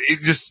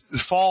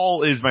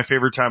fall is my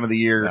favorite time of the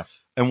year. Yeah.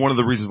 And one of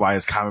the reasons why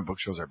is comic book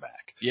shows are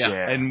back. Yeah.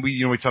 And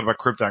we talked about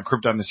Krypton.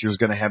 Krypton this year is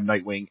going to have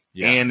Nightwing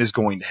and is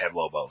going to have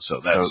Lobo.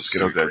 So that's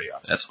going to be pretty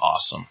awesome. That's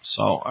awesome.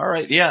 So, all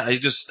right. Yeah. I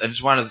just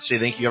wanted to say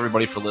thank you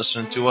everybody for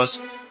listening to us.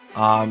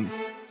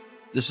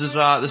 This is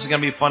going to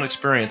be a fun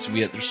experience.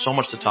 There's so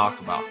much to talk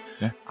about.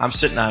 Yeah. I'm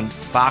sitting on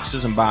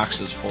boxes and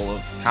boxes full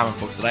of comic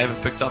books that I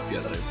haven't picked up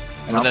yet,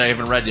 that I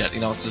haven't read yet.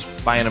 It's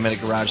just buying them at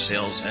garage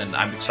sales, and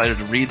I'm excited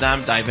to read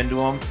them, dive into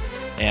them,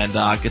 and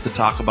get to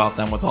talk about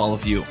them with all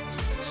of you.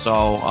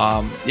 So,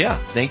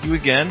 thank you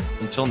again.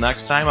 Until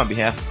next time, on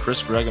behalf of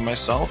Chris, Greg, and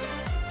myself,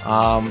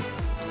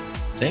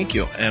 thank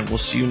you, and we'll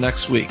see you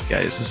next week,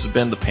 guys. This has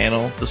been the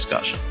panel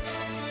discussion.